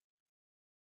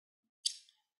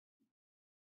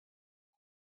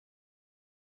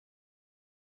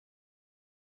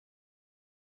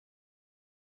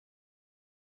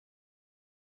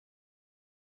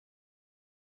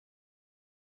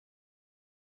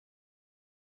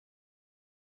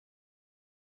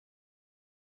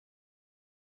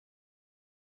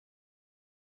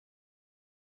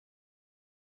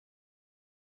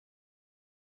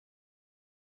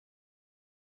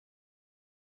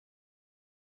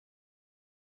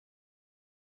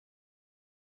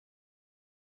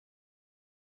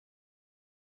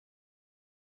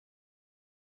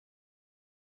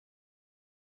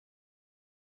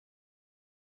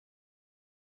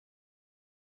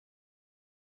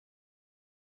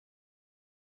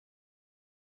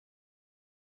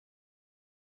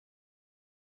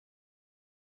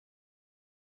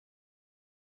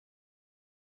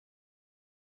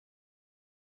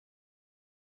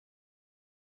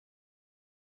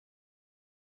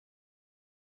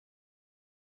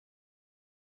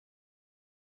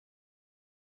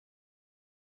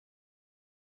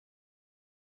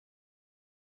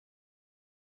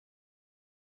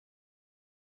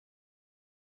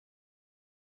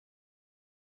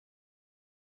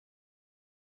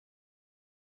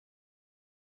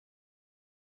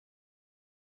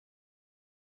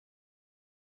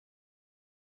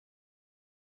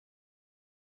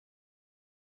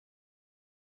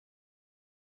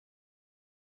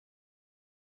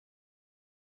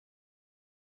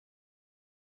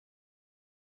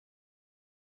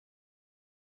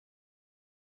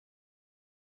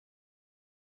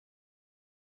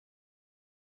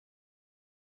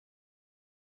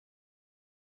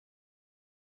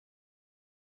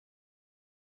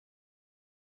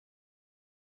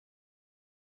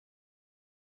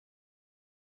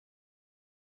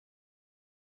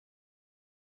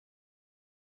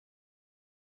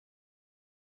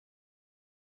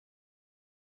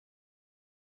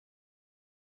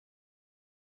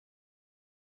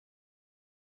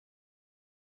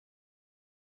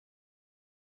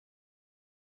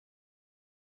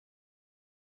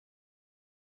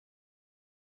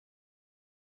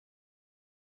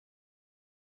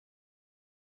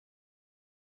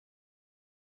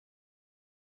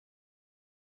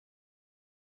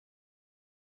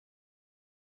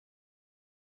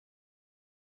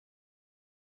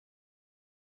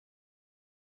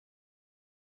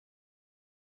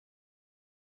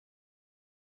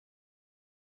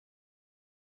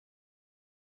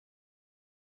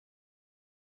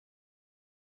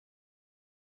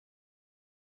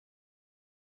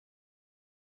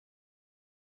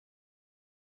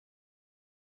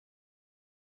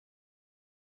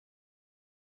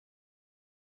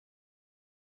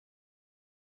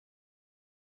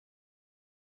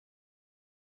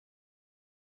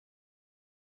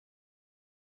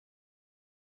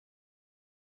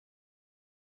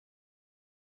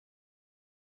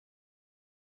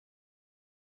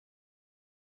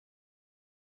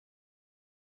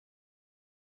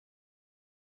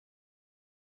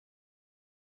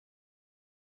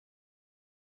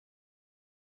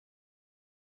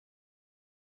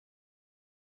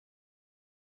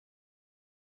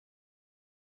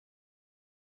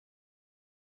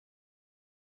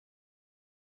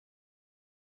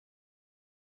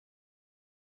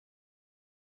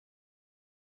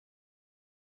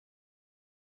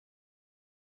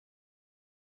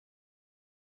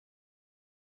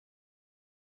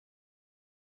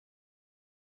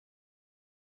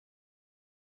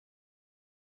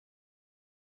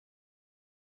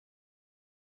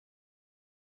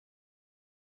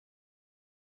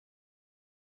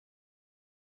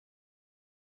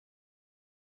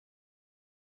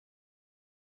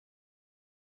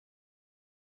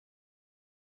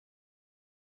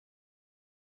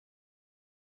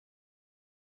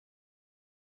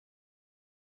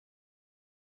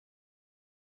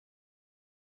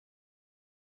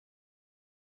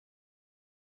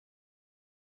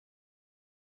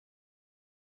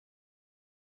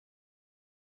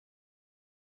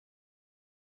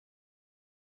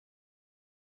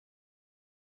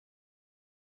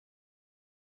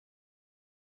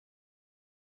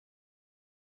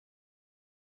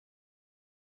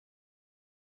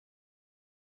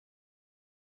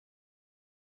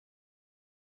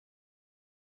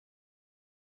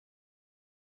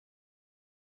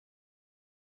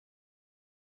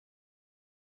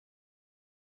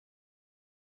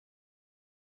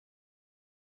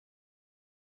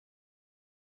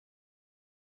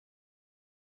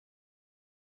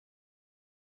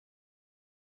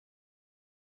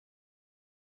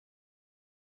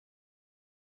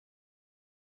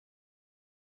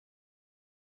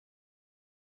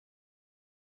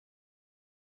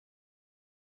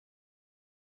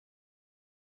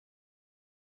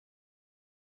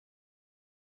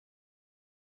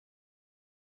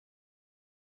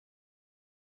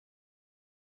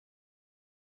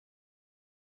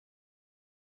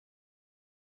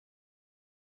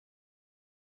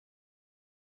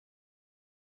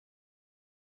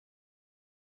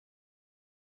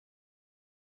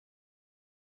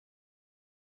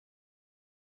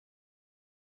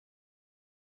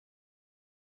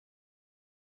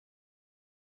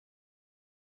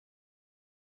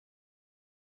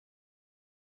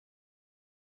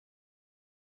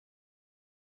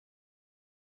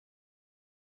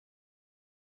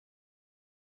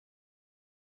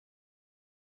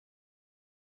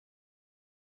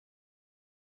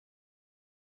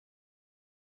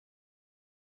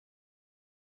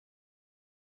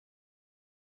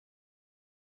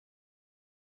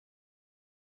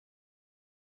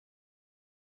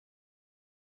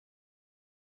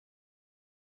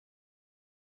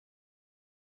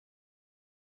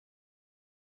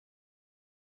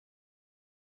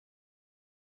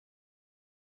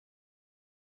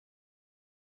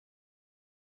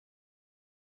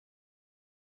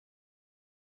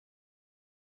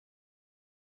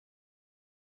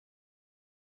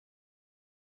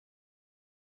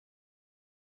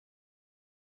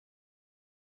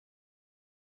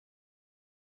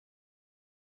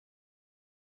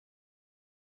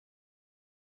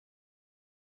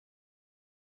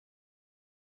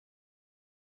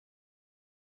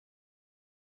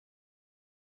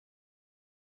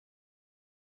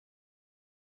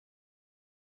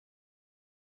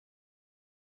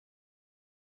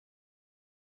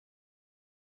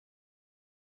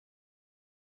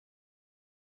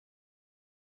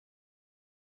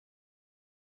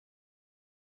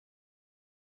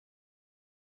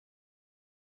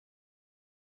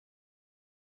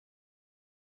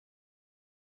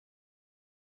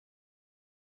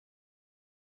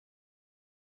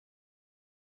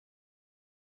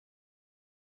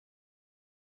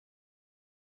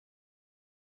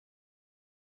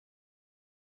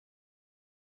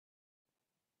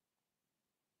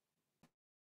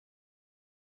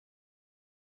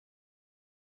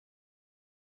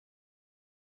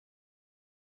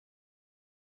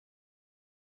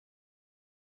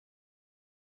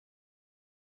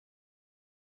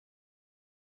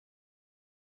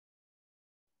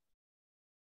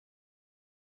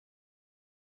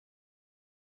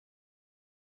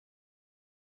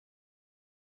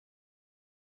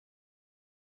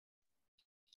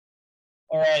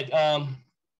 All right.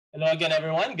 Hello again,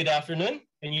 everyone. Good afternoon.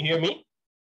 Can you hear me?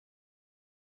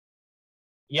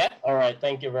 Yeah. All right.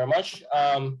 Thank you very much.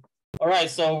 All right.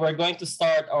 So we're going to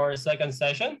start our second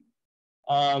session.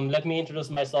 Let me introduce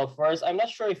myself first. I'm not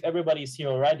sure if everybody's here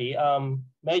already.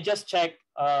 May I just check?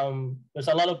 There's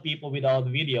a lot of people without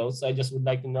videos. So I just would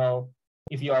like to know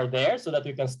if you are there so that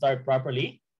we can start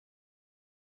properly.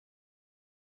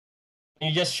 Can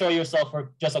you just show yourself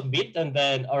for just a bit and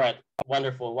then, all right.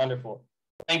 Wonderful. Wonderful.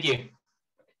 Thank you.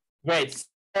 Great. So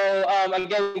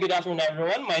again, good afternoon,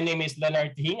 everyone. My name is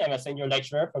Leonard Ting. I'm a senior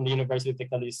lecturer from the University of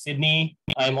Technology, Sydney.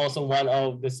 I'm also one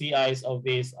of the CIs of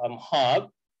this hub,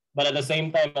 but at the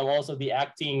same time, I'm also the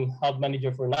acting hub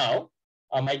manager for now.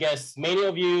 I guess many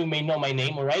of you may know my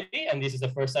name already, and this is the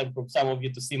first time for some of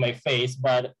you to see my face,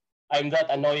 but I'm that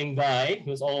annoying guy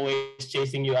who's always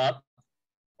chasing you up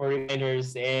for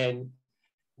reminders and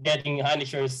getting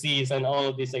Hanisher C's and all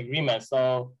of these agreements.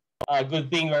 So good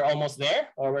thing we're almost there,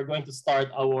 or we're going to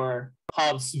start our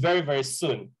hubs very, very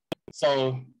soon.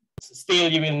 So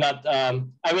still you will not,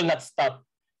 I will not stop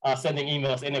sending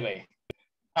emails anyway.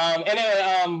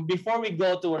 Before we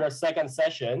go to our second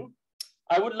session,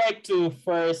 I would like to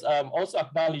first also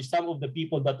acknowledge some of the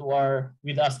people that are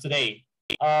with us today.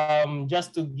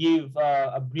 Just to give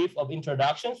a brief of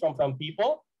introduction from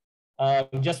people.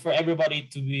 Just for everybody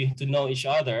to know each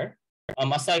other.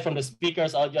 Aside from the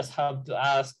speakers, I'll just have to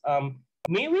ask,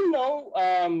 may we know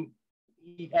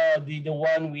the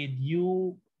one with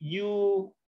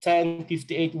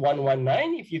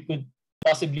U1058119, if you could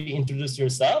possibly introduce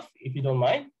yourself, if you don't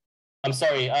mind. I'm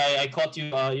sorry, I caught you,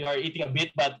 you are eating a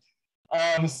bit, but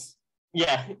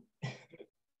yeah.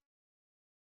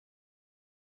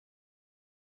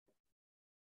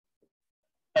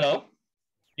 Hello,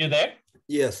 you there?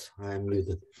 Yes, I am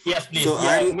muted. Yes, please. So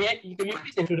yeah. Can you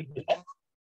please introduce yourself?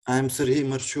 I'm Sergei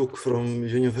Marchuk from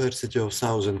University of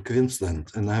Southern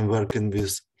Queensland, and I'm working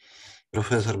with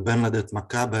Professor Bernadette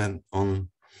Makabe on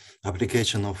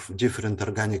application of different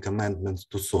organic amendments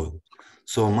to soil.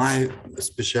 So my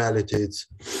specialty is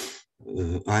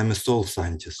I'm a soil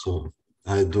scientist, so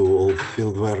I do all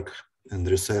field work and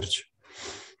research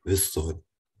with soil.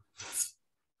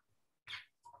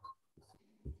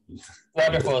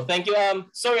 Wonderful, thank you.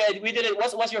 Sorry, we didn't.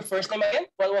 What's your first name again?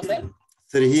 What was that?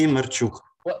 Sergei Marchuk.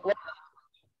 What?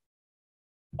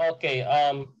 Okay.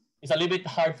 It's a little bit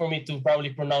hard for me to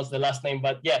probably pronounce the last name,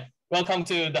 but yeah. Welcome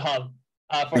to the hub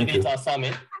for this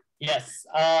summit. Yes.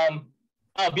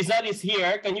 Bizad is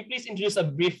here. Can you please introduce a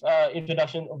brief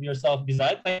introduction of yourself,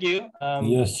 Bizad? Thank you.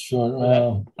 Yes,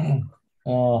 sure.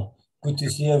 Good to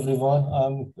see everyone.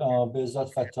 I'm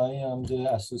Behzad Fatai. I'm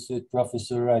the associate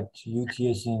professor at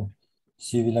UTS in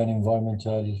Civil and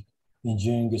Environmental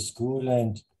Engineering School,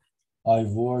 and I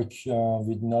work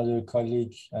with another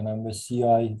colleague, and I'm a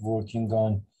CI working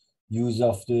on use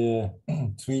of the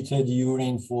treated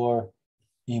urine for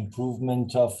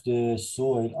improvement of the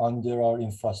soil under our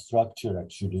infrastructure,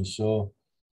 actually. So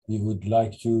we would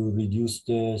like to reduce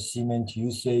the cement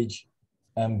usage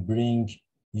and bring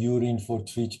urine for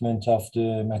treatment of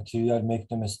the material, make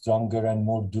them stronger and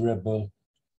more durable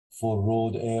for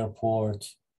road, airport,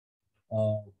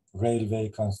 railway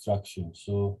construction.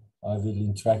 So I will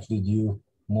interact with you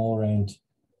more, and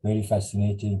very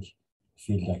fascinating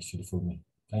field actually for me.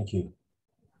 Thank you.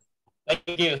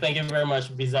 Thank you very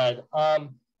much, Bizad.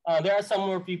 There are some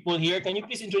more people here. Can you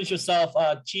please introduce yourself,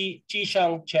 Chi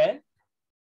Shang Chen?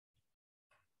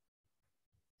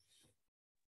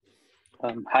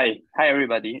 Hi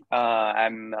everybody.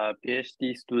 I'm a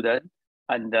PhD student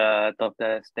under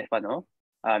Dr. Stefano.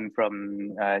 I'm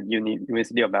from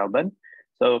University of Melbourne.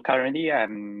 So currently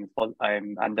I'm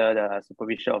under the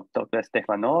supervision of Dr.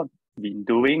 Stefano, been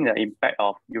doing the impact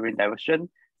of urine diversion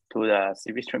to the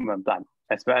sewage treatment plant,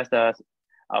 as well as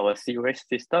our sewage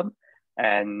system.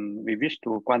 And we wish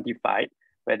to quantify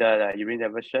whether the urine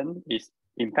diversion is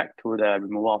impact to the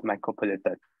removal of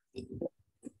micropollutants.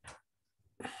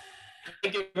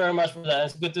 Thank you very much for that.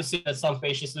 It's good to see that some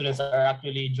PhD students are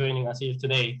actually joining us here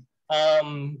today.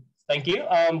 Thank you.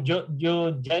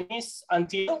 Janice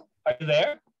Antil, are you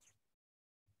there?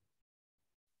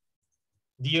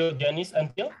 Janice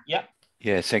Antil, yeah.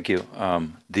 Yeah, thank you.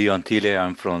 Dio Antile,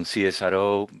 I'm from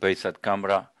CSRO, based at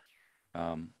Canberra.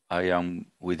 I am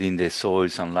within the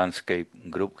Soils and Landscape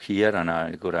group here, and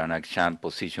I got an adjunct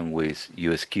position with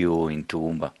USQ in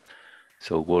Toowoomba.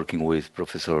 So working with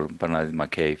Professor Bernadette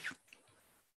McCabe.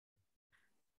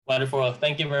 Wonderful.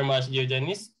 Thank you very much, dear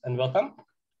Janice, and welcome.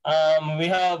 We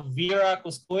have Vera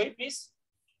Kuskoi, please.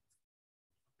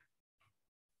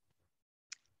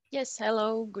 Yes,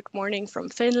 hello, good morning from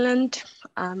Finland.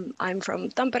 I'm from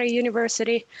Tampere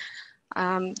University.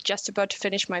 I'm just about to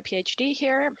finish my PhD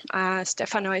here.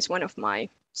 Stefano is one of my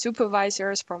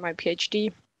supervisors for my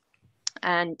PhD.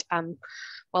 And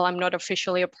well, I'm not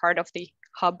officially a part of the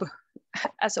hub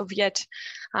as of yet,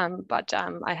 but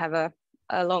I have a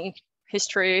long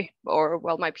history, or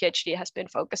well, my PhD has been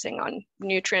focusing on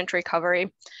nutrient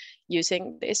recovery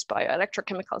using these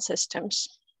bioelectrochemical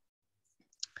systems.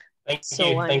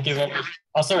 Thank you very much.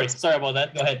 Oh, sorry about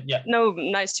that. Go ahead. Yeah. No,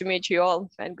 nice to meet you all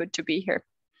and good to be here.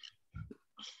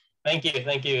 Thank you,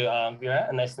 Vera,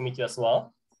 and nice to meet you as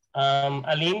well.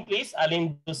 Aline, please.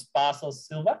 Aline dos Passos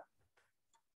Silva.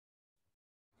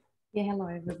 Yeah, hello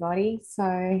everybody. So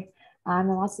I'm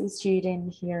a master's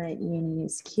student here at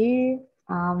UniSQ.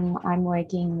 I'm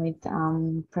working with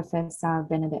Professor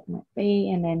Bernadette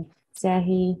McBee and then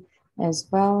Zahi as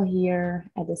well here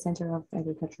at the Center of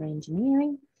Agricultural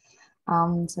Engineering.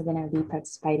 So then I'll be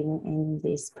participating in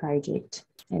this project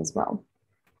as well.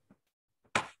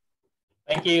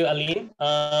 Thank you, Aline.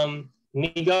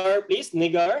 Nigar, please.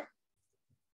 Nigar.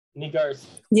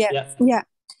 Yeah.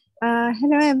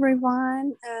 Hello,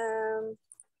 everyone.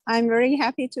 I'm very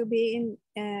happy to be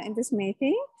in this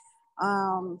meeting.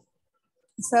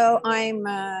 So I'm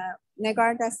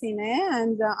Negar Dassine,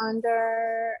 and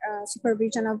under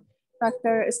supervision of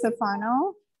Dr.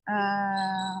 Stefano,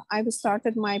 I've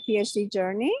started my PhD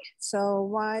journey. So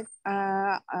what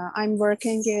I'm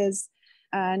working is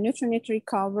nutrient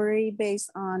recovery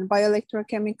based on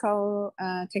bioelectrochemical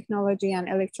technology and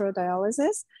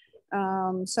electrodialysis.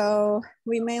 So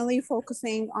we mainly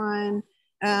focusing on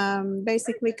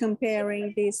basically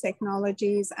comparing these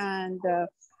technologies and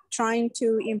trying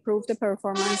to improve the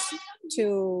performance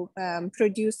to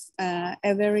produce a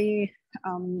very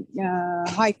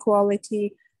high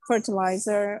quality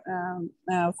fertilizer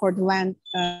for the land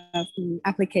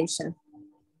application.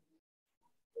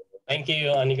 Thank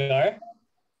you, Nigar.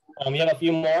 We have a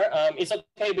few more. It's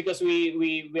okay because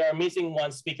we are missing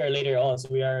one speaker later on, so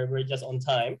we're just on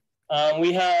time.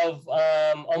 We have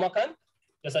Omakan.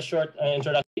 Just a short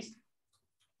introduction, please.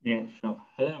 Yeah, sure.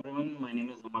 Hello, everyone. My name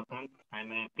is Omakan.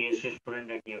 I'm a PhD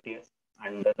student at UTS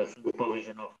under the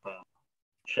supervision of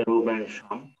Sharub and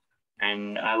Sean.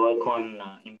 And I work on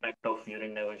impact of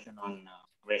urine diversion on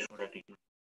wastewater treatment.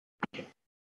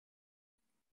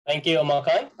 Thank you,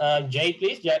 Omakan. Jay,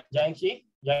 please. Jakshi.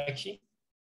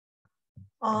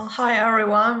 Hi,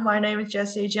 everyone. My name is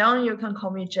Jessie Jiang. You can call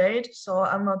me Jade. So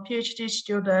I'm a PhD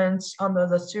student under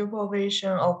the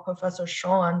supervision of Professor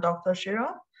Sean and Dr.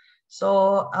 Shira.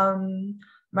 So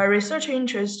my research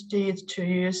interest is to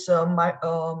use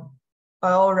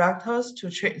bioreactors to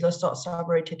treat the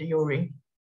salt-saturated urine.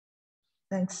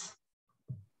 Thanks.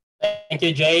 Thank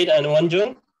you, Jade. And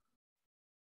Wonjung?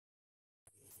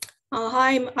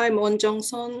 Hi, I'm Wonjung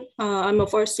Son. I'm a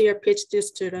first-year PhD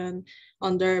student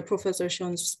under Professor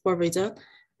Sean's supervision,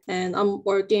 and I'm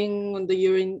working on the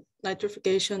urine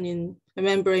nitrification in a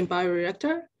membrane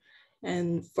bioreactor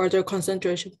and further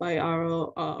concentration by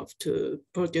RO to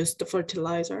produce the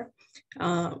fertilizer.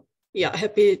 Yeah,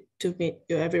 happy to meet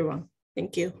you, everyone.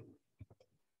 Thank you.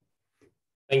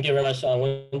 Thank you very much,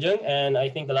 Wonjung. And I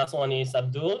think the last one is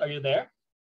Abdul. Are you there?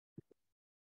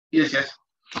 Yes.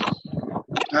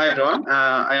 Hi, everyone.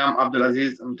 I am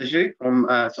Abdulaziz Mtashiri from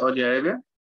Saudi Arabia.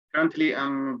 Currently,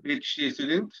 I'm a PhD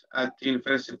student at the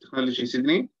University of Technology,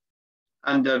 Sydney,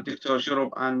 under Dr.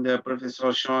 Shurub and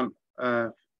Professor Sean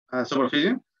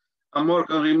supervision. I'm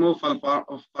working on removal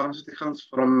of pharmaceuticals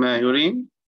from urine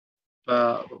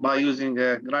by using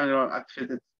granular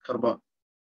activated carbon.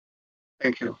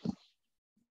 Thank you.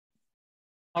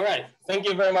 All right. Thank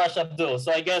you very much, Abdul.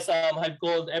 So I guess I've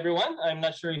called everyone. I'm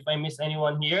not sure if I missed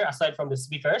anyone here aside from the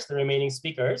speakers, the remaining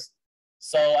speakers.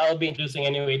 So I'll be introducing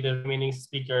anyway the remaining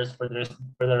speakers for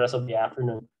the rest of the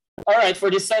afternoon. All right,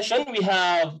 for this session, we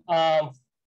have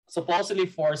supposedly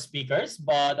 4 speakers,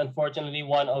 but unfortunately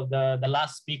one of the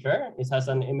last speaker has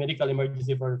a medical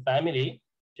emergency for her family.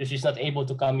 So she's not able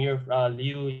to come here from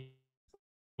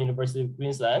University of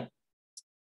Queensland.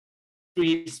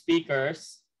 3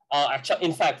 speakers, actually,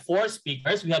 in fact, 4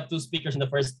 speakers. We have 2 speakers in the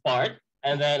first part,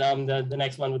 and then the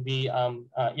next one would be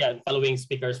following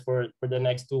speakers for the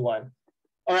next 2 one.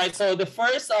 All right, so the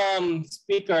first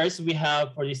speakers we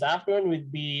have for this afternoon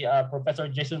would be Professor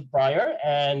Jason Pryor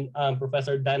and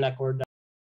Professor Dana Corda.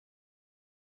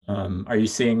 Are you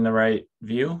seeing the right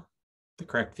view, the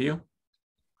correct view?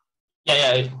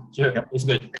 Yeah, sure. Yep. It's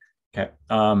good. Okay,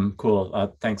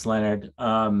 cool. Thanks, Leonard.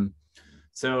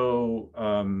 So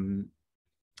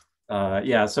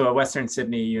at Western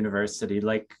Sydney University,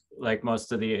 like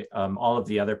most of the all of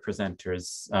the other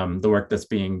presenters, the work that's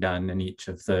being done in each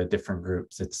of the different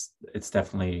groups, it's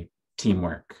definitely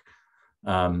teamwork.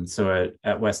 So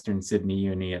at Western Sydney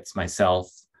Uni, it's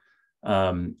myself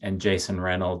and Jason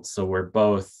Reynolds. So we're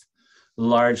both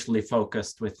largely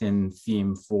focused within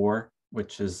theme 4,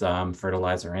 which is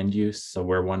fertilizer end use. So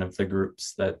we're one of the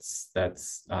groups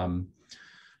that's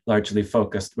largely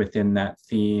focused within that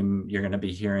theme. You're going to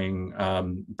be hearing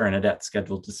Bernadette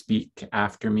scheduled to speak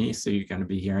after me. So you're going to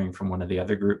be hearing from one of the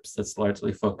other groups that's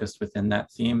largely focused within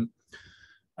that theme.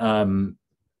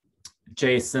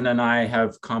 Jason and I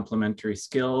have complementary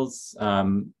skills.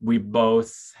 We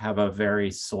both have a very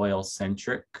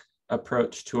soil-centric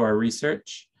approach to our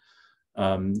research.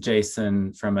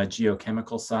 Jason from a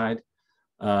geochemical side,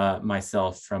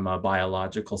 myself from a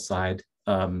biological side.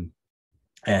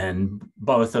 And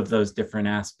both of those different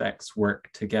aspects work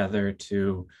together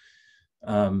to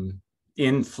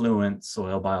influence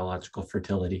soil biological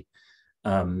fertility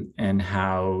and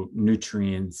how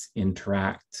nutrients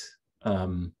interact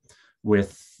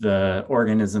with the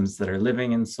organisms that are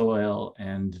living in soil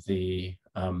and the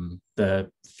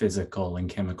physical and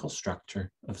chemical structure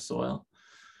of soil.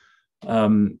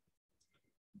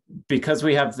 Because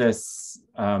we have this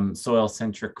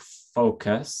soil-centric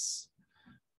focus,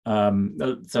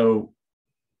 so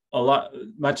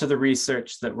much of the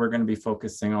research that we're going to be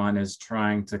focusing on is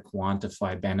trying to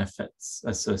quantify benefits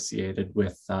associated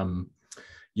with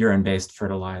urine-based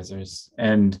fertilizers.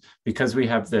 And because we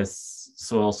have this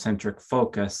soil-centric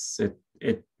focus,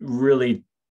 it really,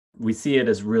 we see it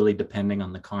as really depending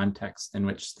on the context in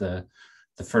which the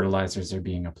fertilizers are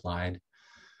being applied.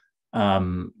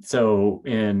 So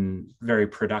in very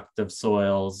productive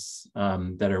soils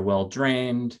that are well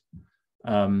drained,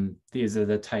 these are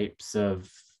the types of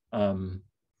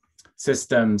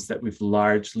systems that we've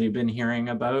largely been hearing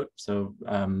about. So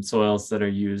soils that are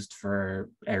used for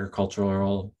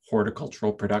agricultural,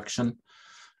 horticultural production,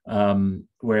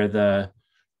 where the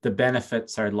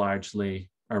benefits are largely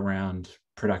around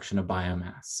production of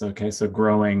biomass. Okay, so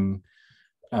growing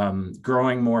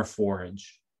more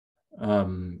forage,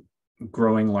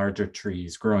 growing larger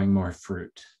trees, growing more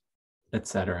fruit,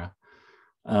 etc.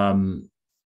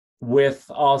 With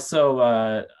also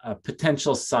a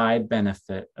potential side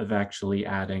benefit of actually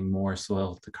adding more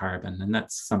soil to carbon. And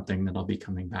that's something that I'll be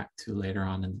coming back to later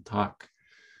on in the talk.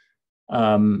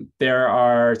 There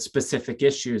are specific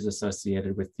issues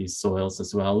associated with these soils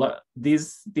as well.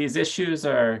 These issues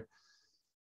are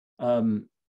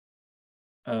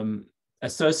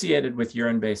associated with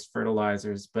urine-based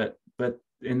fertilizers, but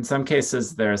in some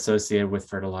cases they're associated with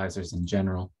fertilizers in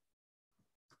general.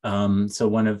 So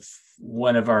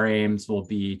one of our aims will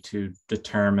be to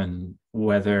determine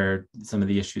whether some of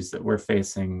the issues that we're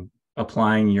facing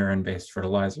applying urine-based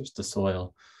fertilizers to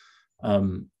soil,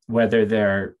 whether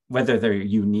they're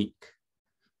unique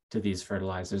to these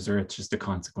fertilizers or it's just a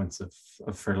consequence of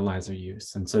fertilizer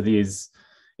use. And so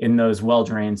in those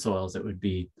well-drained soils, it would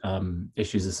be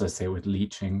issues associated with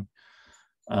leaching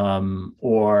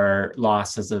or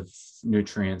losses of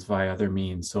nutrients via other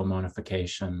means, so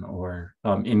ammonification or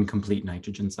incomplete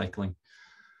nitrogen cycling.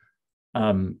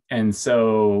 And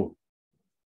so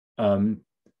in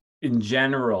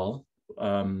general,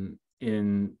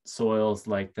 in soils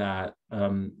like that,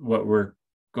 what we're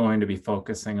going to be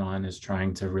focusing on is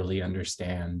trying to really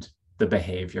understand the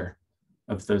behavior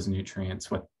of those nutrients,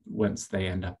 once they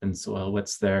end up in soil,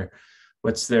 what's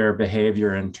their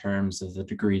behavior in terms of the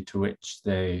degree to which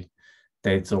they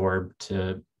absorb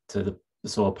to the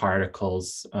soil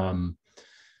particles,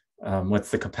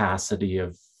 what's the capacity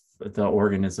of the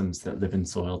organisms that live in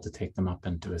soil to take them up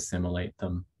and to assimilate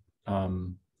them,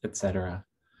 etc.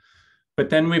 But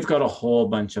then we've got a whole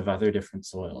bunch of other different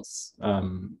soils,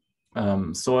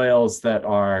 soils that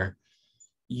are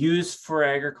used for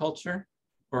agriculture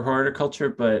or horticulture,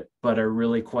 but are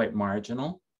really quite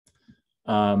marginal.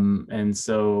 And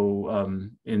so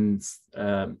in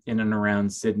and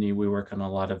around Sydney, we work on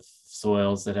a lot of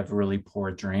soils that have really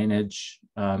poor drainage.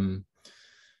 And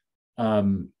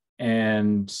when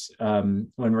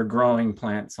we're growing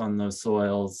plants on those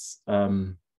soils,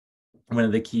 one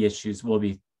of the key issues will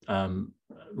be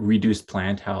reduced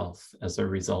plant health as a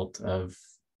result of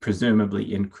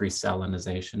presumably increased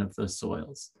salinization of those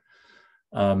soils.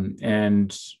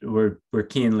 And we're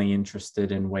keenly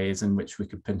interested in ways in which we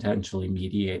could potentially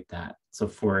mediate that. So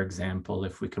for example,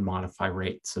 if we could modify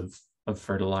rates of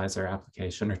fertilizer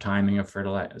application or timing of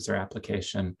fertilizer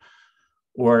application,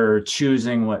 or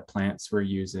choosing what plants we're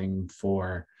using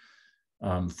for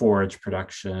forage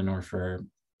production or for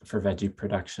veggie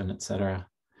production, et cetera.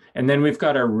 And then we've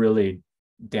got our really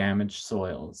damaged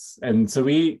soils. And so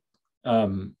there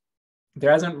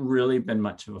hasn't really been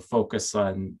much of a focus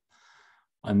on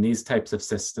these types of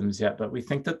systems yet, but we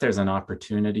think that there's an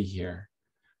opportunity here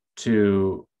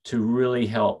to really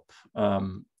help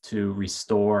to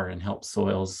restore and help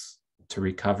soils to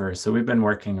recover. So we've been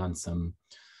working on some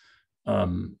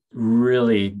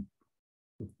really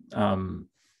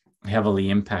heavily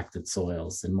impacted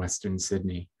soils in Western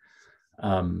Sydney,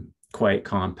 quite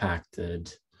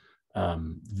compacted,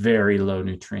 very low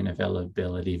nutrient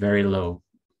availability, very low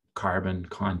carbon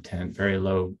content, very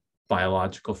low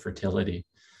biological fertility.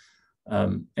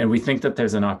 And we think that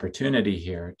there's an opportunity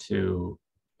here to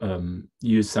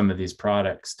use some of these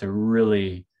products to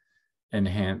really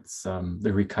enhance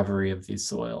the recovery of these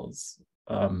soils.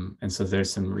 And so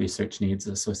there's some research needs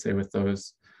associated with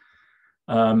those.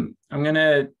 I'm going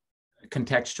to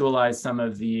contextualize some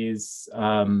of these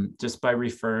just by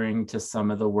referring to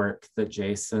some of the work that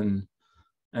Jason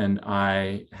and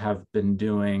I have been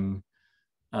doing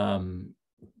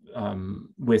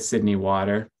with Sydney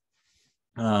Water,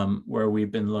 where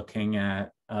we've been looking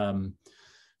at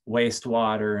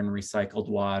wastewater and recycled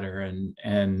water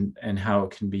and how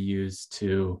it can be used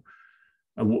to,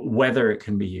 whether it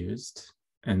can be used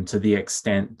and to the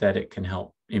extent that it can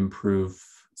help improve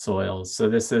soils. So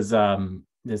this is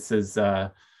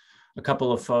a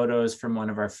couple of photos from one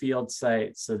of our field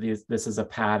sites. So this is a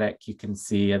paddock. You can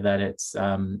see that it's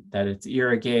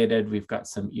irrigated. We've got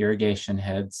some irrigation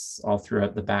heads all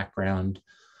throughout the background.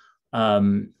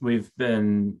 We've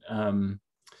been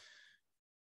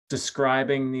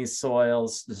describing these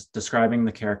soils, describing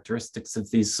the characteristics of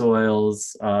these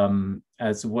soils,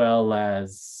 as well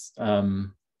as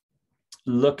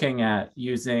looking at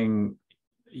using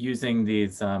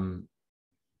these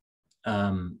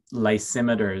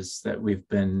lysimeters that we've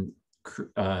been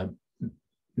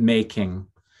making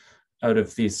out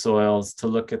of these soils to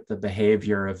look at the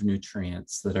behavior of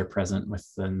nutrients that are present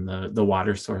within the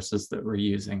water sources that we're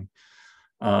using,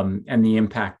 and the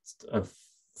impact of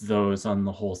those on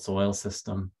the whole soil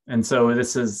system. And so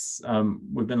this is,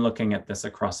 we've been looking at this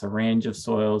across a range of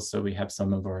soils. So we have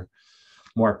some of our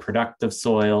more productive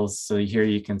soils. So here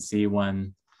you can see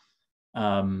one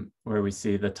where we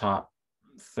see the top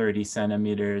 30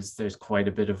 centimeters. There's quite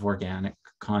a bit of organic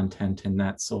content in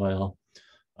that soil.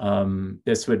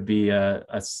 This would be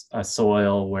a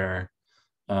soil where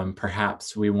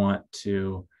perhaps we want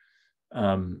to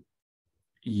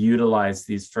utilize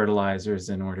these fertilizers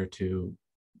in order to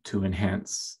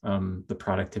enhance the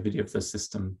productivity of the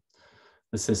system.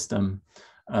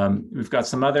 We've got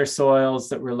some other soils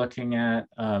that we're looking at,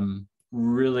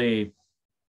 really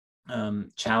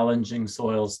challenging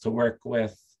soils to work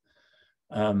with.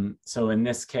 So in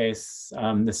this case,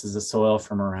 this is a soil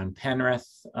from around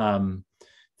Penrith.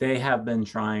 They have been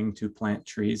trying to plant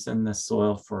trees in this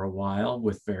soil for a while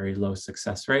with very low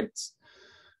success rates.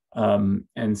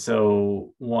 And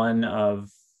so one of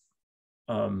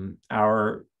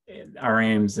our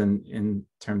aims in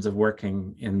terms of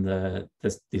working in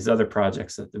these other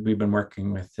projects that we've been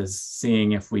working with is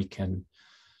seeing if we can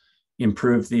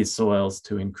improve these soils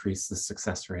to increase the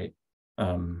success rate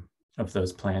of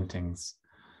those plantings.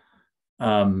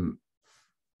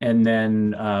 And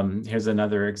then here's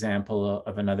another example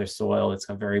of another soil. It's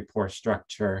a very poor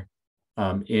structure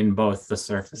in both the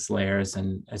surface layers,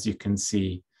 and as you can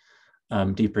see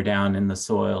deeper down in the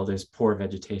soil, there's poor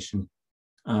vegetation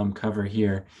cover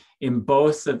here. In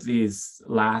both of these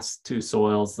last two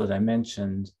soils that I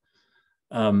mentioned,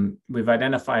 we've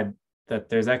identified that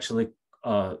there's actually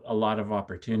a lot of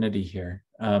opportunity here,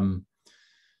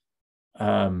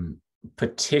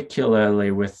 particularly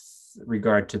with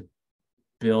regard to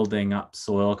building up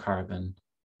soil carbon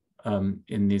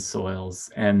in these soils,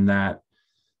 and that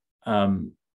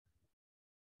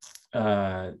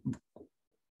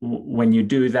when you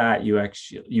do that, you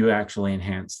actually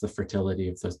enhance the fertility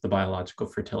of the biological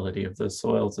fertility of those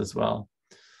soils as well.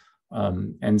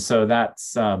 And so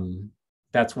that's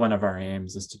one of our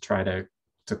aims, is to try to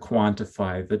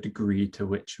quantify the degree to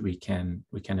which we can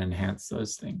enhance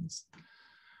those things.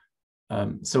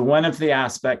 So one of the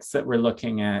aspects that we're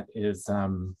looking at is,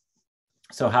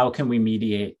 so how can we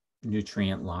mediate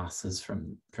nutrient losses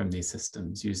from these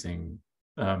systems using,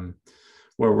 where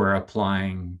we're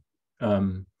applying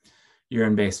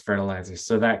urine-based fertilizers.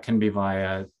 So that can be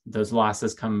via, those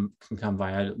losses can come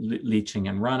via leaching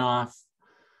and runoff.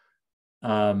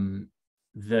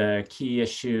 The key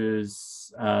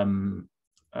issues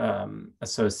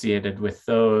associated with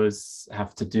those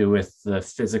have to do with the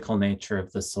physical nature of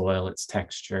the soil, its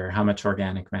texture, how much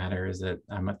organic matter is it,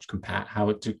 how much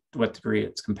what degree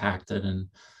it's compacted,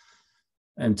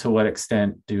 and to what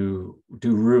extent do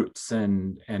roots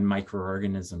and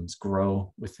microorganisms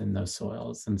grow within those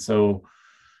soils. And so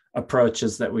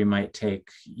approaches that we might take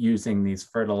using these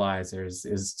fertilizers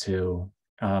is to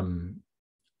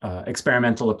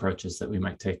experimental approaches that we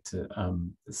might take to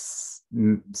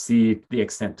see the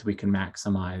extent we can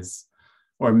maximize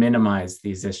or minimize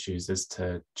these issues is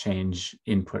to change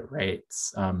input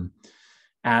rates,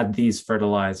 add these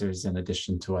fertilizers in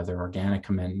addition to other organic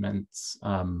amendments.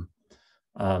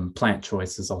 Plant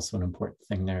choice is also an important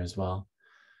thing there as well.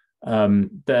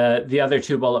 The other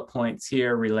two bullet points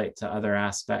here relate to other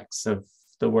aspects of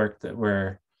the work that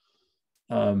we're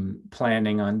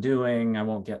planning on doing. I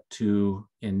won't get too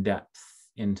in depth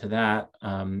into that,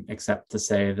 except to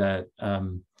say that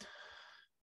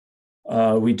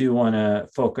we do want to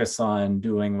focus on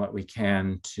doing what we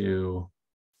can to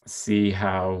see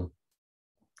how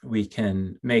we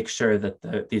can make sure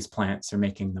that these plants are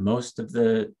making the most of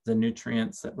the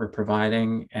nutrients that we're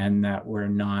providing, and that we're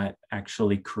not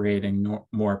actually creating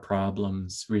more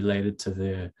problems related to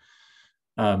the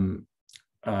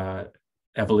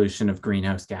evolution of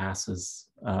greenhouse gases.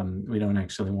 We don't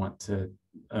actually want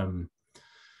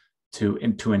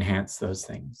to enhance those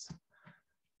things.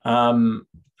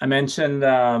 I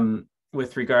mentioned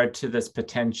with regard to this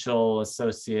potential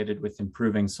associated with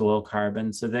improving soil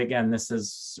carbon. So again, this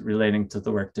is relating to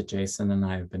the work that Jason and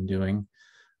I have been doing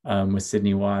with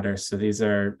Sydney Water. So these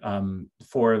are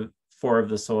four of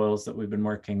the soils that we've been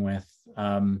working with.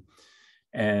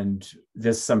 And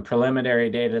there's some preliminary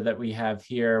data that we have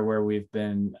here where we've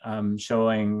been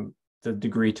showing the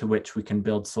degree to which we can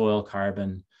build soil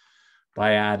carbon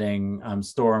by adding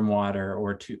stormwater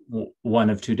or one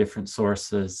of two different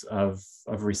sources of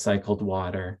recycled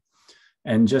water.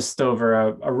 And just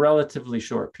over a relatively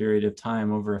short period of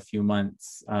time, over a few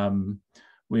months,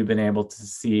 we've been able to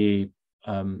see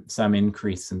some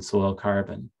increase in soil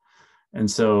carbon. And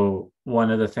so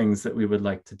one of the things that we would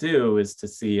like to do is to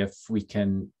see if we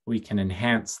can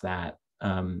enhance that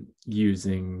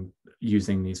using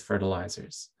these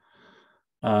fertilizers.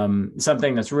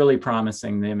 Something that's really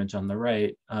promising, the image on the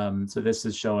right. So this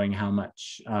is showing how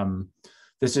much,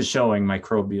 this is showing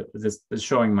microbial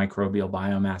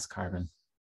biomass carbon.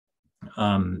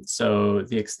 So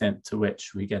the extent to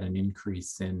which we get an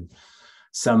increase in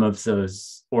some of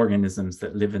those organisms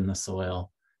that live in the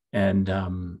soil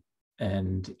and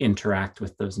interact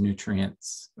with those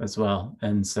nutrients as well.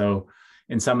 And so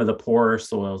in some of the poorer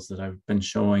soils that I've been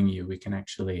showing you, we can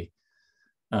actually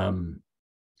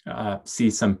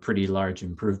see some pretty large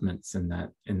improvements in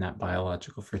that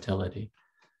biological fertility.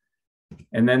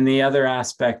 And then the other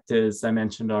aspect is, I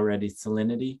mentioned already,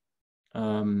 salinity.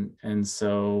 And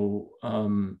so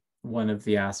one of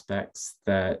the aspects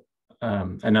that,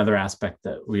 another aspect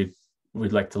that we'd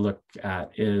like to look at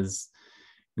is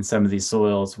in some of these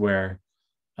soils where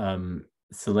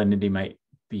salinity might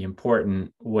be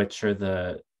important, what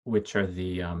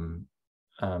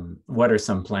are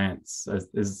some plants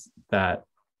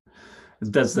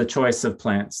does the choice of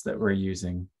plants that we're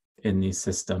using in these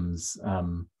systems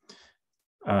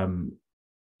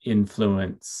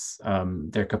influence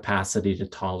their capacity to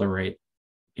tolerate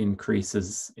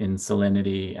increases in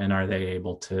salinity, and are they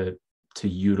able to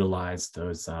utilize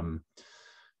those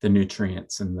the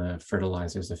nutrients and the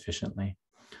fertilizers efficiently?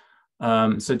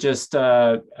 So just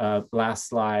last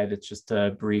slide, it's just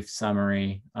a brief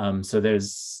summary. So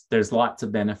there's lots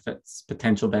of benefits,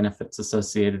 potential benefits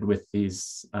associated with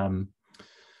these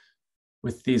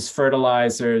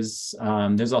fertilizers.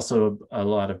 There's also a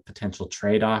lot of potential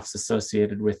trade-offs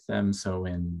associated with them. So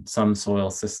in some soil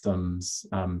systems,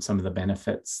 some of the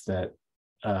benefits that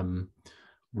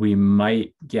we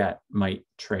might get might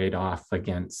trade off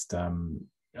against some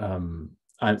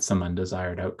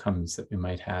undesired outcomes that we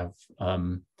might have.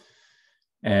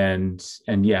 And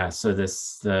yeah,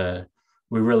 so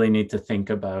we really need to think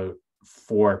about,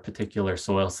 for particular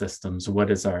soil systems, what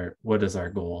is our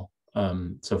goal?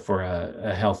 So for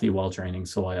a healthy, well-draining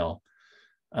soil,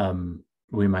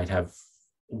 we might have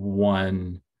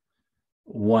one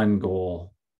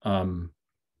goal,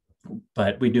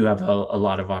 but we do have a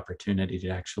lot of opportunity to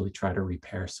actually try to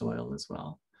repair soil as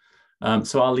well.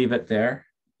 So I'll leave it there.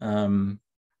 And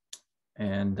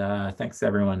thanks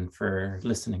everyone for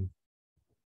listening.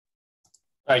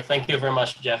 All right, thank you very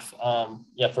much, Jeff.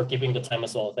 Yeah, for keeping the time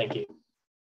as well. Thank you.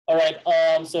 All right,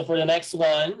 so for the next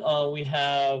one, we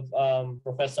have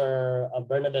Professor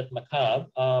Bernadette Macabre.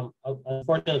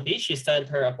 Unfortunately, she sent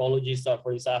her apologies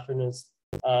for this afternoon's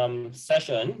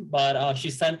session, but she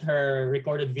sent her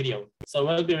recorded video. So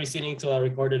we'll be receiving to a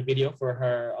recorded video for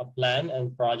her plan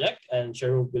and project. And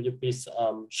Cheryl, will you please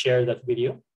share that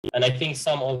video? And I think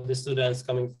some of the students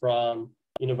coming from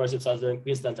University of Southern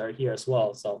Queensland are here as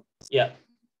well. So yeah.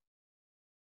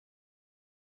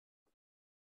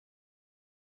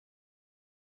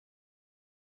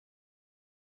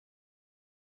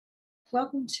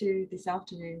 Welcome to this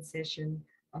afternoon session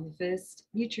on the first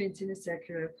Nutrients in a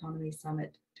Circular Economy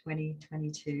Summit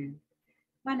 2022.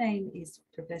 My name is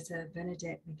Professor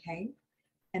Bernadette McCabe,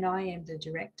 and I am the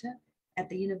Director at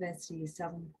the University of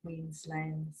Southern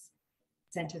Queensland's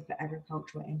Centre for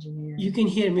Agricultural Engineering. You can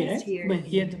hear me, based right? here But in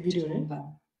hear the video, right?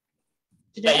 Toowoomba.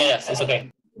 Today, yes, it's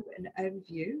okay. I'll give an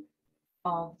overview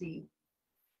of the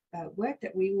work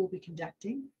that we will be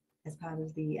conducting as part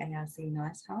of the ARC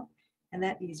NiCE Hub, and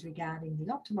that is regarding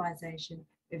the optimization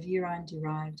of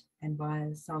urine-derived and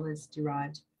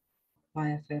biosolids-derived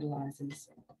biofertilizers.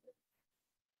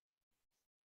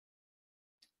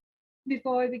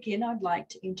 Before I begin, I'd like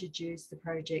to introduce the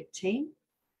project team.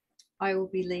 I will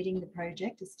be leading the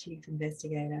project as Chief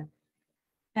Investigator,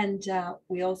 and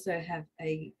we also have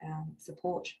a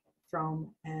support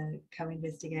from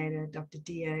co-investigator Dr.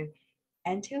 Dio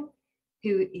Antil,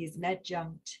 who is an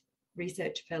adjunct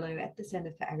research fellow at the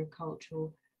Centre for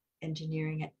Agricultural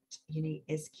Engineering at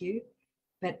UniSQ,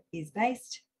 but is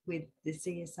based with the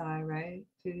CSIRO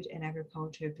Food and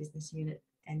Agriculture Business Unit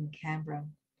in Canberra.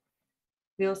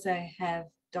 We also have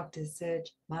Dr.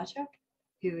 Serge Marchuk,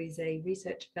 who is a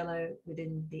research fellow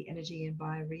within the Energy and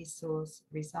Bioresource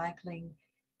Recycling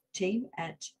team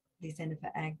at the Centre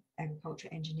for Agriculture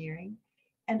Engineering,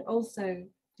 and also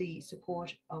the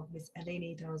support of Ms.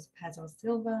 Eleni dos Pazos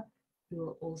Silva, who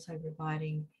are also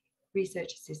providing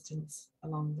research assistance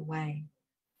along the way.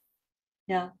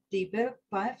 Now, the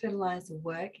biofertilizer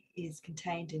work is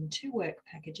contained in two work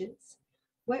packages.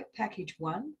 Work package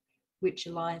 1, which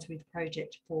aligns with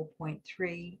project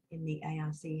 4.3 in the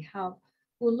ARC Hub,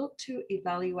 will look to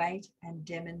evaluate and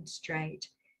demonstrate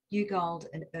UGOLD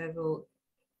and ERVL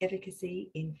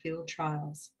efficacy in field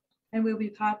trials, and we'll be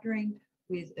partnering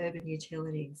with urban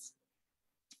utilities.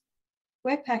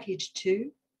 Work package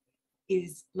 2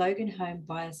 is Logan Home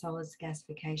Biosolids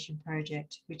Gasification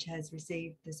Project, which has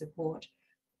received the support,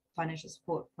 financial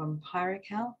support from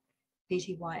Pyrocal,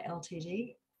 Pty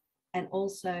Ltd, and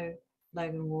also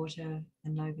Logan Water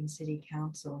and Logan City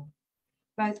Council.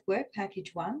 Both Work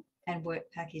Package 1 and Work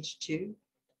Package 2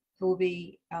 will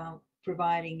be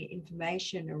providing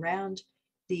information around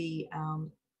the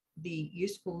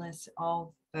usefulness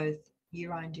of both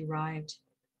urine-derived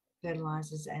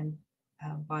fertilizers and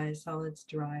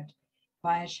biosolids-derived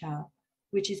biochar,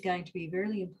 which is going to be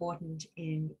really important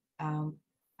in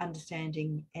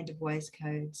understanding end-of-waste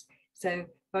codes. So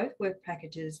both work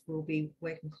packages will be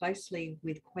working closely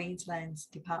with Queensland's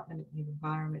Department of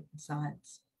Environment and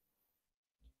Science.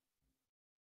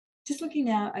 Just looking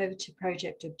now over to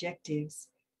project objectives,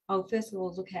 I'll first of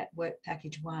all look at work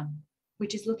package 1,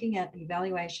 which is looking at the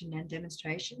evaluation and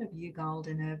demonstration of UGOLD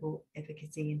and ERVL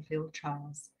efficacy in field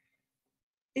trials.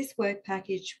 This work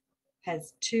package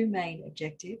has two main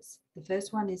objectives. The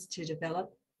first one is to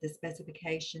develop the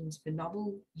specifications for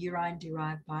novel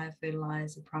urine-derived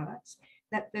biofertilizer products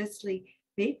that firstly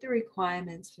meet the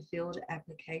requirements for field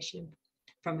application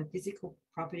from a physical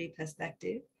property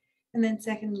perspective, and then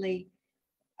secondly,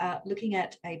 looking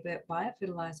at a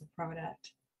biofertilizer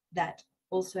product that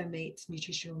also meets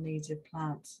nutritional needs of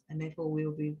plants, and therefore we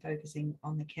will be focusing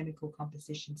on the chemical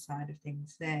composition side of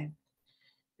things there.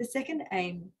 The second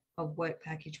aim of work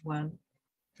package 1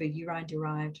 for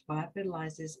urine-derived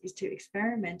biofertilizers is to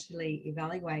experimentally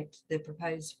evaluate the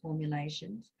proposed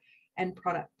formulations and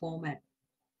product format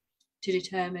to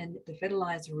determine the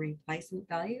fertilizer replacement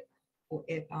value, or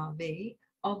FRV,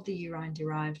 of the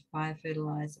urine-derived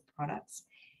biofertilizer products,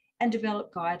 and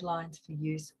develop guidelines for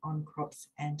use on crops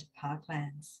and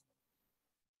parklands.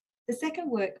 The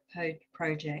second work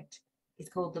project is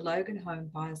called the Logan Home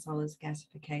Biosolids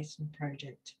Gasification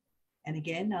Project. And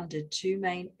again, under two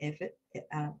main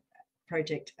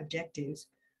project objectives,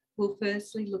 we'll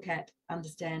firstly look at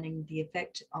understanding the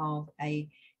effect of a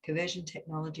conversion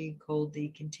technology called the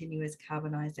continuous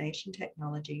carbonization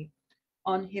technology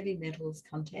on heavy metals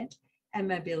content and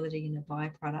mobility in a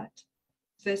byproduct.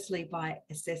 Firstly, by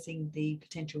assessing the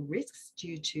potential risks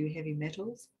due to heavy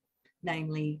metals,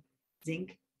 namely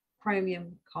zinc,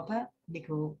 chromium, copper,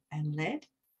 nickel, and lead.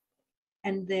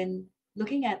 And then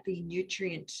looking at the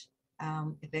nutrient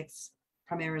effects,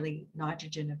 primarily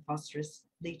nitrogen and phosphorus,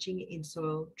 leaching in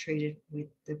soil treated with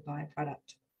the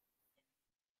byproduct.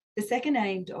 The second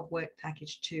aim of work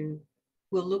package 2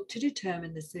 will look to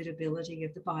determine the suitability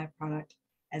of the byproduct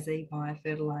as a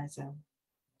biofertilizer.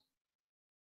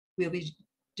 We'll be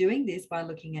doing this by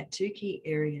looking at two key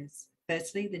areas.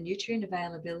 Firstly, the nutrient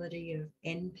availability of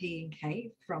N, P, and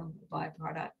K from the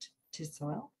byproduct to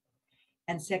soil.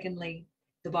 And secondly,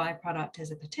 the byproduct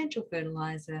as a potential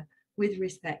fertilizer with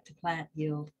respect to plant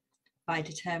yield by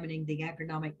determining the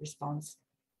agronomic response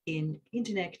in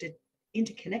interconnected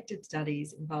interconnected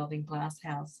studies involving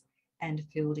glasshouse and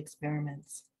field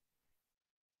experiments.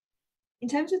 In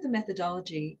terms of the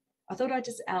methodology, I thought I'd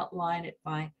just outline it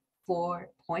by 4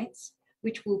 points,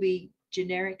 which will be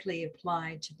generically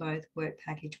applied to both work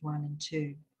package 1 and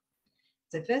 2.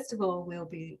 So first of all, we'll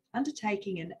be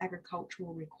undertaking an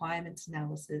agricultural requirements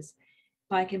analysis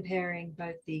by comparing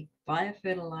both the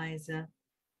biofertilizer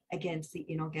against the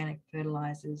inorganic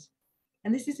fertilizers.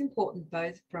 And this is important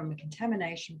both from a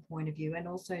contamination point of view and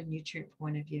also nutrient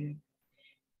point of view.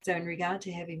 So in regard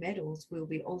to heavy metals, we'll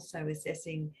be also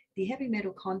assessing the heavy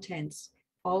metal contents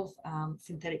of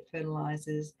synthetic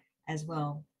fertilizers as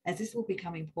well, as this will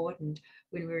become important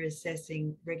when we're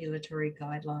assessing regulatory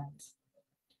guidelines.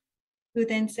 We'll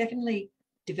then secondly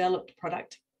develop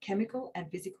product chemical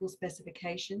and physical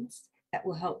specifications that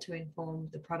will help to inform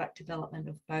the product development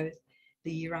of both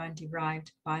the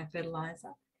urine-derived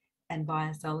biofertilizer and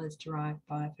biosolids-derived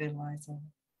biofertilizer.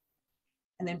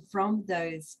 And then from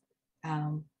those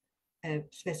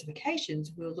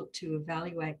specifications, we'll look to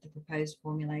evaluate the proposed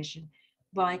formulation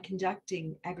by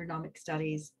conducting agronomic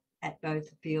studies at both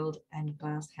field and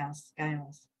glasshouse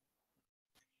scales.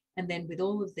 And then with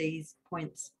all of these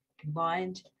points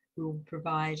combined, we'll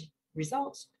provide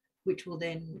results which will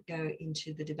then go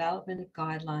into the development of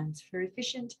guidelines for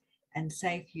efficient and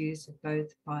safe use of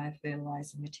both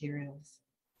biofertilizer materials.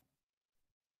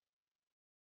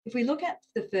 If we look at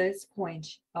the first point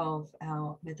of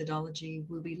our methodology,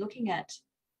 we'll be looking at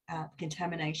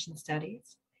contamination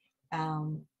studies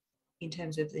in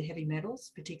terms of the heavy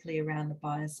metals, particularly around the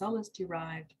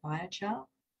biosolids-derived biochar.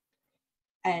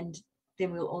 And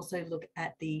then we'll also look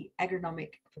at the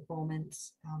agronomic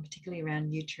performance, particularly around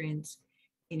nutrients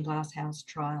in glasshouse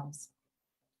trials.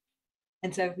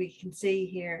 And so we can see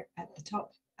here at the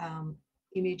top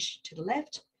image to the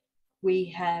left, we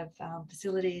have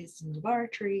facilities and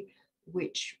laboratory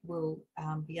which will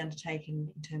be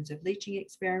undertaken in terms of leaching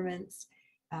experiments.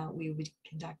 We will be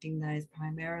conducting those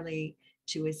primarily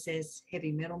to assess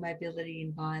heavy metal mobility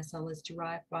in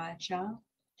biosolids-derived biochar.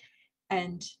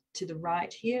 And to the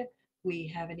right here, we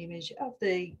have an image of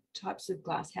the types of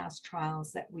glasshouse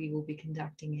trials that we will be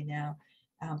conducting in our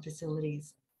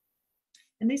facilities.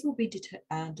 And these will be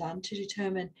done to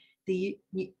determine the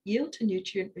yield to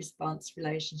nutrient response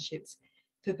relationships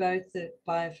for both the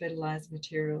biofertilizer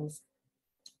materials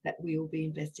that we will be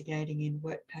investigating in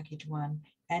work package 1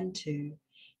 and 2,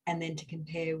 and then to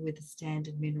compare with the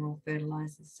standard mineral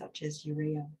fertilizers such as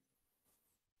urea.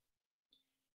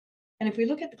 And if we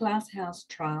look at the glasshouse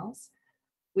trials,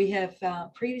 we have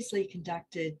previously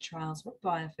conducted trials with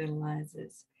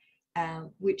biofertilizers,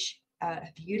 which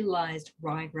have utilized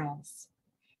ryegrass.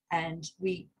 And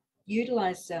we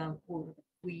utilize,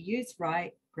 we use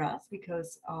ryegrass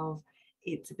because of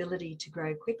its ability to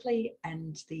grow quickly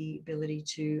and the ability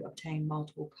to obtain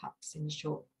multiple cups in a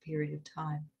short period of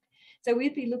time. So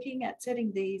we'd be looking at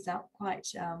setting these up quite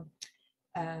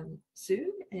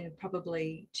soon,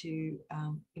 probably to,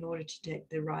 in order to take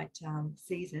the right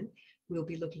season, we'll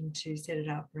be looking to set it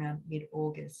up around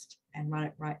mid-August and run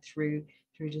it right through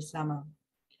to summer.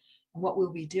 And what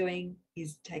we'll be doing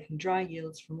is taking dry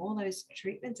yields from all those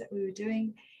treatments that we were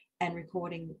doing and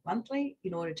recording monthly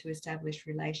in order to establish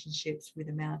relationships with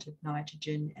amount of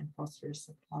nitrogen and phosphorus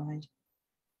supplied.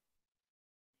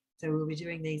 So we'll be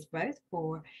doing these both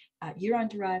for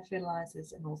urine-derived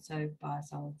fertilizers and also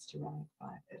biosolids-derived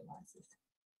biofertilizers.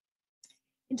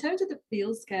 In terms of the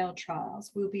field scale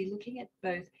trials, we'll be looking at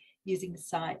both using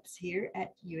sites here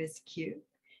at USQ.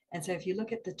 And so if you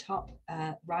look at the top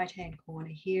right-hand corner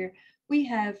here, we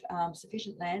have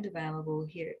sufficient land available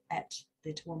here at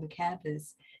the Toowoomba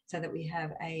campus so that we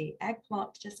have a ag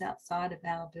plot just outside of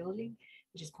our building,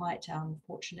 which is quite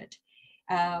fortunate.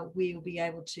 We will be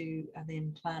able to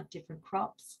then plant different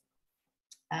crops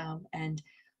and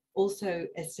also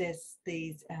assess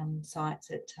these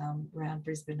sites at around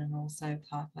Brisbane and also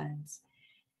Parklands.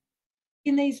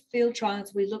 In these field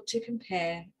trials, we look to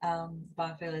compare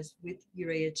biofertilizers with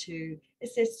urea to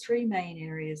assess 3 main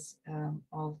areas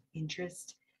of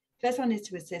interest. First one is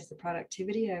to assess the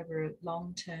productivity over a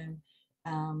long-term,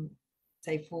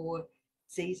 say 4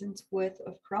 seasons worth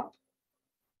of crop,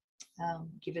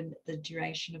 given the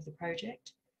duration of the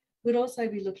project. We'd also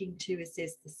be looking to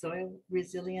assess the soil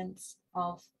resilience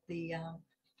of the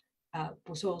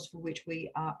soils for which we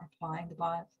are applying the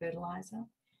biofertilizer,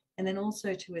 and then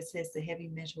also to assess the heavy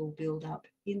metal buildup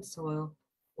in soil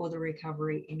or the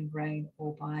recovery in grain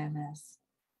or biomass.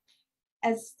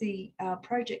 As the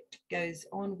project goes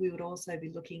on, we would also be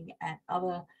looking at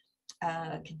other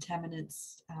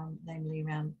contaminants, namely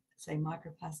around, say,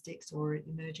 microplastics or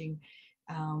emerging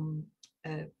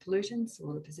pollutants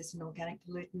or the persistent organic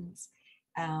pollutants,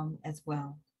 as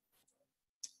well.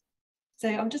 So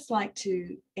I'd just like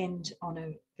to end on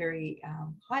a very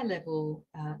high level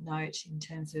note in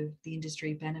terms of the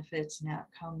industry benefits and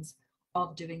outcomes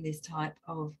of doing this type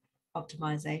of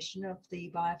optimization of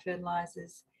the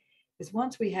biofertilizers. Because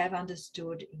once we have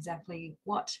understood exactly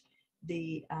what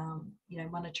the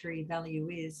monetary value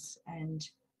is, and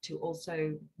to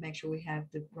also make sure we have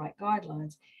the right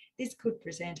guidelines, this could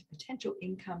present a potential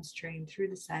income stream through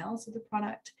the sales of the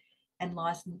product and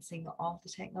licensing of the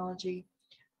technology,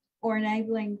 or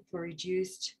enabling for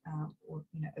reduced or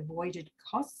avoided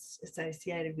costs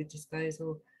associated with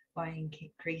disposal by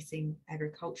increasing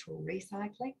agricultural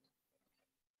recycling.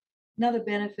 Another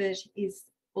benefit is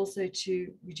also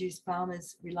to reduce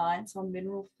farmers' reliance on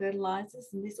mineral fertilizers,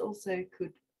 and this also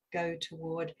could go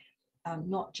toward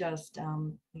not just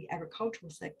the agricultural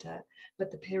sector,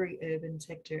 but the peri-urban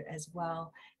sector as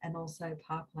well, and also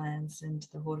parklands and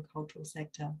the horticultural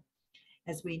sector.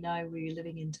 As we know, we're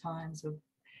living in times of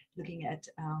looking at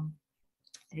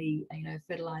a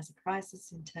fertilizer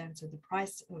crisis in terms of the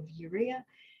price of urea,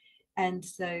 and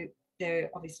so they're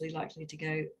obviously likely to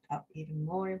go up even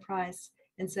more in price.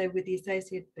 And so with the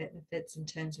associated benefits in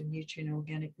terms of nutrient and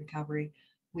organic recovery,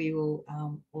 we will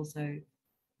also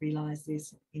realise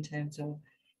this in terms of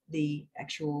the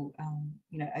actual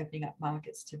opening up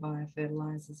markets to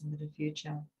biofertilizers into the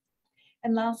future.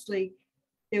 And lastly,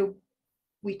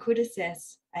 we could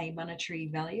assess a monetary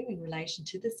value in relation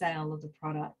to the sale of the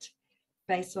product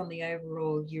based on the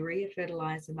overall urea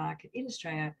fertilizer market in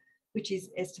Australia, which is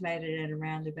estimated at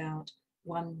around about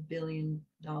 $1 billion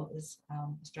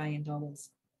Australian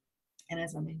dollars. And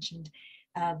as I mentioned,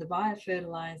 the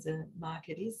biofertilizer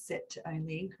market is set to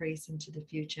only increase into the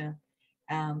future,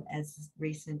 as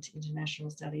recent international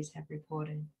studies have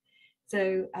reported.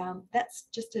 So that's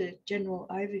just a general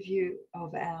overview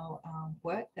of our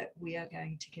work that we are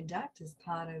going to conduct as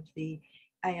part of the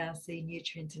ARC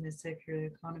Nutrients in a Circular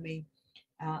Economy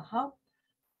Hub.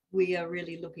 We are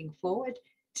really looking forward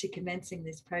to commencing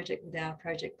this project with our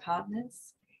project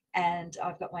partners, and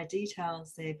I've got my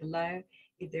details there below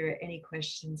if there are any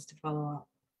questions to follow up.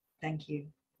 Thank you.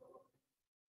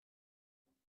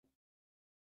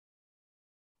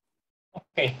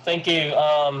 Okay, thank you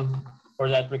for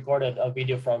that recorded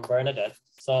video from Bernadette.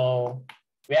 So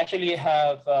we actually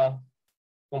have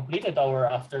completed our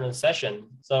afternoon session.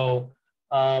 So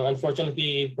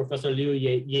unfortunately, Professor Liu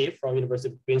Ye from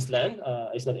University of Queensland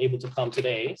is not able to come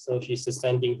today. So she's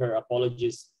sending her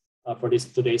apologies for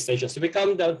today's session. So we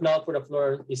come down now for the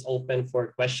floor is open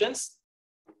for questions.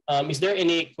 Is there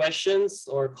any questions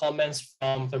or comments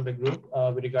from the group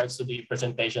with regards to the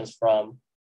presentations from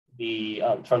the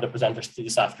presenters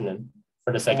this afternoon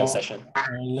for the second session?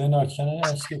 Leonard, can I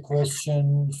ask a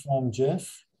question from Jeff?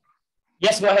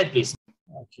 Yes, go ahead, please.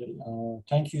 Okay,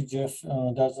 thank you, Jeff.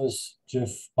 That was Jeff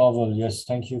Powell. Yes,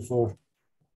 thank you for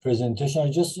presentation.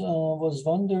 I just was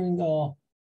wondering,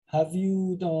 have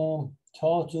you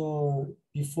thought or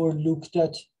before looked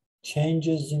at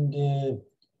changes in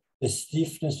the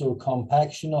stiffness or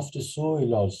compaction of the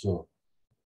soil also?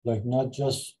 Like not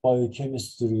just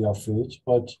biochemistry of it,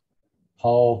 but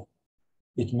how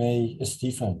it may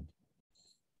stiffen.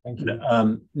 Thank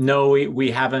you. No,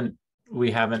 we haven't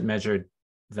measured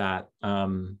that.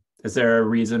 Is there a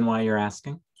reason why you're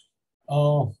asking?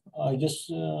 I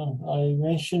just I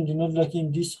mentioned, like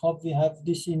in this hub we have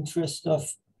this interest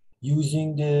of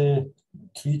using the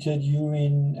treated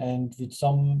urine and with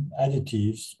some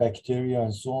additives, bacteria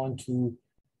and so on, to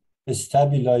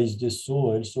stabilize the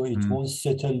soil so it won't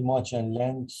settle much and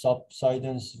land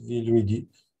subsidence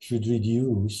should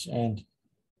reduce. And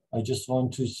I just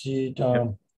want to see,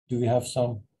 do we have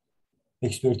some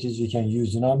expertise we can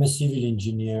use? And I'm a civil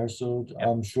engineer, so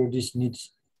I'm sure this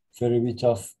needs very bit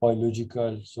of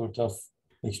biological sort of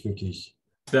expertise.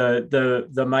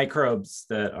 The microbes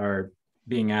that are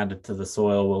being added to the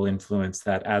soil will influence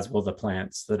that, as will the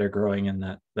plants that are growing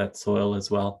in that soil as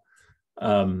well.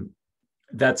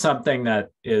 That's something that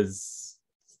is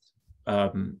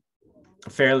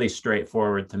fairly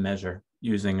straightforward to measure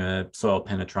using a soil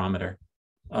penetrometer.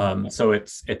 So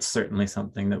it's certainly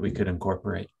something that we could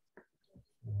incorporate.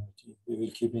 We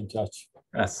will keep in touch.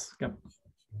 Yes. Yep.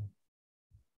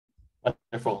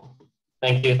 Wonderful.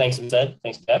 Thank you. Thanks, Zed.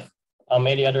 Thanks, Jeff.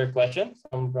 Any other questions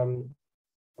from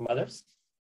others?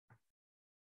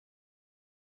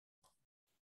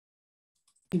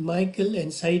 Michael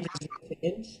and Said have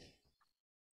hands.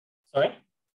 Sorry?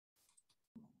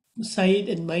 Said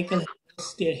and Michael have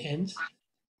raised their hands.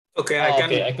 Okay, I can.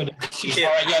 Okay, I could. Yeah.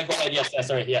 All right, yeah, go ahead. Yes,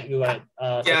 sorry. Yeah, go ahead.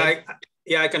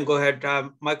 I can go ahead.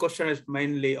 My question is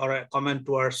mainly, or a comment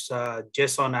towards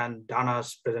Jason and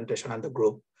Dana's presentation and the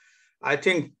group. I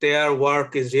think their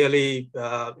work is really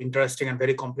interesting and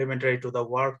very complementary to the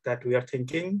work that we are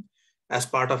thinking as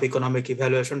part of economic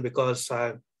evaluation, because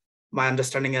my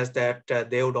understanding is that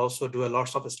they would also do a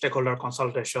lot of stakeholder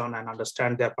consultation and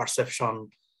understand their perception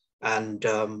and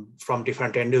from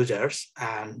different end users.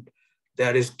 And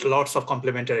there is lots of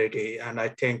complementarity. And I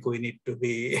think we need to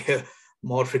be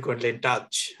more frequently in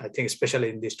touch, I think, especially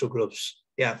in these two groups.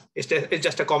 Yeah, it's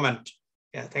just a comment.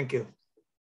 Yeah, thank you.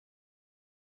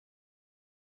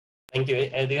 Thank you.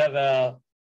 And do you have a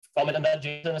comment on that,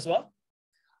 Jason, as well?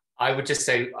 I would just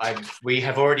say we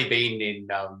have already been in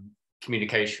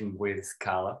communication with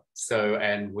Carla,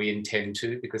 and we intend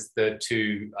to, because the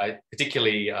two,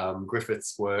 particularly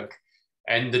Griffith's work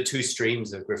and the two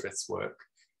streams of Griffith's work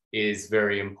is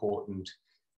very important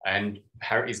and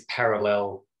is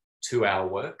parallel to our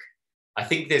work. I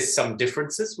think there's some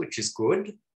differences, which is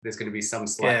good. There's going to be some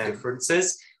slight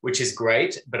differences, which is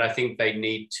great, but I think we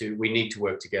need to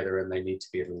work together, and they need to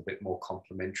be a little bit more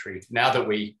complementary now that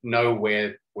we know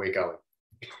where we're going.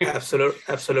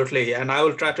 Absolutely. And I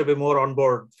will try to be more on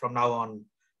board from now on,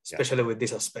 especially with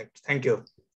this aspect. Thank you.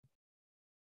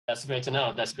 That's great to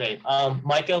know. That's great.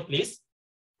 Michael, please.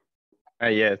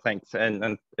 Yeah, thanks.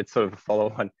 And it's sort of a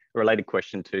follow-on related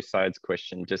question to Syed's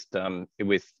question, just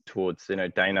with towards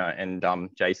Dana and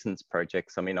Jason's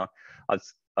projects. I mean,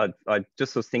 I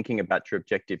just was thinking about your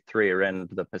objective 3 around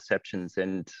the perceptions,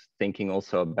 and thinking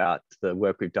also about the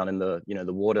work we've done in the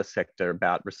the water sector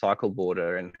about recycled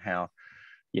water and how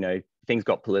things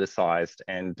got politicized,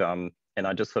 and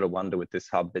I just sort of wonder with this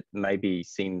hub, it maybe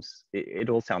seems it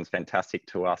all sounds fantastic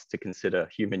to us to consider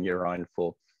human urine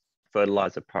for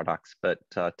fertilizer products, but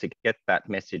to get that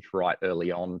message right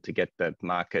early on, to get the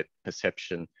market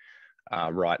perception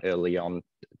right early on,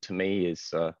 to me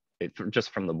is just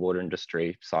from the water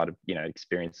industry side of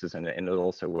experiences, and it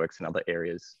also works in other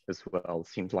areas as well.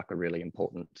 Seems like a really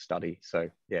important study. So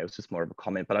yeah, it was just more of a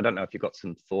comment, but I don't know if you've got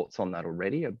some thoughts on that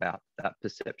already about that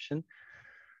perception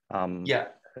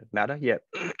matter. Yeah,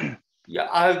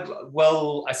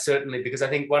 I certainly, because I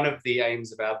think one of the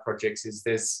aims of our projects is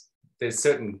there's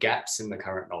certain gaps in the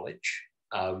current knowledge,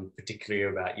 particularly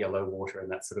about yellow water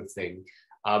and that sort of thing.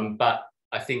 But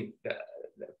I think that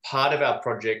part of our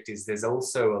project is there's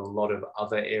also a lot of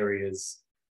other areas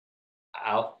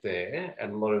out there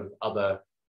and a lot of other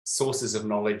sources of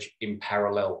knowledge in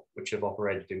parallel, which have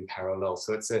operated in parallel.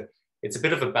 So it's a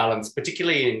bit of a balance,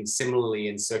 particularly similarly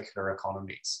in circular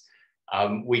economies.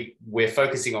 We're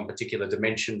focusing on particular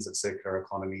dimensions of circular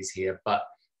economies here, but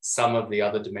some of the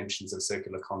other dimensions of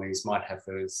circular economies might have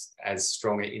those as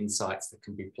stronger insights that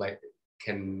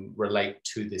can relate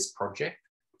to this project.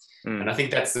 And I think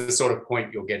that's the sort of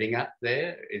point you're getting at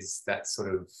there, is that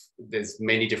sort of, there's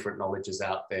many different knowledges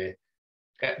out there.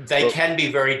 They can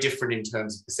be very different in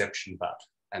terms of perception,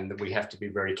 and we have to be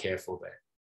very careful there.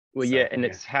 Well, so,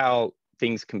 it's how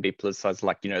things can be politicized,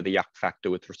 like, the yuck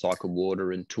factor with recycled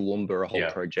water, and Toowoomba, a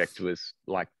whole project was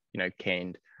like,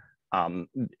 canned.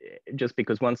 Just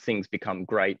because once things become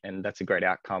great, and that's a great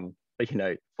outcome,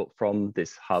 from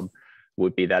this hub,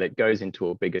 would be that it goes into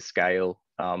a bigger scale,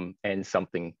 and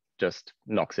something just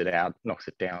knocks it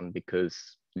down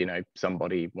because,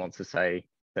 somebody wants to say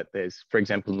that there's, for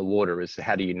example, in the water, is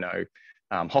how do you know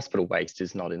hospital waste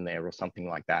is not in there or something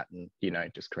like that, and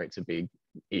it just creates a big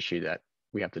issue that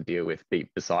we have to deal with,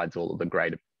 besides all of the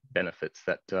greater benefits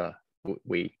that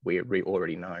we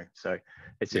already know. So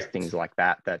it's just things like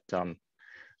that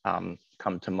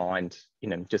come to mind,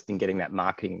 just in getting that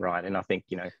marketing right. And I think,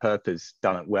 Perth has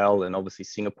done it well, and obviously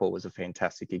Singapore was a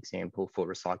fantastic example for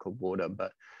recycled water,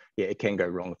 but yeah, it can go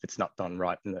wrong if it's not done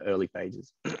right in the early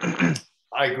phases.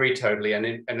 I agree totally.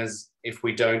 And if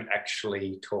we don't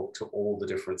actually talk to all the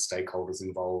different stakeholders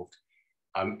involved,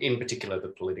 in particular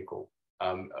the political,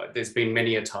 there's been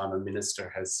many a time a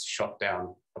minister has shot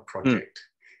down a project,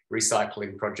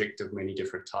 recycling project of many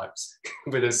different types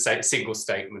with a single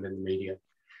statement in the media.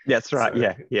 That's right.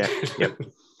 So. Yep.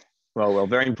 Well,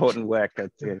 very important work. I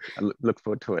look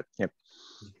forward to it. Yep.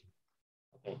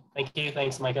 Okay, thank you.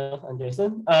 Thanks, Michael and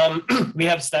Jason. We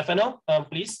have Stefano,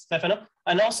 please, Stefano.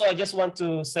 And also, I just want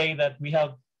to say that we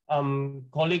have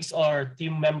colleagues or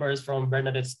team members from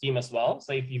Bernadette's team as well.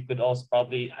 So if you could also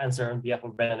probably answer on behalf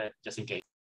of Bernadette, just in case.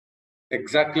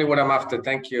 Exactly what I'm after.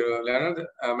 Thank you, Leonard.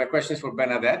 My question is for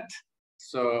Bernadette.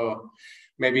 So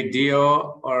maybe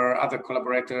Dio or other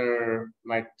collaborator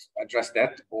might address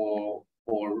that or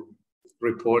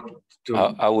report to.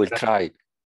 I will try.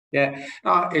 Yeah,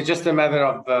 it's just a matter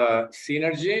of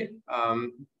synergy.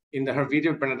 In her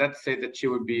video, Bernadette said that she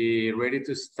would be ready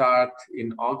to start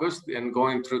in August and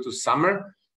going through to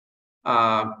summer.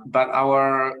 But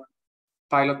our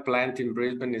pilot plant in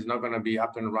Brisbane is not going to be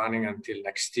up and running until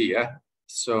next year.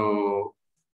 So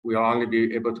we'll only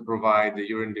be able to provide the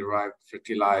urine-derived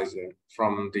fertilizer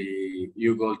from the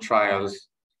UGOLD trials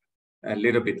a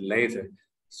little bit later.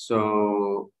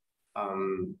 So,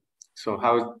 so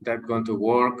how is that going to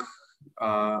work?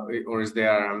 Or is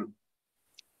there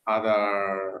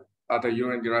other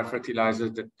urine-derived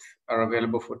fertilizers that are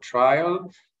available for trial?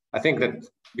 I think that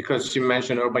because you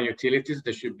mentioned urban utilities,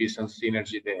 there should be some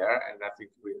synergy there, and I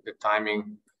think the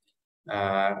timing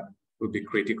would be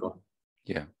critical.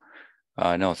 Yeah.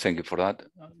 No, thank you for that.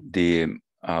 The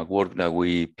work that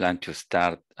we plan to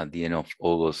start at the end of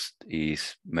August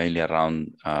is mainly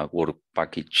around work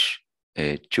package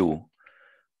 2,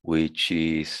 which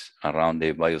is around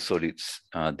the biosolids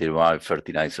derived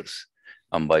fertilizers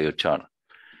and biochar.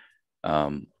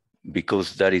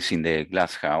 Because that is in the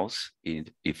glass house,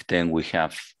 if then we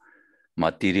have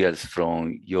materials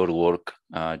from your work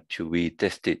to be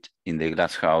tested in the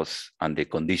glass house and the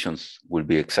conditions will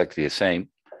be exactly the same,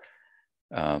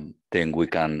 then we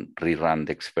can rerun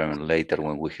the experiment later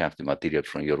when we have the material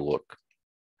from your work.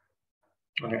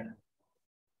 Okay.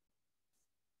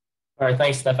 All right,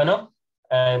 thanks, Stefano.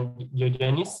 And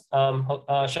Eugenius,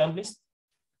 Sean, please.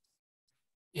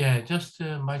 Yeah, just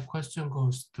my question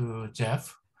goes to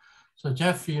Jeff. So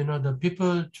Jeff, you know, the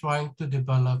people trying to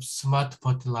develop smart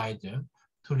fertilizer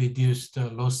to reduce the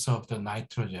loss of the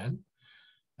nitrogen,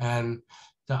 and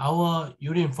our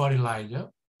urine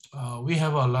fertilizer, we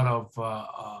have a lot of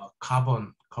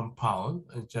carbon compound,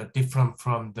 which are different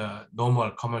from the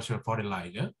normal commercial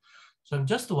fertilizer. So I'm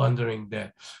just wondering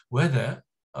that whether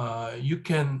you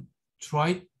can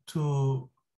try to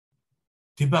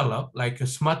develop like a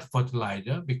smart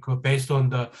fertilizer, because based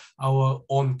on our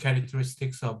own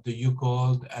characteristics of the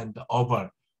UGOLD and the over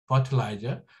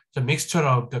fertilizer, the mixture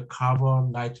of the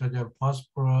carbon, nitrogen,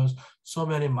 phosphorus, so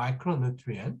many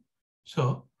micronutrients.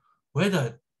 So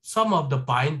whether some of the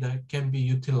binder can be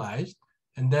utilized,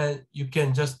 and then you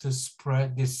can just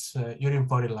spread this urine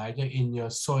fertilizer in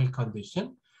your soil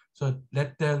condition. So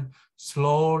let them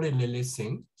slowly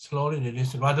releasing,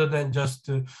 rather than just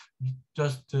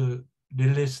to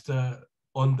release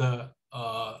on the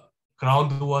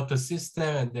groundwater system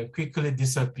and then quickly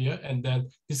disappear and then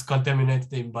this contaminates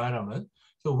the environment.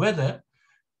 So whether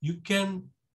you can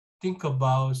think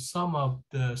about some of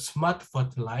the smart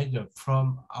fertilizer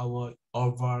from our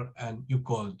over and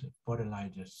UGOLD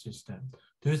fertilizer system.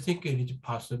 Do you think it is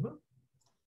possible?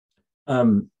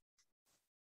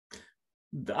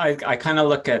 I kind of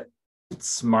look at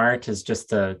smart as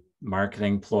just a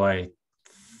marketing ploy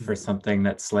for something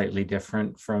that's slightly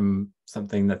different from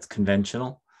something that's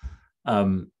conventional.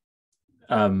 And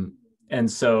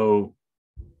so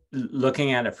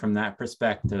looking at it from that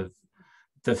perspective,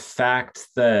 the fact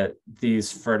that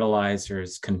these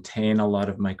fertilizers contain a lot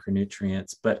of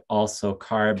micronutrients, but also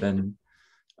carbon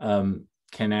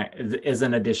is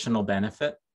an additional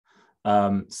benefit.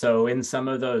 So in some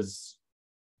of those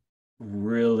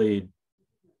really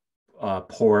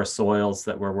poor soils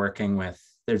that we're working with,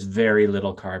 there's very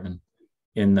little carbon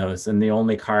in those, and the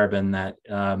only carbon that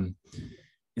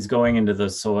is going into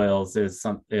those soils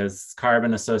is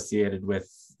carbon associated with,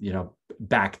 you know,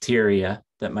 bacteria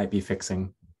that might be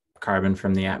fixing carbon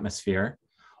from the atmosphere,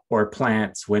 or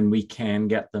plants when we can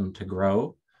get them to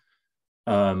grow,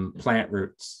 plant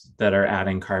roots that are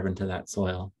adding carbon to that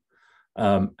soil.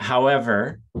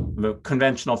 However, the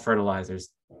conventional fertilizers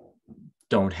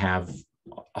don't have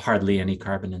hardly any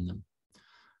carbon in them.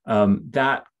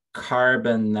 That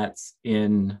carbon that's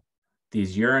in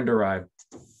these urine-derived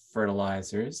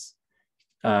fertilizers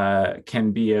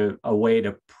can be a way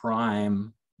to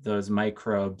prime those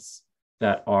microbes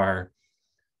that are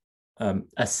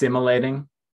assimilating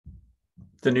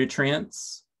the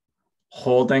nutrients,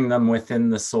 holding them within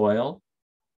the soil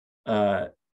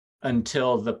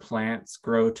until the plants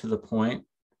grow to the point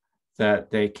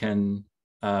that they can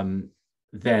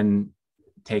then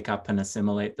take up and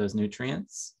assimilate those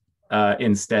nutrients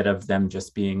instead of them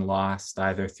just being lost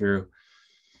either through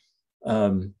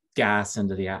gas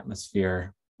into the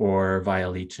atmosphere or via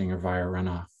leaching or via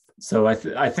runoff. So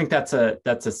I think that's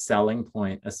a selling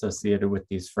point associated with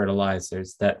these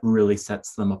fertilizers that really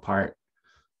sets them apart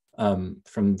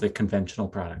from the conventional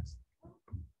products.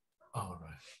 All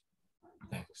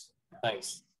right,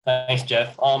 Thanks,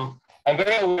 Jeff. I'm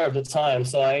very aware of the time,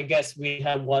 so I guess we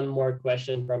have one more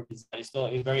question from Bizan. It's still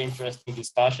a very interesting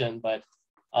discussion, but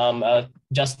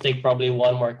just take probably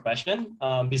one more question.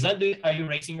 Bizan, are you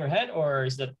raising your hand, or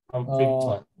is that from previous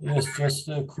one? Yes, just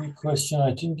a quick question.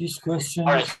 I think this question,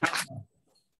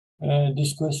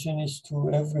 this question is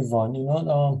to everyone. You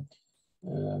know,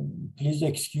 please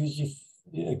excuse if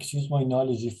excuse my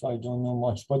knowledge if I don't know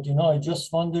much, but you know, I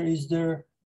just wonder, is there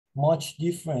much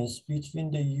difference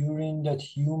between the urine that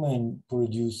human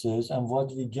produces and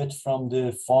what we get from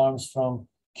the farms, from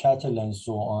cattle and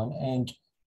so on? And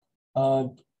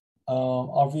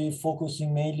are we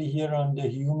focusing mainly here on the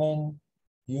human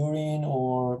urine,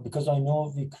 or because I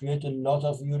know we create a lot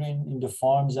of urine in the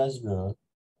farms as well?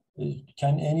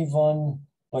 Can anyone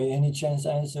by any chance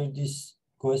answer this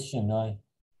question?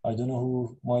 I don't know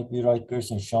who might be the right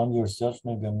person. Sean, yourself,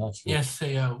 maybe, I'm not sure. Yes,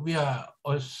 we are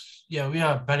also, we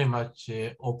are very much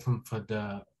open for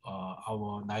the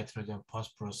our nitrogen,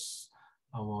 phosphorus,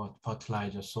 our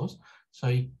fertilizer source. So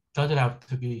it doesn't have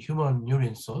to be human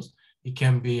urine source. It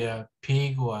can be a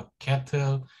pig or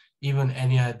cattle, even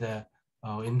any other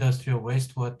industrial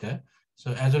wastewater.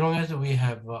 So as long as we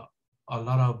have a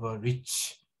lot of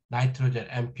rich nitrogen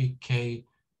NPK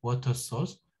water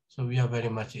source, so we are very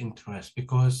much interested,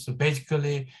 because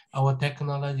basically our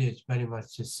technology is very much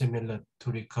similar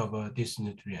to recover this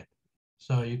nutrient.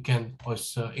 So you can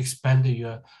also expand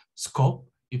your scope.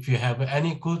 If you have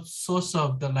any good source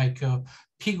of the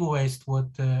pig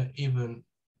wastewater, even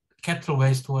cattle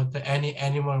wastewater, any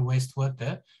animal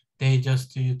wastewater, they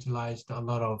just utilized a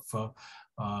lot of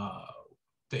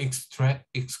the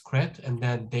excrete, and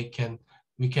then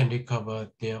we can recover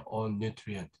their own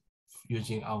nutrient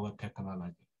using our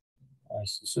technology. I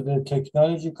see. So the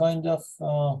technology kind of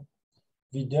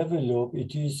we develop,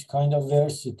 it is kind of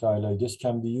versatile. I guess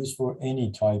can be used for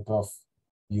any type of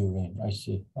urine. I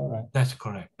see. All right. That's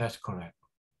correct. That's correct.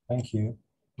 Thank you.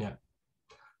 Yeah.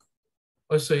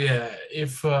 Also, yeah,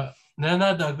 if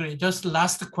Nana agree, just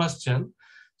last question.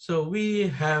 So we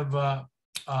have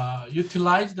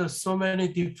utilized so many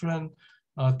different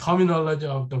terminology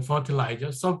of the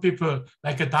fertilizer. Some people,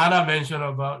 like Dana mentioned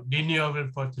about renewable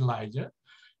fertilizer.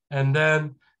 And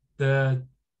then the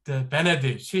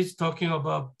Benedict, she's talking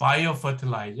about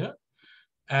biofertilizer.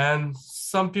 And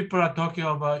some people are talking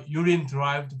about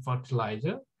urine-derived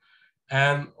fertilizer.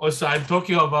 And also I'm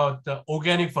talking about the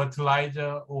organic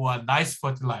fertilizer or NiCE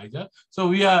fertilizer. So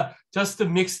we are just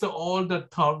mixed all the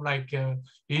term like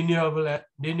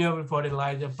renewable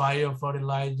fertilizer,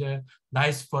 biofertilizer,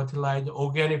 NiCE fertilizer,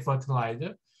 organic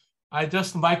fertilizer.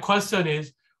 My question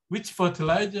is, which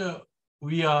fertilizer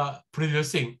we are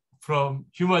producing from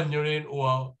human urine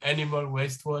or animal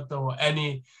wastewater or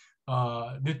any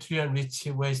nutrient-rich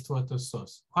wastewater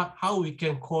source? How we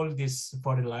can call this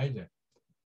fertilizer?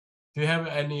 Do you have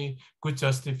any good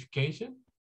justification?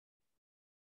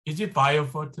 Is it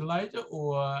biofertilizer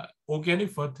or organic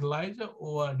fertilizer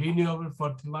or renewable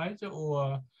fertilizer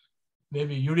or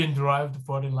maybe urine-derived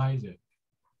fertilizer?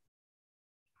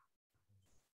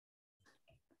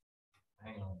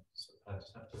 Hang on. So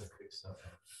that's have to fix that.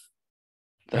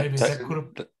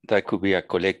 That could be a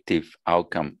collective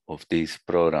outcome of this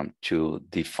program to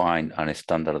define and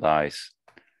standardize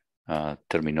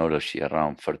terminology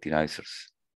around fertilizers.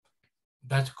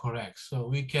 That's correct. So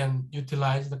we can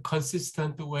utilize the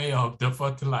consistent way of the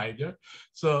fertilizer.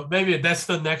 So maybe that's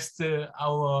the next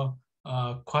our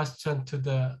question to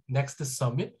the next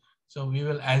summit. So we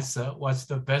will answer what's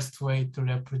the best way to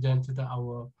represent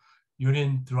our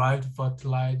urine-derived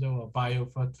fertilizer or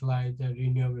biofertilizer,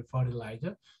 renewable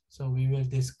fertilizer. So we will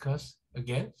discuss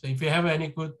again. So if you have any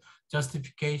good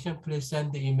justification, please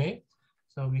send the email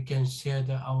so we can share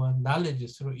our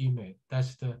knowledge through email.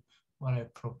 That's what I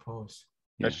propose.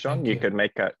 Yeah. Sean, you could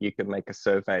make a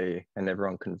survey and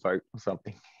everyone can vote or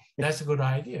something. That's a good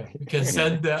idea. We can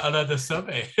send another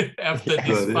survey after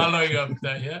this, following up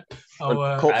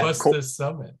our first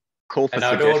summit. Call for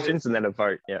suggestions and then a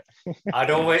vote. Yeah.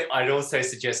 I'd also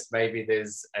suggest maybe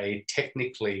there's a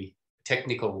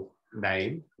technical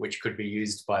name which could be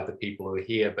used by the people who are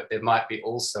here, but there might be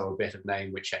also a better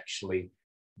name which actually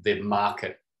the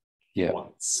market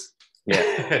wants. Yeah,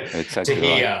 exactly. To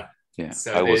hear. Right. Yeah,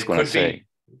 so I was going to say.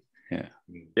 Yeah.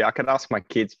 Yeah, I can ask my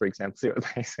kids, for example, see what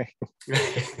they say.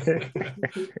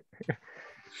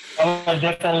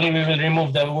 Definitely, we will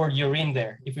remove the word urine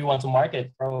there if we want to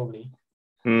market, probably.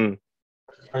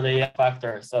 For the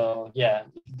factor. So yeah,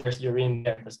 if there's urine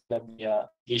there, there's gonna be an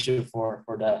issue for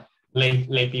the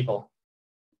lay people.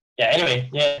 Yeah. Anyway,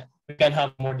 yeah, we can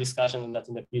have more discussion on that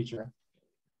in the future.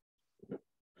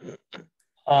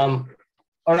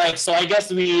 All right, so I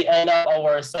guess we end up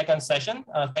our second session.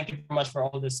 Thank you very much for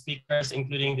all the speakers,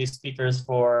 including the speakers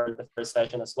for the first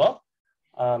session as well.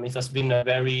 It has been a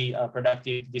very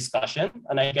productive discussion,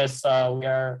 and I guess we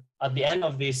are at the end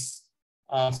of this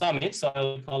summit. So I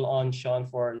will call on Sean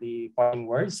for the parting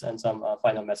words and some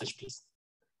final message, please.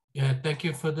 Yeah, thank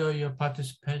you for your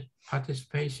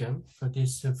participation for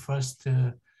this first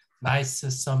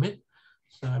NiCE summit.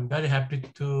 So I'm very happy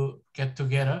to get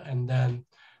together and then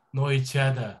know each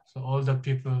other. So all the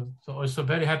people, so also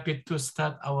very happy to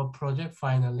start our project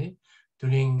finally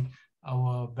during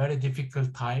our very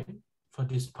difficult time for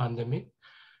this pandemic.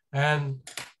 And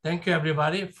thank you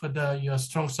everybody for your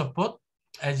strong support.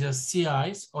 As your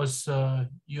CIs, also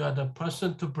you are the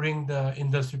person to bring the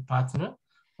industry partner.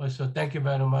 Also, thank you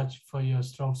very much for your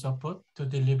strong support to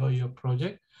deliver your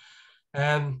project.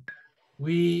 And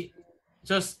we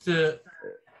just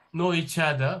know each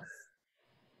other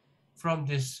from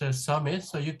this summit.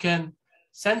 So you can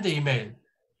send the email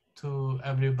to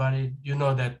everybody, you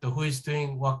know, that who is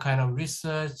doing what kind of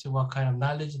research, what kind of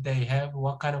knowledge they have,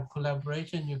 what kind of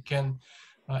collaboration you can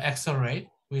accelerate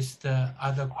with the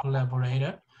other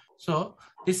collaborator. So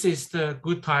this is the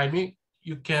good timing.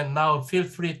 You can now feel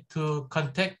free to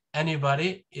contact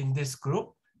anybody in this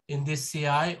group, in this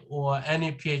CI, or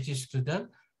any PhD student,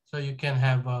 so you can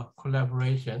have a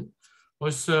collaboration.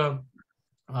 Also,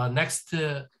 next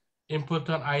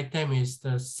important item is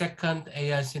the second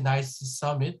AIC NiCE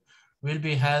Summit will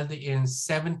be held in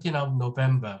 17th of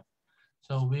November.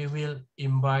 So we will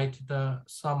invite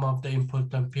some of the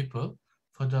important people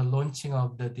for the launching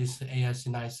of this AIC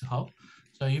NiCE Hub.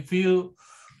 So if you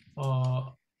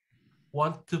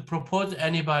want to propose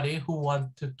anybody who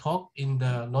want to talk in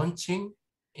the launching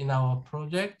in our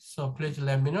project, so please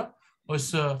let me know.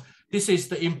 Also, this is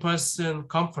the in-person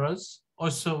conference.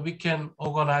 Also, we can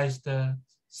organize the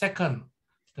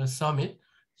summit,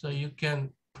 so you can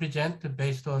present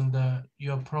based on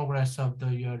your progress of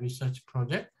your research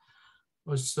project.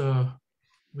 Also,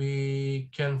 we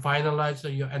can finalize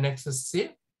your Annexus C,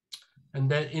 and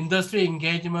then industry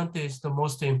engagement is the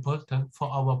most important for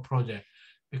our project,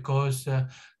 because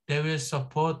they will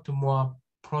support more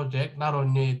project, not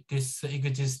only this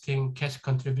existing cash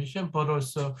contribution, but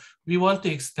also we want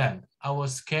to extend our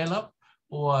scale up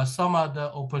or some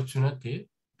other opportunity,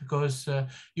 because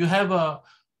you have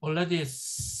already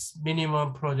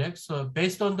minimum project. So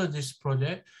based on this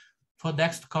project, for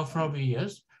next couple of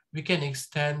years, we can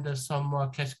extend some more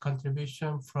cash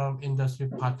contribution from industry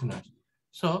partners.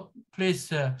 So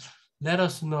please let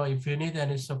us know if you need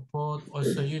any support.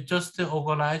 Also, you just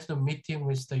organize a meeting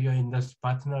with your industry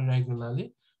partner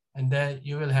regularly, and then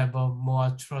you will have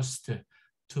more trust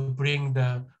to bring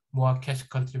the more cash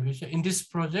contribution in this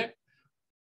project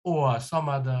or some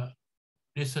other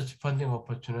research funding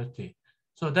opportunity.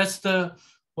 So that's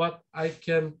what I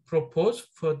can propose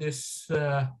for this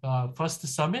first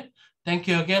summit. Thank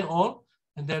you again all,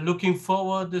 and then looking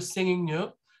forward to seeing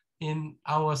you in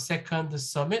our second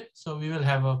summit. So we will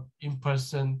have an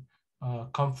in-person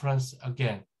conference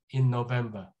again in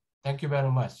November. Thank you very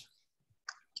much.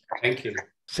 Thank you.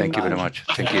 Thank you very much.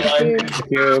 Thank you. Thank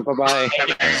you. Bye-bye. Thank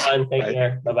you, everyone. Take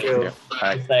care. Bye-bye.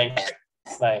 Bye. Thanks.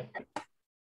 Bye.